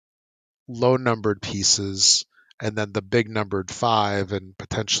low numbered pieces, and then the big numbered 5 and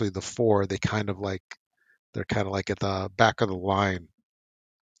potentially the 4. They're kind of like at the back of the line,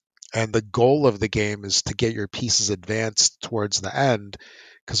 And the goal of the game is to get your pieces advanced towards the end,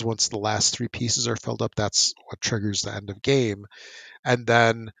 because once the last three pieces are filled up, that's what triggers the end of game. And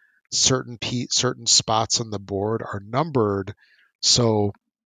then certain spots on the board are numbered. So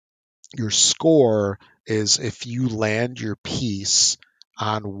your score is if you land your piece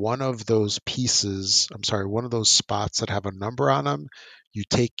on one of those pieces, I'm sorry, one of those spots that have a number on them, you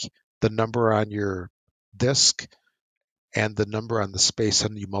take the number on your disc and the number on the space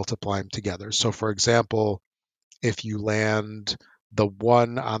and you multiply them together. So, for example, if you land the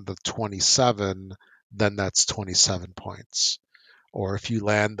 1 on the 27, then that's 27 points. Or if you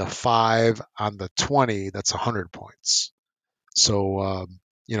land the 5 on the 20, that's 100 points. So,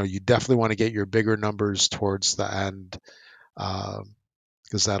 you definitely want to get your bigger numbers towards the end,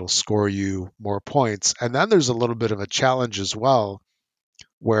 because that'll score you more points. And then there's a little bit of a challenge as well,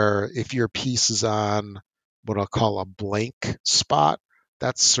 where if your piece is on what I'll call a blank spot,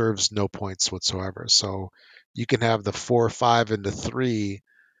 that serves no points whatsoever. So you can have the 4, 5, and the 3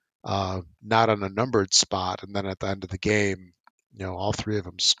 not on a numbered spot, and then at the end of the game, all three of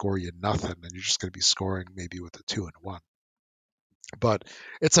them score you nothing, and you're just going to be scoring maybe with a 2 and 1. But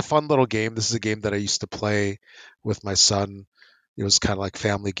it's a fun little game. This is a game that I used to play with my son. It was kind of like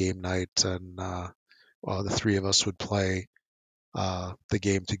family game night, and the three of us would play the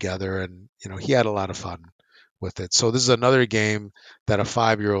game together, and he had a lot of fun with it. So this is another game that a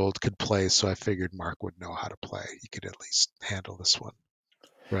 5-year-old could play. So I figured Mark would know how to play. He could at least handle this one,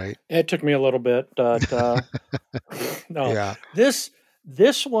 right? It took me a little bit, but no, Yeah.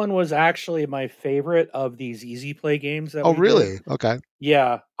 this one was actually my favorite of these easy play games that Oh, we did. really? Okay.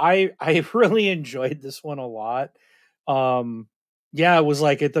 Yeah, I really enjoyed this one a lot. Um, yeah, it was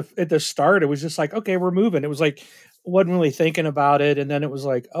like at the start, it was just like, okay, we're moving. It was like wasn't really thinking about it, and then it was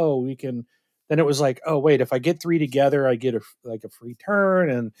like, oh, we can. Then it was like, oh wait, if I get three together, I get like a free turn,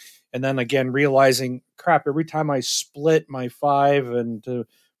 and then again realizing, crap, every time I split my five and to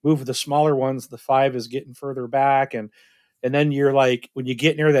move the smaller ones, the five is getting further back, and then you're like, when you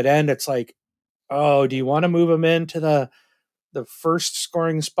get near that end, it's like, oh, do you want to move them into the first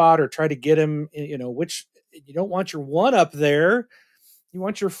scoring spot or try to get him, which you don't want your one up there. You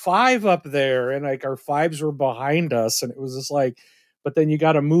want your five up there. And like our fives were behind us. And it was just like, but then you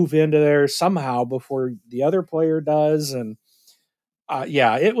got to move into there somehow before the other player does. And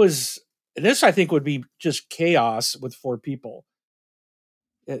yeah, this I think would be just chaos with four people.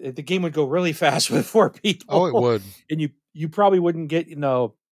 The game would go really fast with four Oh, it people. would. And you probably wouldn't get,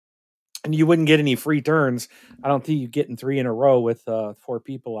 and you wouldn't get any free turns. I don't think you get in three in a row with four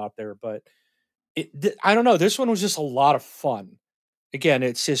people out there, but I don't know. This one was just a lot of fun. Again,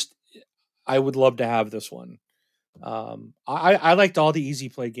 it's just I would love to have this one. I liked all the easy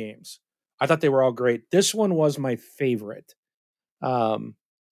play games. I thought they were all great. This one was my favorite. Um,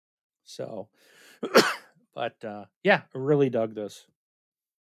 so, but yeah, I really dug this.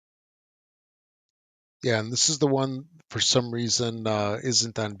 Yeah, and this is the one for some reason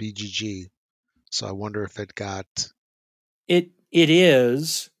isn't on BGG. So I wonder if it got. It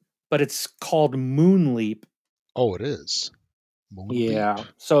is, but it's called Moonleap. Oh, it is. Moonleap. Yeah,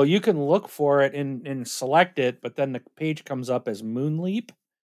 so you can look for it and select it, but then the page comes up as Moonleap,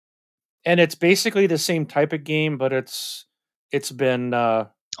 and it's basically the same type of game, but it's been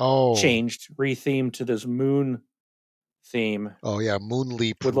Oh, changed, rethemed to this moon theme oh yeah,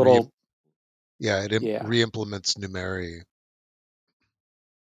 Moonleap with little yeah, it yeah. re-implements Numeri.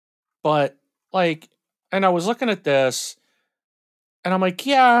 But like, and I was looking at this, and I'm like,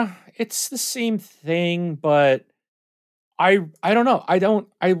 yeah, it's the same thing, but I don't know.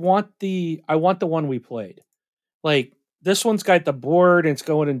 I want the one we played. Like this one's got the board and it's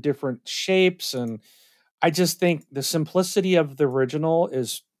going in different shapes, and I just think the simplicity of the original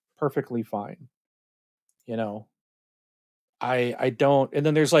is perfectly fine. You know, I don't. And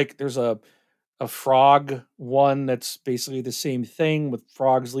then there's a frog one that's basically the same thing with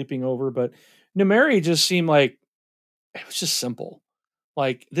frogs leaping over, but Numeri just seemed like it was just simple.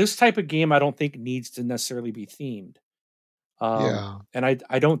 Like this type of game, I don't think needs to necessarily be themed. Yeah. And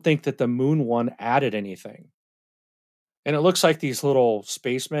I don't think that the moon one added anything. And it looks like these little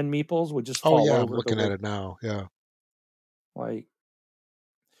spacemen meeples would just Oh fall yeah, I'm over the looking at way, it now. Yeah. like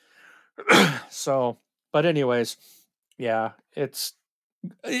so. But anyways, yeah,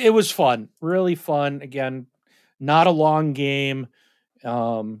 it was fun, really fun. Again, not a long game.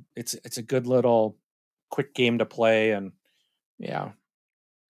 It's a good little quick game to play, and yeah,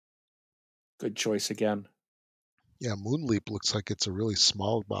 good choice again. Yeah, Moonleap looks like it's a really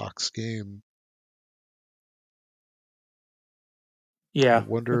small box game. I Yeah,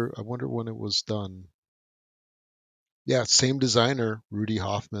 wonder I wonder when it was done. Yeah, same designer, Rudy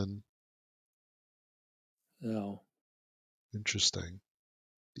Hoffman. No. Interesting.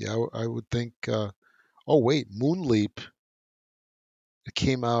 Yeah, I would think. Oh wait, Moonleap. It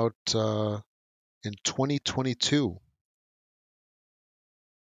came out in 2022,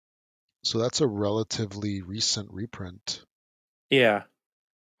 so that's a relatively recent reprint. Yeah.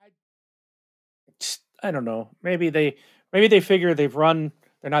 I don't know. Maybe they figure they're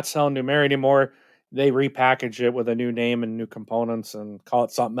not selling Numeria anymore. They repackage it with a new name and new components and call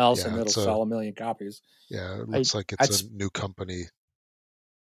it something else, and Yeah, it'll it's a sell a million copies. yeah. It I looks like it's a that's new company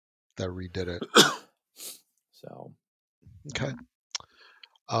that redid it. so Okay.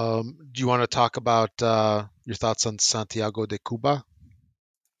 Do you want to talk about your thoughts on Santiago de Cuba?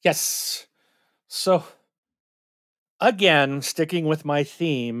 yes. So again, sticking with my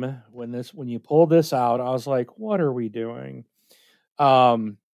theme, when you pulled this out, I was like, what are we doing?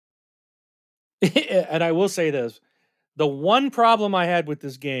 Um and I will say this. The one problem I had with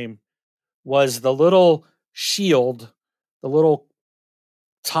this game was the little shield, the little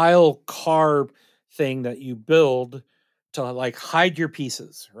tile car thing that you build to like hide your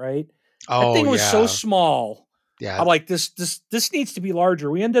pieces, right? That Oh thing was so yeah, small. yeah. I'm like, this needs to be larger.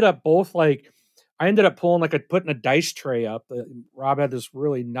 We ended up both like I ended up putting a dice tray up. Rob had this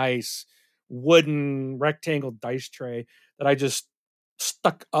really nice wooden rectangle dice tray that I just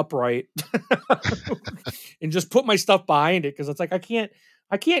stuck upright and just put my stuff behind it because it's like I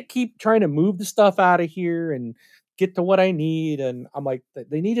can't keep trying to move the stuff out of here and get to what I need. And I'm like,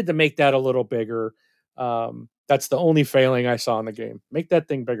 they needed to make that a little bigger. That's the only failing I saw in the game. Make that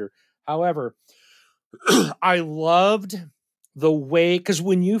thing bigger. However, I loved the way because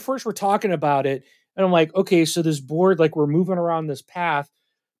when you first were talking about it, and I'm like, okay, so this board, like we're moving around this path,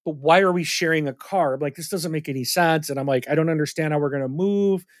 but why are we sharing a car? I'm like, this doesn't make any sense. And I'm like, I don't understand how we're gonna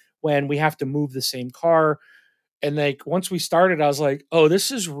move when we have to move the same car. And like once we started, I was like, oh,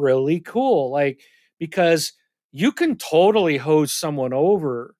 this is really cool. Like, because you can totally hose someone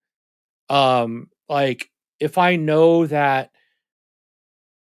over. Like if I know that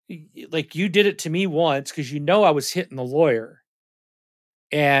like you did it to me once because you know I was hitting the lawyer.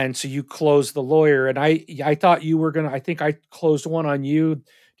 And so you closed the lawyer. And I thought you were gonna, I think I closed one on you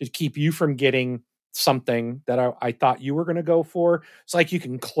to keep you from getting something that I thought you were gonna go for. It's like you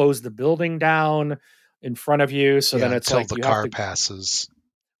can close the building down in front of you. So Yeah, then it's until like the you have car to. passes.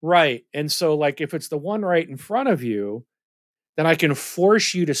 Right. And so, like, if it's the one right in front of you, then I can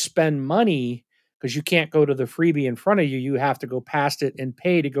force you to spend money because you can't go to the freebie in front of you. You have to go past it and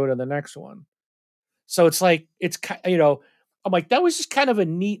pay to go to the next one. So it's like, I'm like, that was just kind of a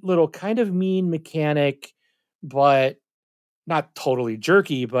neat little, kind of mean mechanic, but not totally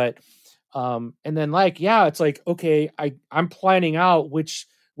jerky. And then, like, yeah, it's like, okay, I'm planning out which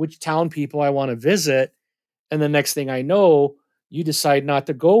town people I want to visit. And the next thing I know, you decide not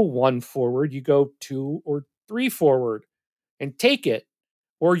to go one forward, you go two or three forward and take it.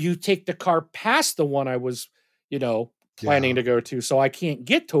 Or you take the car past the one I was, planning Yeah, to go to. So I can't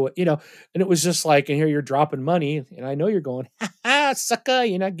get to it. And it was just like, and here you're dropping money. And I know you're going, ha ha, sucker,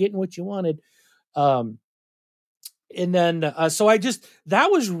 you're not getting what you wanted. Um, and then, so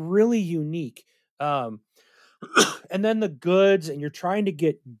that was really unique. Um, and then the goods, and you're trying to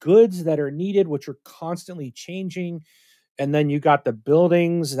get goods that are needed, which are constantly changing. And then you got the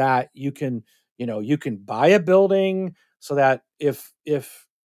buildings that you can buy a building so that if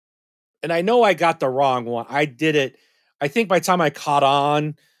and I know I got the wrong one. I did it. I think by the time I caught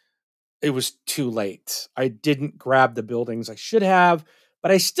on, it was too late. I didn't grab the buildings I should have,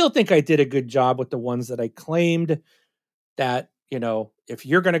 but I still think I did a good job with the ones that I claimed that, if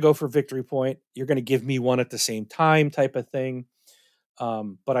you're going to go for victory point, you're going to give me one at the same time type of thing.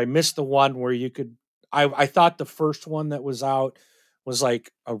 But I missed the one where you could. I thought the first one that was out was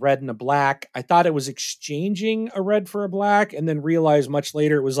like a red and a black. I thought it was exchanging a red for a black, and then realized much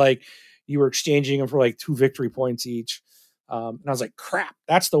later it was like you were exchanging them for like 2 victory points each. And I was like, crap,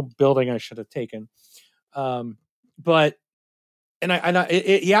 that's the building I should have taken. Um, but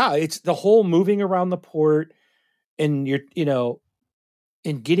yeah, it's the whole moving around the port and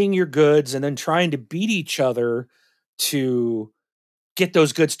and getting your goods and then trying to beat each other to get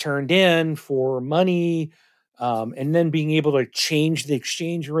those goods turned in for money, and then being able to change the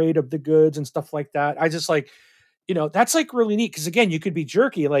exchange rate of the goods and stuff like that. I just like, that's like really neat because again, you could be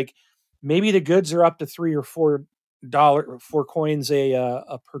jerky. Like maybe the goods are up to $3 or $4 four coins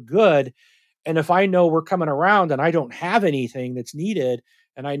a per good, and if I know we're coming around and I don't have anything that's needed,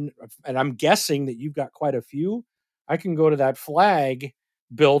 and I'm guessing that you've got quite a few, I can go to that flag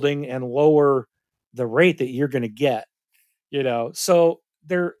building and lower the rate that you're going to get. So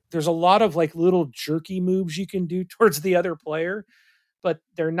there's a lot of like little jerky moves you can do towards the other player, but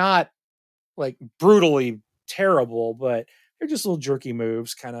they're not like brutally terrible, but they're just little jerky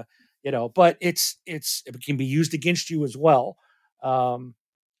moves, kind of, But it can be used against you as well. Um,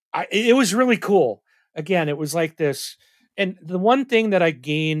 it was really cool. Again, it was like this, and the one thing that I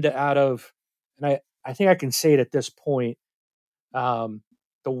gained out of, and I think I can say it at this point. Um,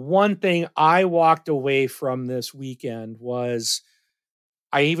 the one thing I walked away from this weekend was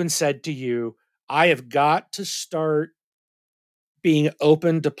I even said to you, I have got to start being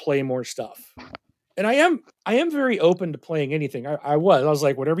open to play more stuff. And I am very open to playing anything. I was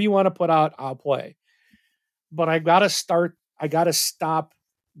like, whatever you want to put out, I'll play. But I gotta stop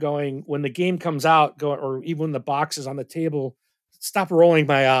going when the game comes out, or even when the box is on the table, stop rolling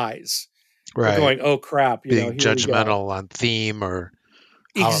my eyes or Right. going, oh crap, Being here we go. judgmental on theme or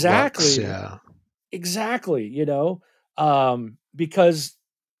how it looks. Exactly. Yeah. Exactly, because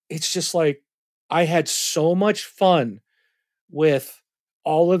it's just like I had so much fun with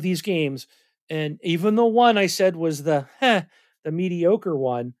all of these games, and even the one I said was the mediocre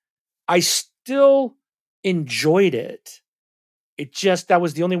one, I still enjoyed it. It just that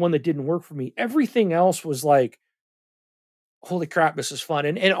was the only one that didn't work for me. Everything else was like, holy crap, this is fun.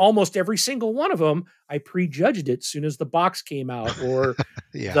 And almost every single one of them, I prejudged it as soon as the box came out or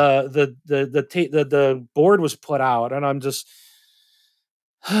Yeah. the board was put out, and I'm just,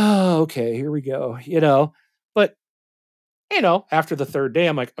 oh, okay, here we go. But after the third day,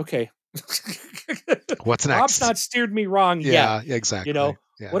 I'm like, okay, What's Rob's next? not steered me wrong yet. Yeah, exactly.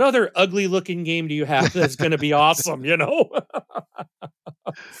 Yeah. What other ugly looking game do you have that's going to be awesome?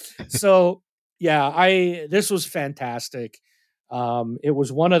 So yeah, I this was fantastic. It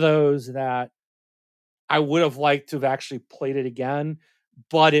was one of those that I would have liked to have actually played it again,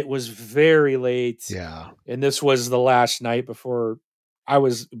 but it was very late, Yeah. and this was the last night before I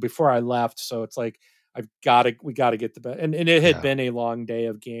left. So it's like we got to get to bed, and it had Yeah. been a long day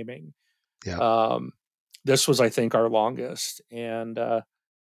of gaming. Yeah. Um, this was, I think, our longest, and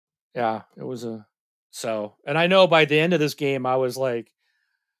yeah, it was a so. And I know by the end of this game, I was like,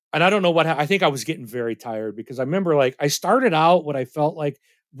 and I don't know I think I was getting very tired because I remember like I started out what I felt like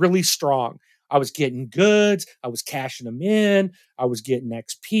really strong. I was getting goods, I was cashing them in, I was getting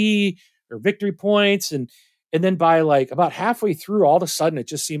XP or victory points, and then by like about halfway through, all of a sudden it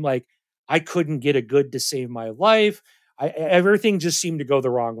just seemed like I couldn't get a good to save my life. Everything just seemed to go the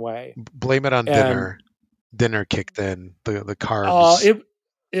wrong way, Blame it on and dinner. Dinner kicked in. The uh, carbs. it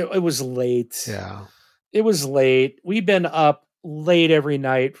it was late. Yeah. It was late. We've been up late every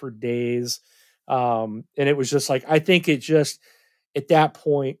night for days. And it was just like, I think it just at that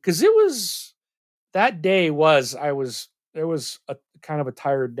point, because it was that day was, I was, it was a kind of a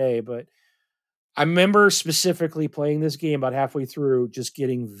tired day, but I remember specifically playing this game about halfway through, just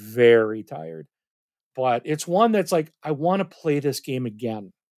getting very tired. But it's one that's like, I want to play this game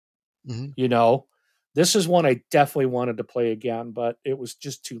again. Hmm. You know, this is one I definitely wanted to play again, but it was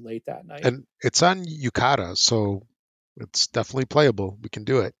just too late that night. And it's on Yukata, so it's definitely playable. We can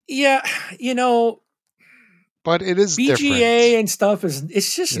do it. Yeah, you know, But it is BGA different. and stuff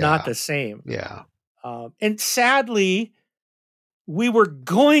it's just not Yeah. the same. Yeah. And sadly, we were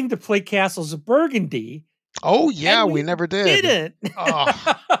going to play Castles of Burgundy, Oh and yeah, we we never did. didn't.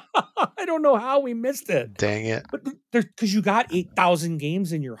 Oh, I don't know how we missed it, dang it. but because you got 8,000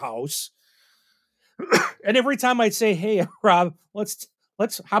 games in your house, and every time I'd say, "Hey, Rob, let's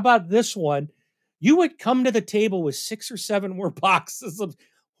how about this one?" You would come to the table with 6 or 7 more boxes of.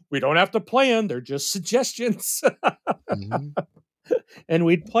 We don't have to play them; they're just suggestions, Hmm. and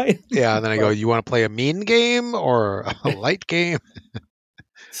we'd play Yeah, them. and then I go, But you want to play a mean game or a light game?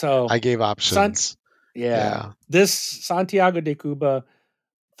 so, I gave San, options. yeah, Yeah. this Santiago de Cuba,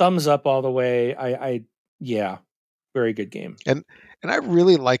 thumbs up all the way. Yeah, very good game. And I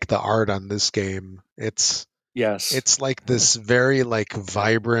really like the art on this game. Yes. It's like this very like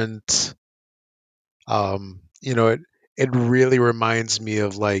vibrant, it really reminds me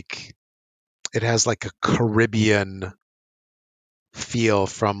of like it has like a Caribbean feel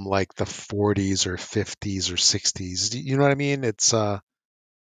from like the 40s or 50s or 60s. You know what I mean? It's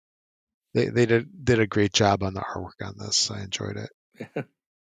they did a great job on the artwork on this. I enjoyed it.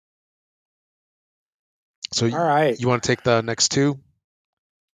 So All right. you want to take the next two?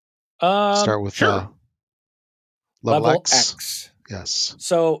 Start with Sure. level Level X. X. Yes.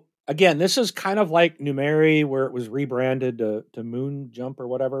 So again, this is kind of like Numeri, where it was rebranded to Moon Jump or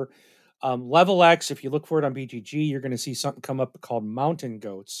whatever. Level X, if you look for it on BGG, you're going to see something come up called Mountain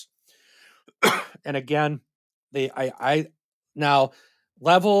Goats. And again, they I now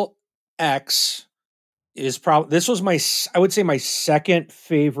level X is probably this was my I would say my second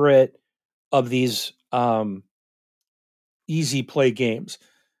favorite of these easy play games.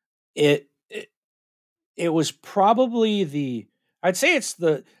 It, it it was probably the I'd say it's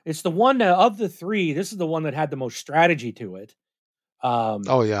the one that, of the three. This is the one that had the most strategy to it. Um,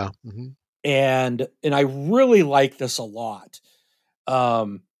 Oh yeah. Hmm. and I really like this a lot.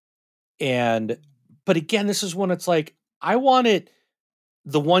 Um, and but again, this is when it's like I wanted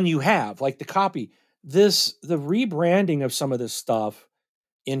the one you have, like the copy. The rebranding of some of this stuff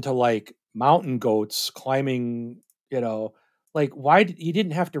into like mountain goats climbing, you know, like you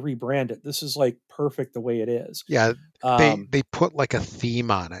didn't have to rebrand it. This is like perfect the way it is. Yeah, Um, they put like a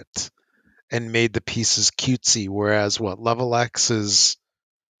theme on it and made the pieces cutesy. Whereas what Level X is,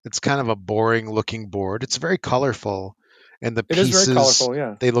 it's kind of a boring looking board. It's very colorful, and the it is very pieces colorful,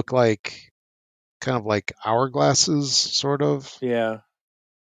 yeah. they look like kind of like hourglasses, sort of. Yeah.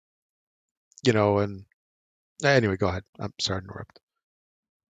 And anyway, go ahead. I'm sorry to interrupt.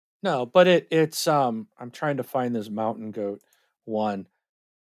 No, but it's I'm trying to find this mountain goat one.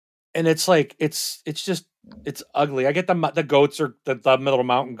 And it's like it's just it's ugly. I get the goats are the middle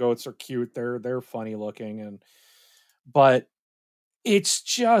mountain goats are cute. They're funny looking and but it's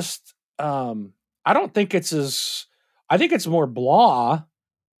just I don't think it's as I think it's more blah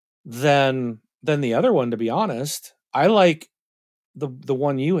than the other one, to be honest. I like the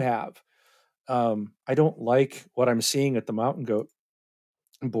one you have. I don't like what I'm seeing at the mountain goat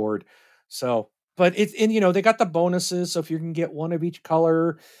board. So, but it's and they got the bonuses. So if you can get one of each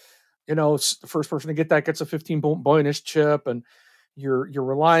color, the first person to get that gets a 15 bonus chip, and you're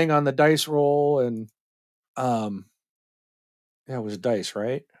relying on the dice roll and um yeah, it was dice,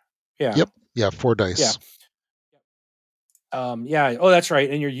 right? Yeah, Yep. Yeah, four yeah. dice. Yeah. Oh, that's right.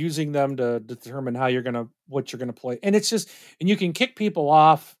 And you're using them to determine what you're gonna play. And it's just, and you can kick people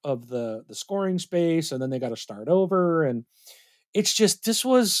off of the scoring space, and then they got to start over. And it's just, this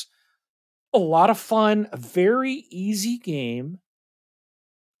was a lot of fun, a very easy game,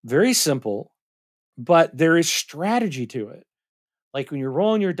 very simple, but there is strategy to it. Like when you're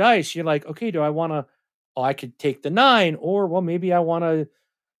rolling your dice, you're like, okay, do I want to? Oh, I could take the 9, or well, maybe I want to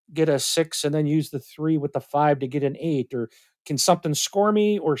get a 6 and then use the 3 with the 5 to get an 8, or can something score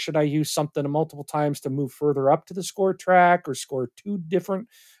me, or should I use something multiple times to move further up to the score track or score two different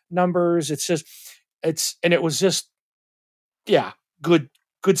numbers? It's just and it was just, yeah, good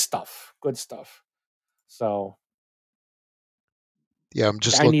good stuff. Good stuff. So, Yeah, I'm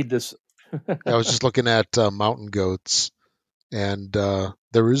just I look. need this. I was just looking at mountain goats, and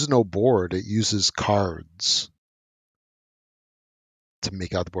there is no board. It uses cards to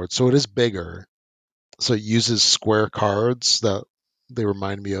make out the board, so it is bigger. So it uses square cards that they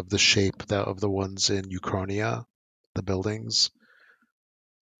remind me of the shape that of the ones in Uchronia, the buildings.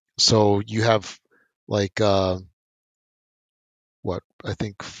 So you have like what I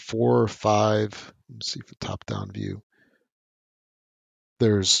think four or five. Let me see for top down view.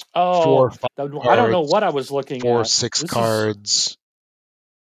 There's four or Oh, five I don't know what I cards, was looking four at. six cards,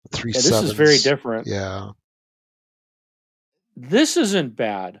 three Yeah, this is very sevens. different. Yeah, This isn't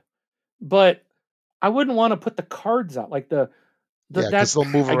bad, but I wouldn't want to put the cards out like yeah, because they'll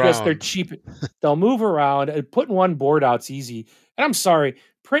move I guess they're around. cheap. They'll move around, and putting one board out's easy. And I'm sorry,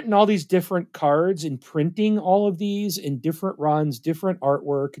 printing all these different cards and printing all of these in different runs, different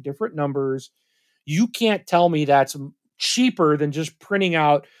artwork, different numbers. You can't tell me that's cheaper than just printing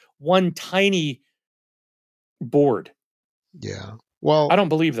out one tiny board. Yeah. I Well, don't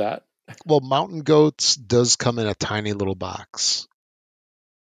believe that. Mountain Goats does come in a tiny little box,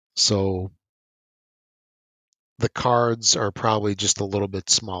 so the cards are probably just a little bit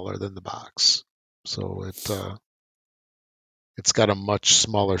smaller than the box. So it's got a much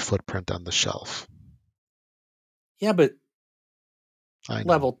smaller footprint on the shelf. Yeah, but I know.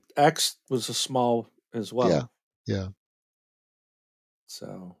 level X was a small as Yeah. well. Yeah.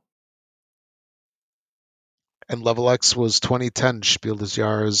 So And Level X was 2010 Spiel des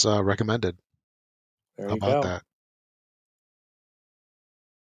Jahres recommended. there How you about go. that?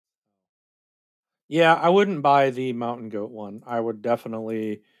 Yeah, I wouldn't buy the mountain goat one. I would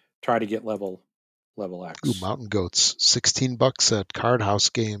definitely try to get level Ooh, X. Mountain Goats, 16 bucks at Card House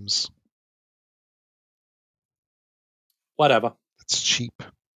Games. Whatever. It's cheap.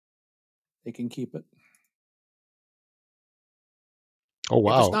 They can keep it. Oh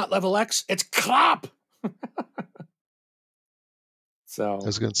If it's wow. not level X, it's cop. I So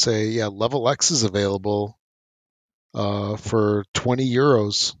was going to say, yeah, Level X is available for 20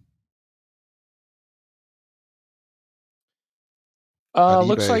 euros on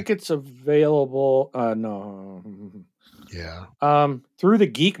looks eBay. like it's available no. Yeah. Through the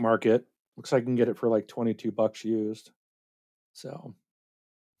geek market, Looks like I can get it for like $22 used. So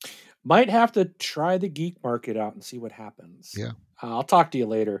might have to try the geek market out and see what happens. Yeah. I'll talk to you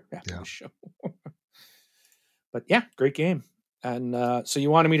later after Yeah. the show. But yeah, great game. And so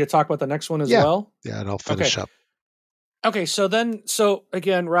you wanted me to talk about the next one as Yeah. well? Yeah, and I'll Okay. finish up. Okay, so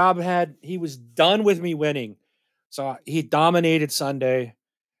again, Rob he was done with me winning. So he dominated Sunday,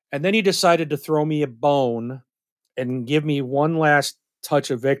 and then he decided to throw me a bone and give me one last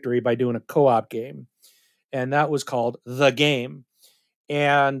touch of victory by doing a co-op game. And that was called The Game.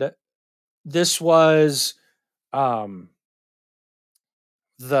 And this was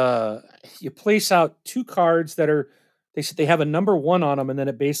you place out two cards that are they have a number 1 on them, and then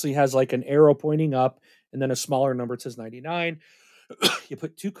it basically has like an arrow pointing up and then a smaller number. It says 99. You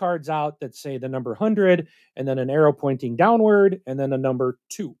put two cards out that say the number 100 and then an arrow pointing downward and then a number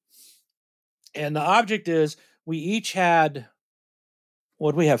 2. And the object is we each had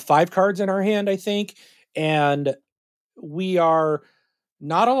we have 5 cards in our hand, I think, and we are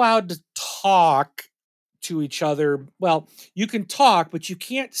not allowed to talk to each other. Well, you can talk, but you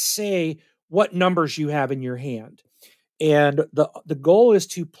can't say what numbers you have in your hand. And the goal is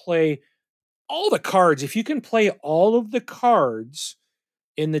to play all the cards. If you can play all of the cards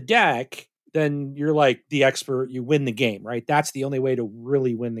in the deck, then you're like the expert. You win the game, right? That's the only way to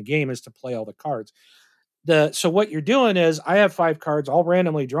really win the game, is to play all the cards. So what you're doing is I have 5 cards all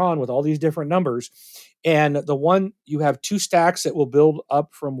randomly drawn with all these different numbers. And the one, you have 2 stacks that will build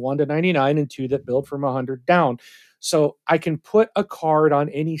up from 1 to 99 and 2 that build from 100 down. So I can put a card on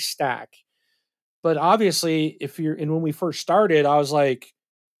any stack. But obviously, when we first started, I was like,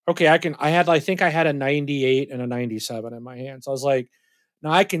 okay, I think I had a 98 and a 97 in my hand. So I was like,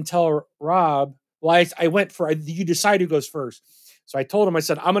 now I can tell Rob, well, I went for, you decide who goes first. So I told him, I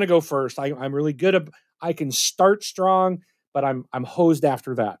said, I'm going to go first. I'm really good at, I can start strong, but I'm hosed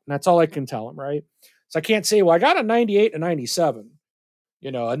after that. And that's all I can tell him, right? So I can't say, well, I got a 98 and a 97,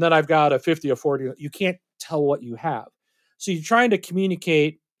 and then I've got a 50 or 40. You can't tell what you have. So you're trying to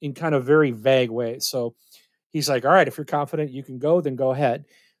communicate in kind of very vague ways. So he's like, all right, if you're confident you can go, then go ahead.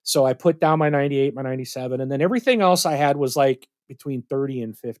 So I put down my 98, my 97, and then everything else I had was like between 30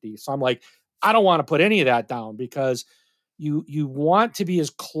 and 50. So I'm like, I don't want to put any of that down, because you want to be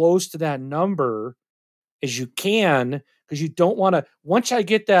as close to that number as you can, because you don't want to, once I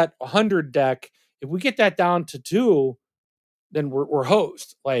get that 100 deck, if we get that down to 2, then we're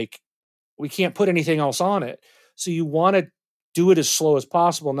hosed. Like, we can't put anything else on it. So you want to do it as slow as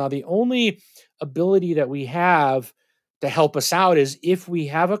possible. Now, the only ability that we have to help us out is if we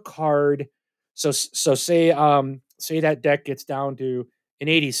have a card. So say that deck gets down to an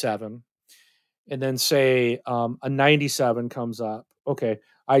 87, and then say a 97 comes up. Okay,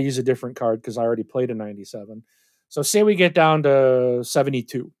 I use a different card because I already played a 97. So say we get down to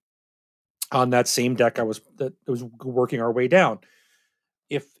 72 on that same deck that was working our way down.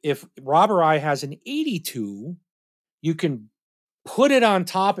 If Rob or I has an 82, you can put it on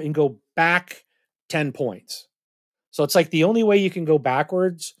top and go back 10 points. So it's like the only way you can go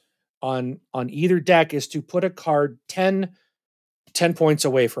backwards on either deck is to put a card 10 points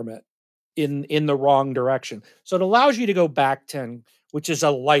away from it in the wrong direction. So it allows you to go back 10, which is a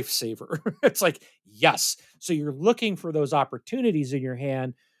lifesaver. It's like, yes. So you're looking for those opportunities in your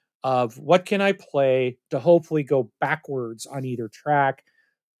hand of what can I play to hopefully go backwards on either track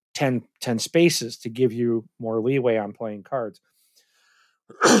 10 spaces to give you more leeway on playing cards.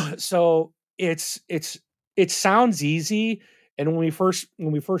 So it sounds easy. And when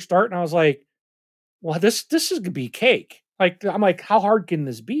we first start, and I was like, well, this is gonna be cake. Like, I'm like, how hard can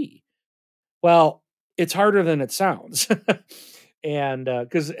this be? Well, it's harder than it sounds. And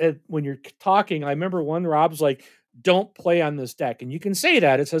because when you're talking, I remember one Rob's like, don't play on this deck. And you can say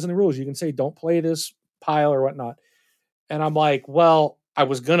that. It says in the rules, you can say, don't play this pile or whatnot. And I'm like, well, I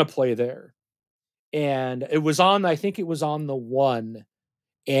was going to play there. And I think it was on the 1.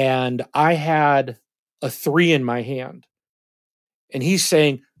 And I had a 3 in my hand. And he's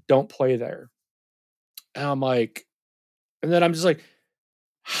saying, don't play there. And I'm like, and then I'm just like,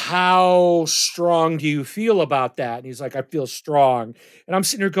 how strong do you feel about that? And he's like, I feel strong. And I'm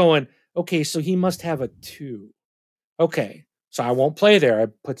sitting there going, okay, so he must have a 2. Okay, so I won't play there. I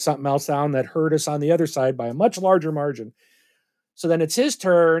put something else down that hurt us on the other side by a much larger margin. So then it's his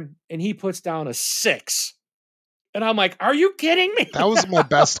turn, and he puts down a 6. And I'm like, are you kidding me? That was my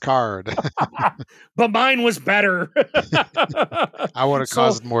best card. But mine was better. I would have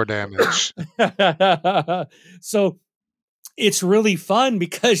caused more damage. So it's really fun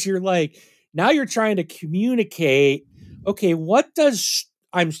because you're like, now you're trying to communicate, okay,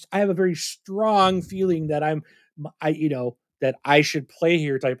 I have a very strong feeling that that I should play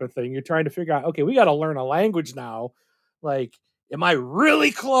here type of thing. You're trying to figure out, okay, we got to learn a language now. Like, am I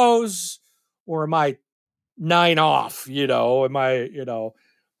really close or am I 9 off? Am I,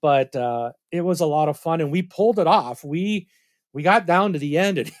 but it was a lot of fun and we pulled it off. We got down to the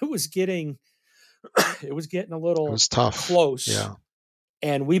end and it was getting a It little was tough. close Yeah.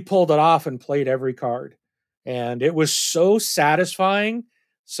 and we pulled it off and played every card. And it was so satisfying.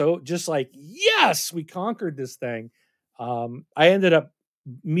 So just like, yes, we conquered this thing. I ended up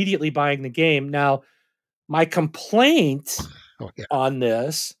immediately buying the game. Now, my complaint Oh yeah. on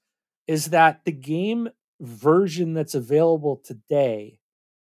this is that the game version that's available today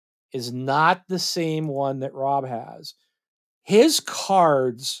is not the same one that Rob has. His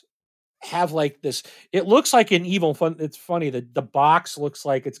cards have like this, it looks like an evil fun. It's funny that the box looks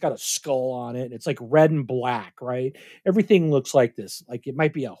like it's got a skull on it. It's like red and black, right? Everything looks like this. Like it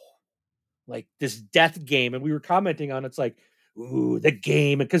might be a like this death game. And we were commenting on it's like, ooh, the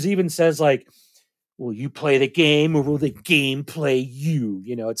game. Because even says like, will you play the game or will the game play you?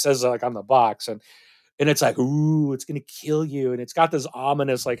 It says like on the box. And it's like, ooh, it's gonna kill you. And it's got this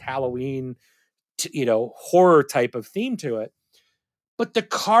ominous like Halloween, horror type of theme to it. But the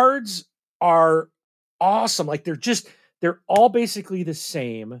cards are awesome. Like they're all basically the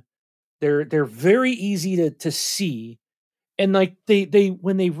same. They're very easy to see. And like they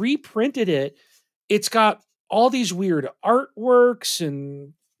when they reprinted it, it's got all these weird artworks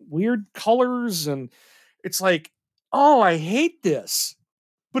and weird colors and it's like, "Oh, I hate this."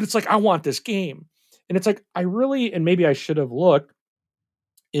 But it's like I want this game. And it's like I really and maybe I should have looked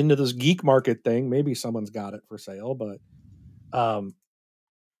into this geek market thing. Maybe someone's got it for sale, but um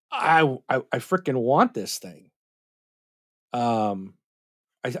I freaking want this thing. Um,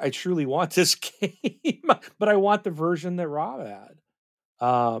 I truly want this game, but I want the version that Rob had.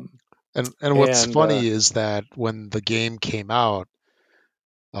 Um, And what's and funny is that when the game came out,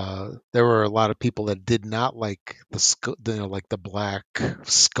 there were a lot of people that did not like like the black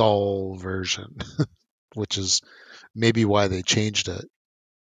skull version, which is maybe why they changed it.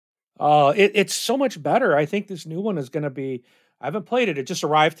 it's so much better. I think this new one is going to be. I haven't played it. It just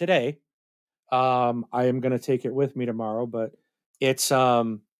arrived today. I am going to take it with me tomorrow, but it's.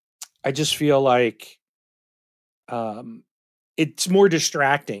 I just feel like um, it's more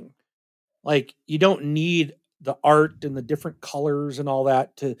distracting. Like you don't need the art and the different colors and all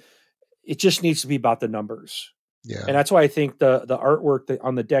that to it just needs to be about the numbers. And Yeah, that's why I think the artwork that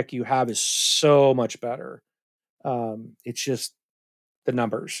on the deck you have is so much better. It's just the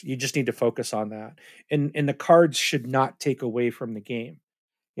numbers. You just need to focus on that. And the cards should not take away from the game.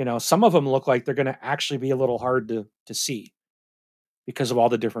 Some of them look like they're going to actually be a little hard to see because of all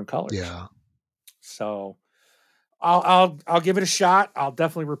the different colors. yeah. So I'll give it a shot. I'll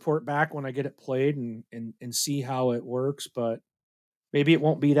definitely report back when I get it played and see how it works. But maybe it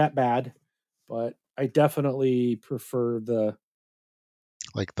won't be that bad. But I definitely prefer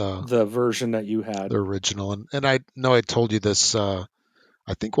Like the the version that you had. the original. And I know I told you this.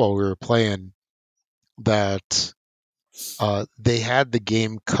 I think while we were playing that they had the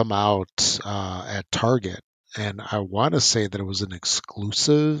game come out at Target, and I want to say that it was an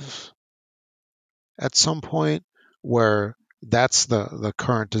exclusive at some point where that's the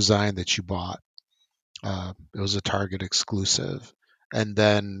current design that you bought. It was a Target exclusive. And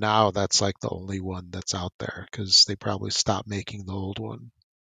then now that's like the only one that's out there because they probably stopped making the old one.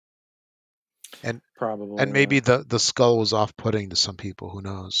 And Probably, maybe yeah. the skull was off-putting to some people. Who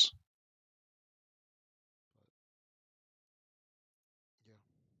knows?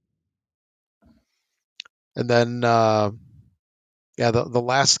 And then yeah, the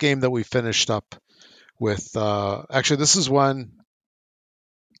last game that we finished up with actually this is one.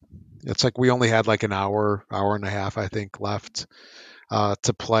 It's like we only had like an hour and a half, I think, left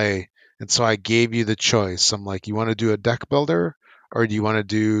to play. And so I gave you the choice. I'm like, you want to do a deck builder or do you want to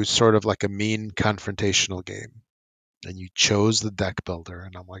do sort of like a mean confrontational game? And you chose the deck builder.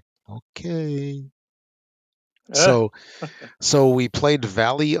 And I'm like, okay. Uh, So we played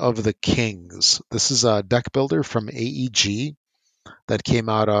Valley of the Kings. This is a deck builder from AEG that came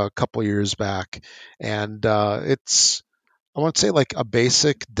out a couple years back. And it's, I want to say like a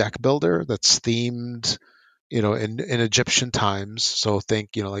basic deck builder that's themed, in Egyptian times. So think,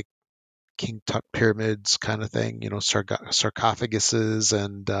 like King Tut pyramids kind of thing, sarcophaguses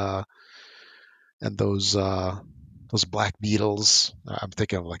and those black beetles. I'm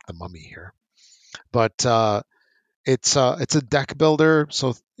thinking of like the mummy here, but it's a deck builder.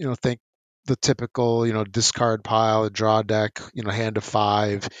 So think the typical discard pile, a draw deck, hand of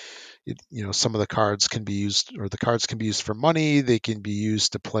five. some of the cards can be used, or the cards can be used for money. They can be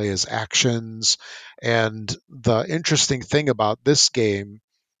used to play as actions. And the interesting thing about this game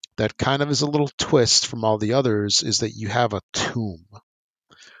that kind of is a little twist from all the others is that you have a tomb.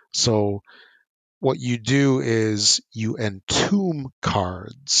 So what you do is you entomb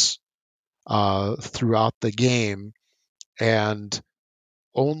cards throughout the game, and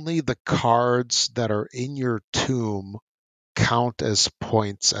only the cards that are in your tomb count as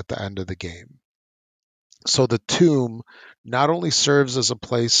points at the end of the game. So the tomb not only serves as a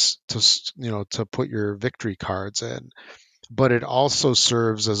place to put your victory cards in, but it also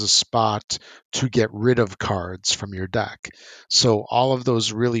serves as a spot to get rid of cards from your deck. So all of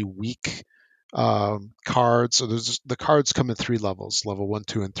those really weak cards. So the cards come in three levels: level 1,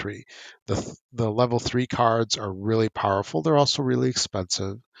 2, and 3. The level 3 cards are really powerful. They're also really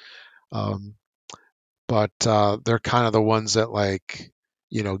expensive, um, but they're kind of the ones that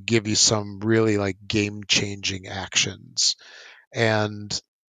give you some really like game changing actions. And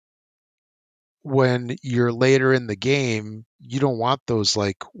when you're later in the game, you don't want those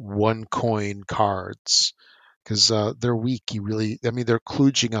like one coin cards because they're weak. They're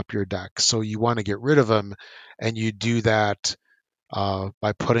kludging up your deck. So you want to get rid of them, and you do that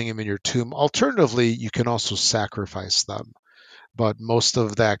by putting them in your tomb. Alternatively, you can also sacrifice them. But most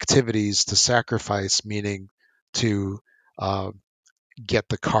of the activities to sacrifice, meaning to uh, get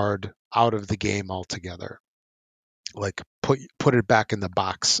the card out of the game altogether, like put it back in the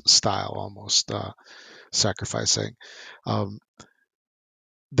box style almost. Sacrificing. Um,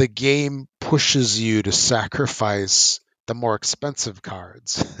 the game pushes you to sacrifice the more expensive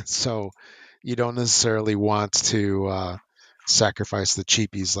cards. So you don't necessarily want to sacrifice the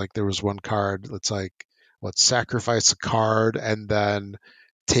cheapies. Like there was one card that's like, sacrifice a card and then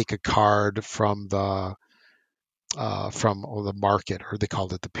take a card from the market, or they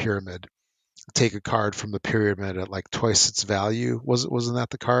called it the pyramid. Take a card from the pyramid at like twice its value. Wasn't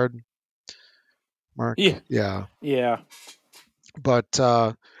that the card, Mark? Yeah. Yeah. Yeah. But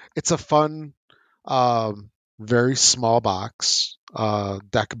it's a fun, very small box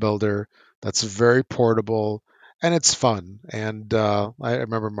deck builder that's very portable, and it's fun. And I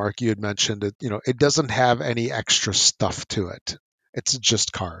remember, Mark, you had mentioned it. It doesn't have any extra stuff to it. It's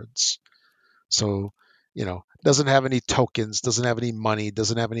just cards. So doesn't have any tokens, doesn't have any money,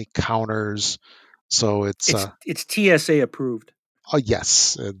 doesn't have any counters. So it's It's TSA approved. oh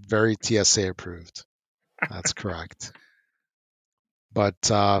yes, very TSA approved. That's correct.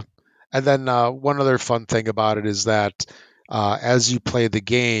 But and then one other fun thing about it is that as you play the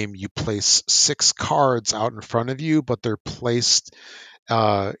game, you place 6 cards out in front of you, but they're placed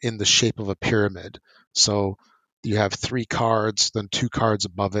in the shape of a pyramid. So you have 3 cards, then 2 cards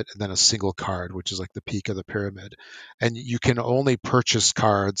above it, and then a single card, which is like the peak of the pyramid. And you can only purchase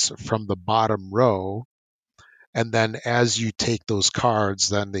cards from the bottom row. And then as you take those cards,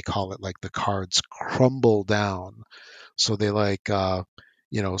 then they call it like the cards crumble down. So they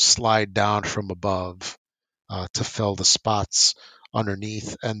slide down from above to fill the spots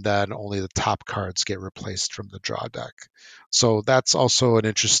underneath, and then only the top cards get replaced from the draw deck. So that's also an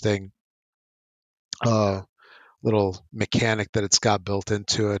interesting uh, little mechanic that it's got built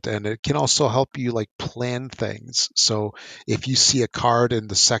into it, and it can also help you like plan things. So if you see a card in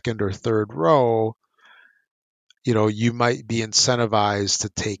the second or third row, you might be incentivized to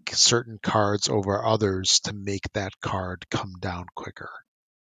take certain cards over others to make that card come down quicker,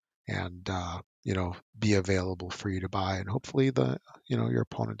 and be available for you to buy, and hopefully your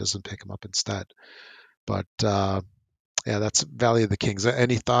opponent doesn't pick them up instead. But yeah, that's Valley of the Kings.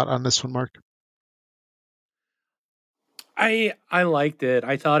 Any thought on this one, Mark? I liked it.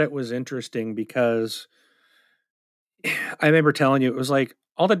 I thought it was interesting because I remember telling you it was like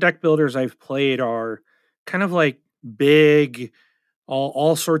all the deck builders I've played are kind of like big,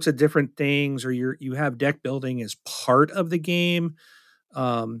 all sorts of different things, or you have deck building as part of the game.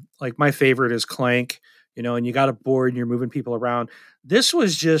 Like my favorite is Clank, and you got a board and you're moving people around. This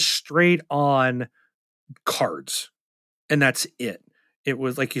was just straight on cards, and that's it. It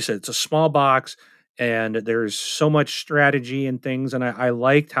was like you said, it's a small box, and there's so much strategy and things. And I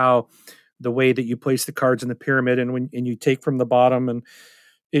liked how the way that you place the cards in the pyramid, and when you take from the bottom, and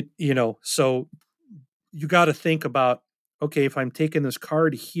so you got to think about, okay, if I'm taking this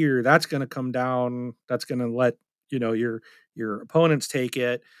card here, that's going to come down. That's going to let your opponents take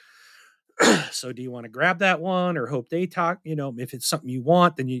it. So do you want to grab that one or hope they talk? If it's something you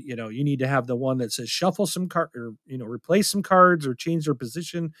want, then you need to have the one that says shuffle some card, or replace some cards or change their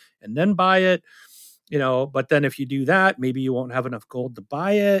position and then buy it. But then if you do that, maybe you won't have enough gold to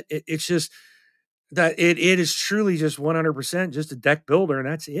buy it. It's just that it is truly just 100% just a deck builder, and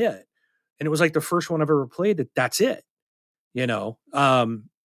that's it. And it was like the first one I've ever played that's it. You know,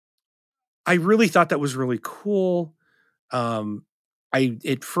 I really thought that was really cool. I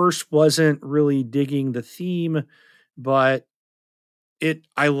at first wasn't really digging the theme, but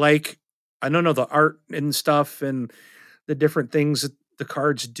I like, I don't know, the art and stuff and the different things that the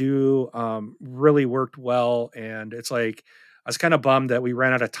cards do really worked well. And it's like I was kind of bummed that we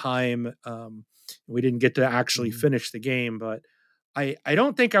ran out of time. We didn't get to actually Mhm. finish the game, but I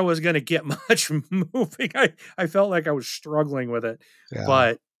don't think I was going to get much moving. I felt like I was struggling with it, Yeah.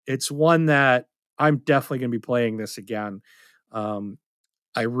 but it's one that I'm definitely going to be playing this again. Um,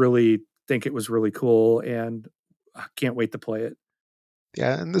 I really think it was really cool, and I can't wait to play it.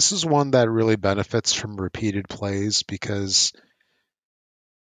 Yeah, and this is one that really benefits from repeated plays because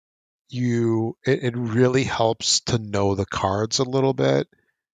it really helps to know the cards a little bit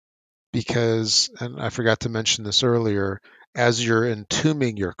because, and I forgot to mention this earlier, as you're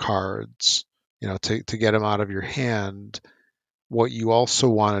entombing your cards, to get them out of your hand, what you also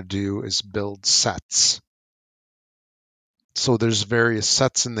want to do is build sets. So there's various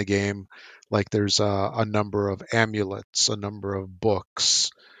sets in the game, like there's a number of amulets, a number of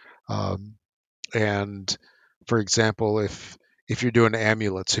books, um, and for example, if you're doing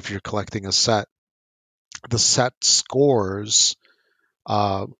amulets, if you're collecting a set, the set scores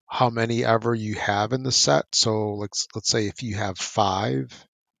how many ever you have in the set. So let's say if you have 5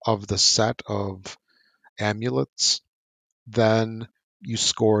 of the set of amulets, then you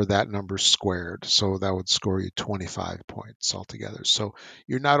score that number squared. So that would score you 25 points altogether. So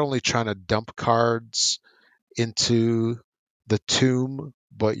you're not only trying to dump cards into the tomb,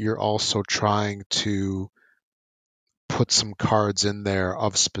 but you're also trying to put some cards in there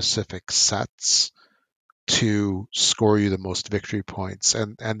of specific sets to score you the most victory points.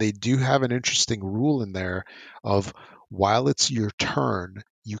 And they do have an interesting rule in there of while it's your turn,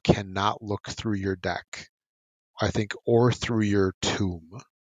 you cannot look through your deck, I think, or through your tomb.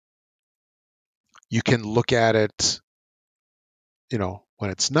 You can look at it, when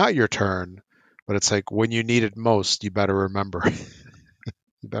it's not your turn, but it's like when you need it most, you better remember.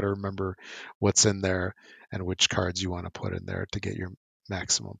 You better remember what's in there and which cards you want to put in there to get your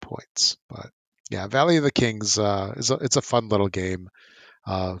maximum points. But yeah, Valley of the Kings it's a fun little game.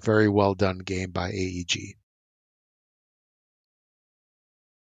 Very well done game by AEG.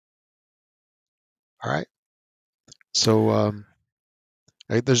 All right. So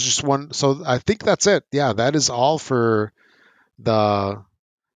there's just one. So I think that's it. Yeah, that is all for the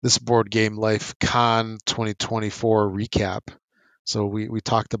this board game life con 2024 recap. So we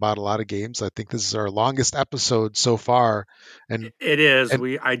talked about a lot of games. I think this is our longest episode so far, and It is.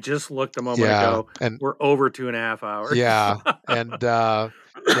 and I just looked a moment yeah, ago. and We're over 2.5 hours. yeah, and yeah,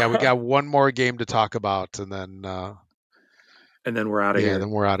 we got one more game to talk about, and then And then we're out of yeah, here. then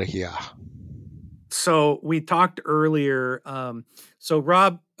we're out of here. So we talked earlier. So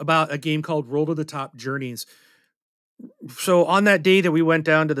Rob, about a game called Roll to the Top Journeys. So on that day that we went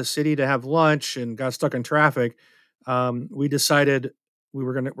down to the city to have lunch and got stuck in traffic, we decided we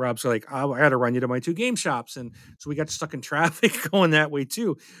were gonna. Rob's like, "Oh, I got to run you to my two game shops," and so we got stuck in traffic going that way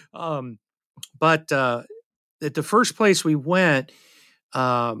too. Um, but at the first place we went,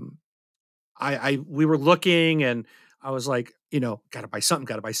 um, I we were looking and I was like, got to buy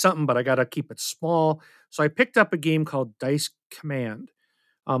something, but I got to keep it small. So I picked up a game called Dice Command.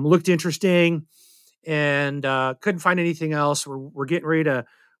 Looked interesting and couldn't find anything else. We're getting ready to.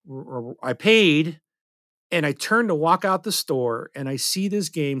 I paid and I turned to walk out the store and I see this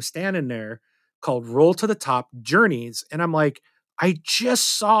game standing there called Roll to the Top Journeys, and I'm like, I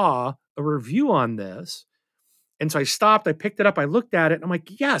just saw a review on this, and so I stopped. I picked it up. I looked at it. And I'm like,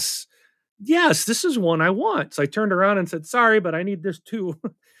 yes, this is one I want. So I turned around and said, sorry, but I need this too.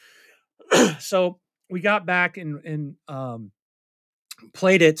 So we got back and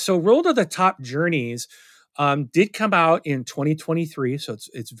played it. So Roll to the Top Journeys did come out in 2023. So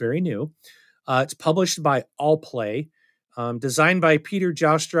it's very new. It's published by All Play, designed by Peter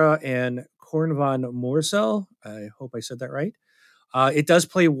Joustra and Korn von Moorsel. I hope I said that right. It does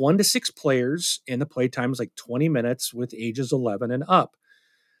play 1 to 6 players, and the playtime is like 20 minutes with ages 11 and up.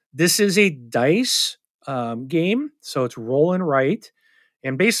 This is a dice game, so it's roll and write.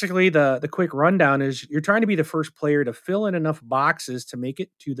 And basically, the quick rundown is you're trying to be the first player to fill in enough boxes to make it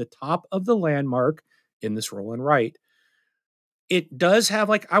to the top of the landmark in this roll and write. It does have,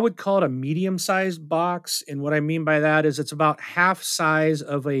 like, I would call it a medium sized box. And what I mean by that is it's about half size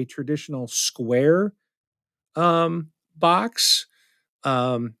of a traditional square box.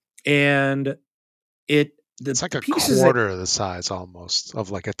 Um, and it, It's like the a pieces that quarter of the size almost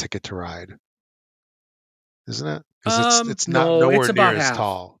of like a Ticket to Ride. isn't it? Because it's not No, it's nowhere near about as half.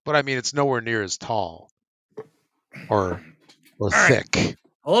 tall. But I mean, it's nowhere near as tall or All right, thick.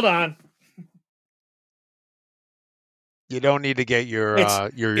 hold on. You don't need to get It's your it's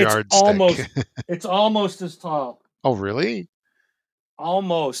yardstick. almost it's almost as tall. Oh, really?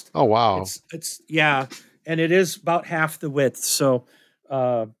 Almost. Oh, wow. It's yeah, and it is about half the width.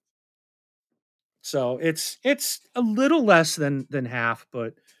 Uh, so it's a little less than half,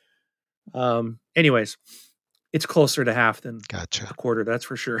 but anyways, it's closer to half than Gotcha. a quarter. That's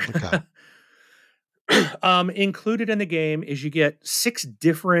for sure. Okay. Included in the game is you get 6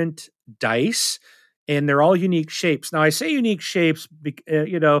 different dice, and they're all unique shapes. Now, I say unique shapes,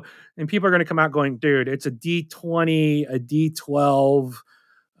 and people are going to come out going, "Dude, it's a D20, a D12,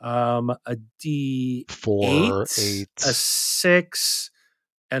 a4, D8, a 8. 6,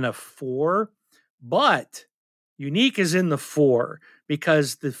 and a 4." But unique is in the 4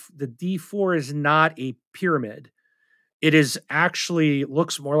 because the D4 is not a pyramid. It is actually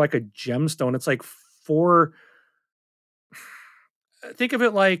looks more like a gemstone. It's like 4. Think of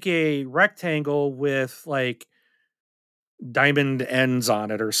it like a rectangle with like diamond ends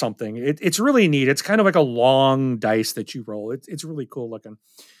on it or something. It's really neat. It's kind of like a long dice that you roll. It's really cool looking.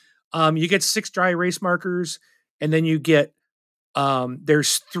 You get 6 dry erase markers, and then you get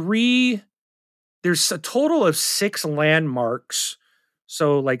there's 3. There's a total of 6 landmarks,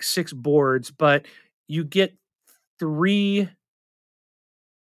 so like 6 boards, but you get 3.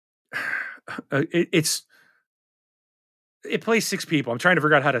 It's it plays 6 people. I'm trying to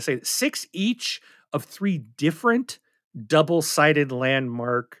figure out how to say it. 6 each of 3 different double-sided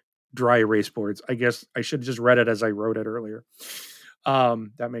landmark dry erase boards. I guess I should have just read it as I wrote it earlier.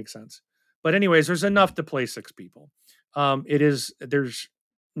 That makes sense. But anyways, there's enough to play 6 people. There's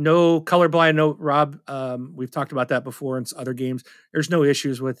no colorblind, no Rob. We've talked about that before in other games. There's no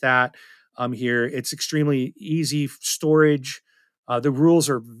issues with that here. It's extremely easy storage. The rules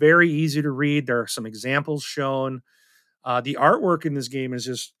are very easy to read. There are some examples shown. The artwork in this game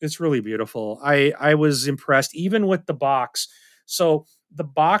is it's really beautiful. I was impressed even with the box. So the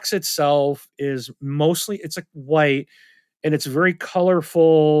box itself is mostly it's like white, and it's very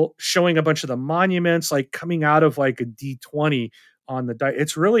colorful, showing a bunch of the monuments like coming out of like a D20 on the die.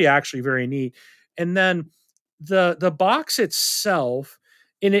 It's really actually very neat. And then the box itself,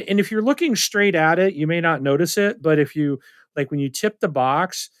 and if you're looking straight at it, you may not notice it, but if you like when you tip the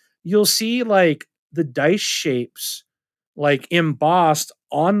box, you'll see like the dice shapes like embossed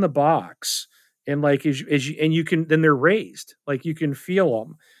on the box, and like as you and you can then they're raised, like you can feel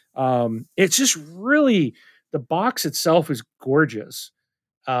them. It's just really the box itself is gorgeous.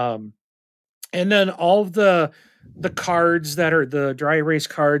 Um, and then all of the cards that are the dry erase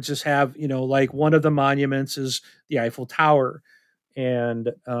cards just have, like one of the monuments is the Eiffel Tower, and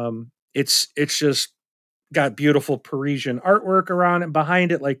it's just got beautiful Parisian artwork around and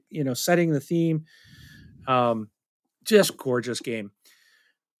behind it, like setting the theme. Um, just gorgeous game.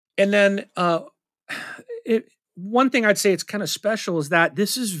 And then one thing I'd say it's kind of special is that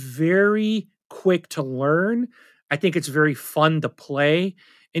this is very quick to learn. I think it's very fun to play,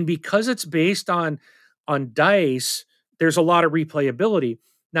 and because it's based on dice, there's a lot of replayability.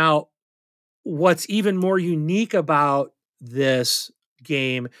 Now, what's even more unique about this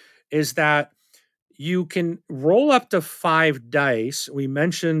game is that you can roll up to 5 dice. We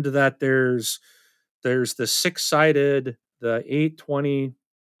mentioned that there's the 6-sided, the 8, 20,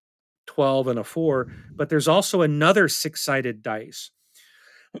 12, and a 4, but there's also another 6-sided dice.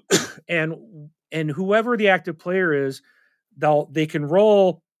 And whoever the active player is, they can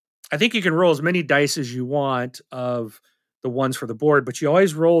roll. I think you can roll as many dice as you want of the ones for the board, but you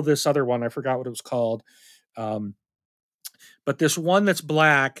always roll this other one. I forgot what it was called. Um, but this one that's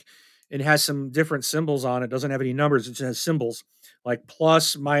black and has some different symbols on it, doesn't have any numbers. It just has symbols like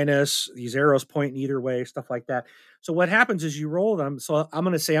plus, minus, these arrows pointing either way, stuff like that. So what happens is you roll them. So I'm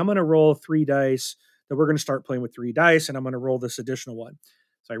going to say I'm going to roll 3 dice, that we're going to start playing with 3 dice, and I'm going to roll this additional one.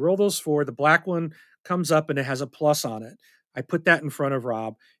 So I roll those 4. The black one comes up and it has a plus on it. I put that in front of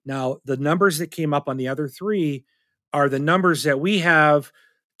Rob. Now, the numbers that came up on the other 3 are the numbers that we have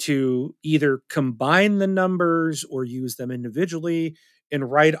to either combine the numbers or use them individually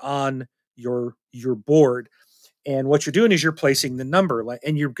and write on your board. And what you're doing is you're placing the number,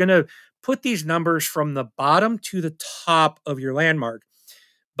 and you're going to put these numbers from the bottom to the top of your landmark.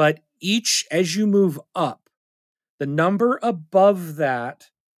 But each, as you move up, the number above that,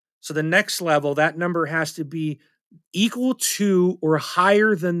 so the next level, that number has to be equal to or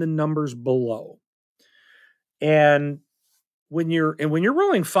higher than the numbers below. And when you're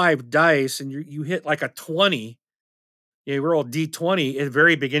rolling 5 dice and you hit like a 20, you roll D20 at the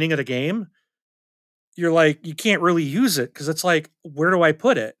very beginning of the game, you're like, you can't really use it because it's like, where do I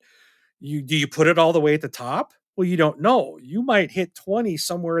put it? Do you put it all the way at the top? Well, you don't know. You might hit 20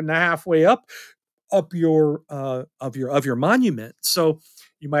 somewhere in the halfway up your of your monument. So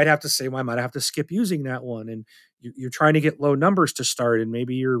you might have to say, well, I might have to skip using that one. And you're trying to get low numbers to start, and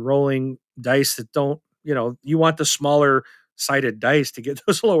maybe you're rolling dice that don't, you want the smaller sided dice to get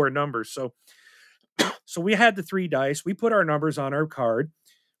those lower numbers. So we had the 3 dice. We put our numbers on our card.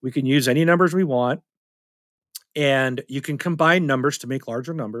 We can use any numbers we want, and you can combine numbers to make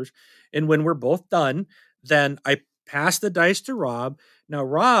larger numbers. And when we're both done, then I pass the dice to Rob. Now,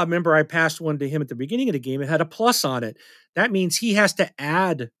 Rob, remember I passed one to him at the beginning of the game. It had a plus on it. That means he has to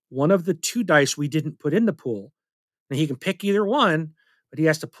add one of the 2 dice we didn't put in the pool. And he can pick either one, but he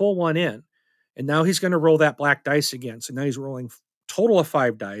has to pull one in. And now he's going to roll that black dice again. So now he's rolling total of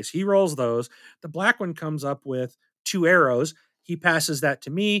 5 dice. He rolls those. The black one comes up with 2 arrows. He passes that to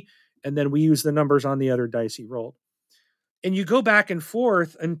me, and then we use the numbers on the other dice he rolled. And you go back and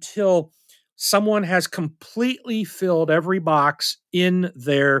forth until someone has completely filled every box in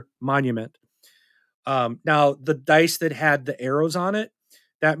their monument. Now, the dice that had the arrows on it,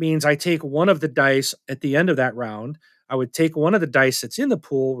 that means I take one of the dice at the end of that round. I would take one of the dice that's in the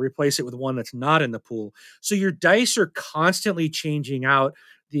pool, replace it with one that's not in the pool. So your dice are constantly changing out.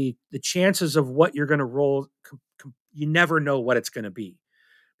 The chances of what you're going to roll, you never know what it's going to be,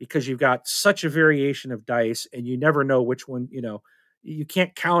 because you've got such a variation of dice, and you never know which one. You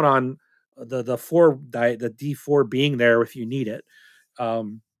can't count on the 4 die, the D4 being there if you need it.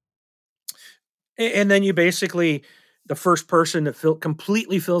 And then you basically, the first person that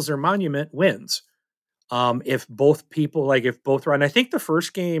completely fills their monument wins. If both people, like if both run, I think the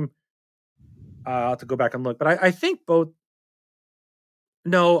first game, I'll have to go back and look, but I think both.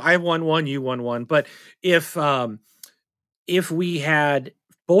 No, I won one, you won one. But if we had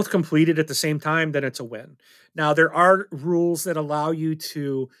both completed at the same time, then it's a win. Now there are rules that allow you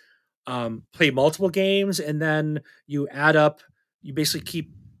to play multiple games, and then you add up. You basically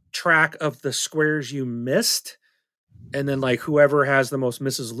keep track of the squares you missed, and then like whoever has the most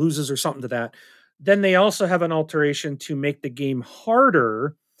misses loses or something to that. Then they also have an alteration to make the game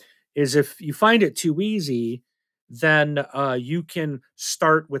harder. Is if you find it too easy, then you can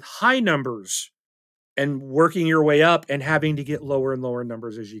start with high numbers and working your way up and having to get lower and lower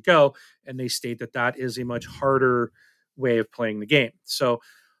numbers as you go. And they state that that is a much harder way of playing the game. So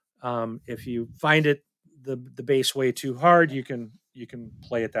if you find it the base way too hard, you can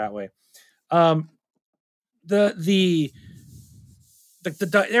play it that way. Um, the the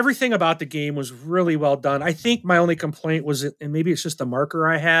everything about the game was really well done. I think my only complaint was, and maybe it's just the marker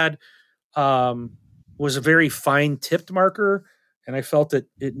I had, um, was a very fine tipped marker, and I felt that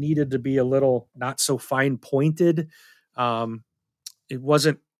it needed to be a little not so fine pointed. Um, it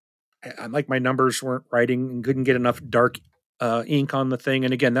wasn't like my numbers weren't writing and couldn't get enough dark ink on the thing.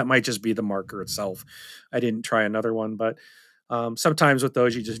 And again, that might just be the marker itself. I didn't try another one, but sometimes with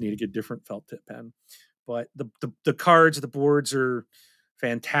those, you just need to get different felt tip pen. But the cards, the boards are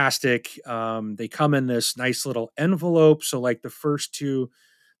fantastic. They come in this nice little envelope. So like the first two,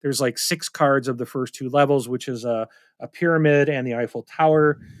 there's like 6 cards of the first 2 levels, which is a pyramid and the Eiffel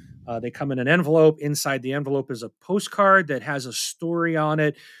Tower. They come in an envelope. Inside the envelope is a postcard that has a story on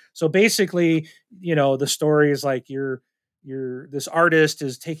it. So basically, the story is like you're this artist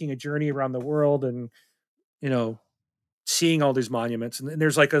is taking a journey around the world, and you know seeing all these monuments, and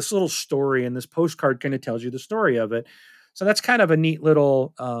there's like this little story, and this postcard kind of tells you the story of it. So that's kind of a neat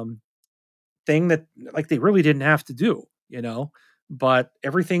little thing that like they really didn't have to do. But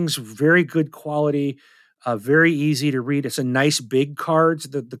everything's very good quality, very easy to read. It's a nice big cards.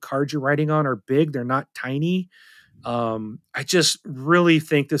 The cards you're writing on are big, they're not tiny. I just really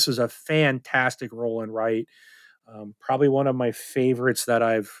think this is a fantastic roll and write. Probably one of my favorites that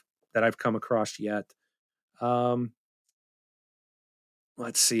I've come across yet. um,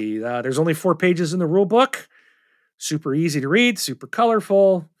 let's see, there's only 4 pages in the rule book. Super easy to read, super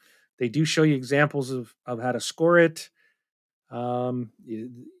colorful. They do show you examples of how to score it. Um,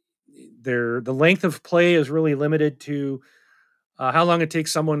 the length of play is really limited to how long it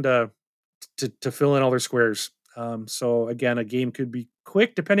takes someone to fill in all their squares. So again, a game could be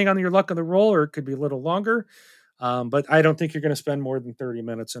quick depending on your luck of the roll, or it could be a little longer. But I don't think you're going to spend more than 30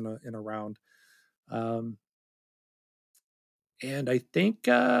 minutes in a round. Um, and I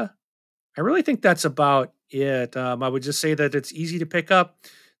really think that's about it. I would just say that it's easy to pick up.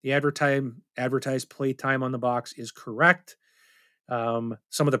 The advertised play time on the box is correct. Some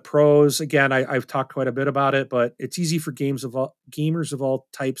of the pros, again, I've talked quite a bit about it, but it's easy for gamers of all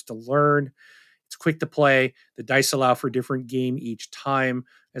types to learn. It's quick to play. The dice allow for different game each time,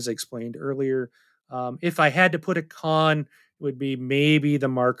 as I explained earlier. If I had to put a con, it would be maybe the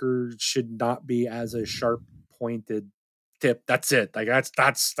marker should not be as a sharp pointed tip. That's it. Like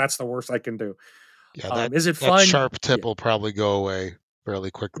that's the worst I can do. Yeah, that Is it that fun? sharp tip Yeah, will probably go away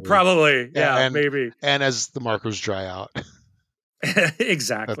fairly quickly. probably. Yeah, And maybe. and as the markers dry out. That's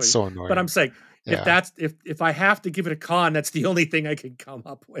Exactly. so But I'm annoying. saying Yeah. if I have to give it a con, that's the only thing I can come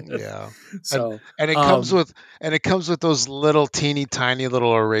up with. Yeah. And So and it comes um with those little teeny tiny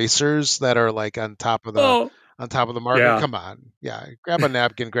little erasers that are like oh on top of the marker. yeah, Come on. Yeah. Grab a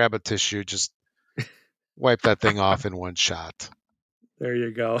napkin, grab a tissue, just wipe that thing off in one shot. there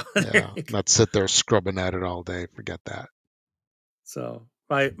you go. There Yeah. you go. Not sit there scrubbing at it all day. Forget that. So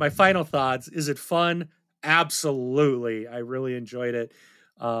my final thoughts: is it fun? Absolutely, I really enjoyed it.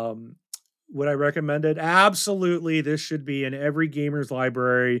 Um, would I recommend it? Absolutely, this should be in every gamer's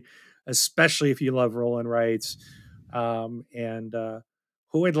library, especially if you love roll and writes. And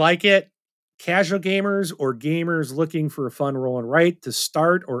who would like it? Casual gamers or gamers looking for a fun roll and write to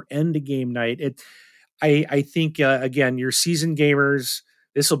start or end a game night. I think again, your seasoned gamers.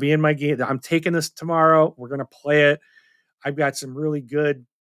 This will be in my game. I'm taking this tomorrow. We're gonna play it. I've got some really good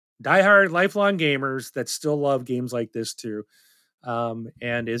diehard lifelong gamers that still love games like this too.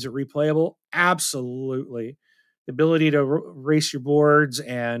 And is it replayable? Absolutely. The ability to race your boards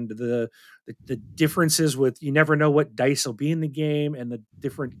and the differences with you never know what dice will be in the game and the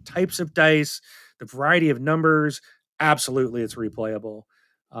different types of dice, the variety of numbers. Absolutely, it's replayable.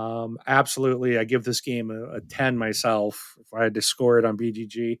 Absolutely, I give this game a 10 myself. If I had to score it on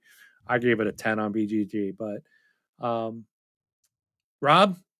BGG, I gave it a 10 on BGG. But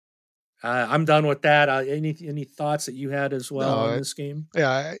Rob, I'm done with that. Any thoughts that you had as well on No, this game?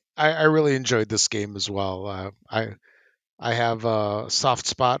 yeah, I really enjoyed this game as well. I have a soft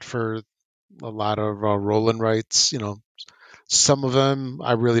spot for a lot of roll and writes. Some of them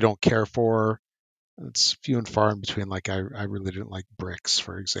I really don't care for. It's few and far in between. Like I really didn't like Bricks,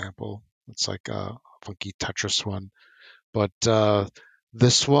 for example. It's like a funky Tetris one, but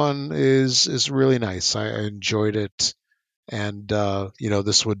this one is really nice. I enjoyed it, and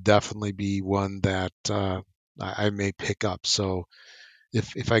this would definitely be one that I may pick up. So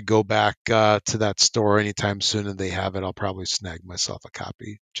if I go back to that store anytime soon and they have it, I'll probably snag myself a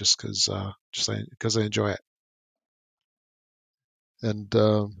copy just because I enjoy it. And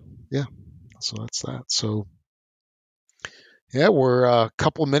yeah, so that's that. So yeah, we're a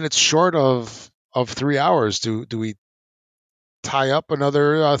couple minutes short of 3 hours. Do we tie up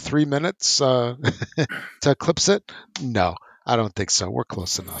another 3 minutes to eclipse it? No, I don't think so. We're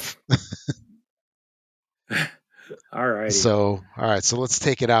close enough. All righty. So, all right, so let's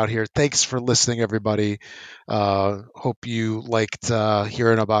take it out here. Thanks for listening, everybody. Hope you liked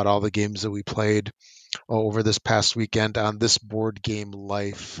hearing about all the games that we played over this past weekend on this Board Game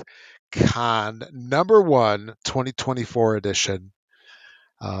Life Con number one, 2024 edition.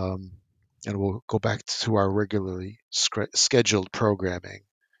 Um, and we'll go back to our regularly scheduled programming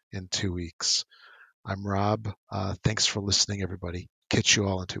in 2 weeks. I'm Rob. Thanks for listening, everybody. Catch you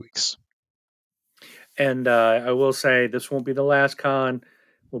all in 2 weeks. And I will say this won't be the last con.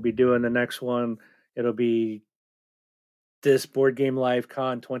 We'll be doing the next one. It'll be this Board Game Live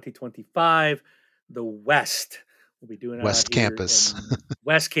Con 2025, the West. We'll be doing it out West here Campus. in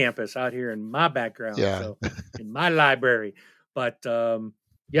West Campus, out here in my background. Yeah. So in my library. But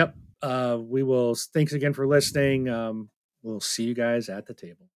yep, we will. Thanks again for listening. We'll see you guys at the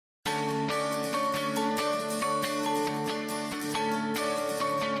table.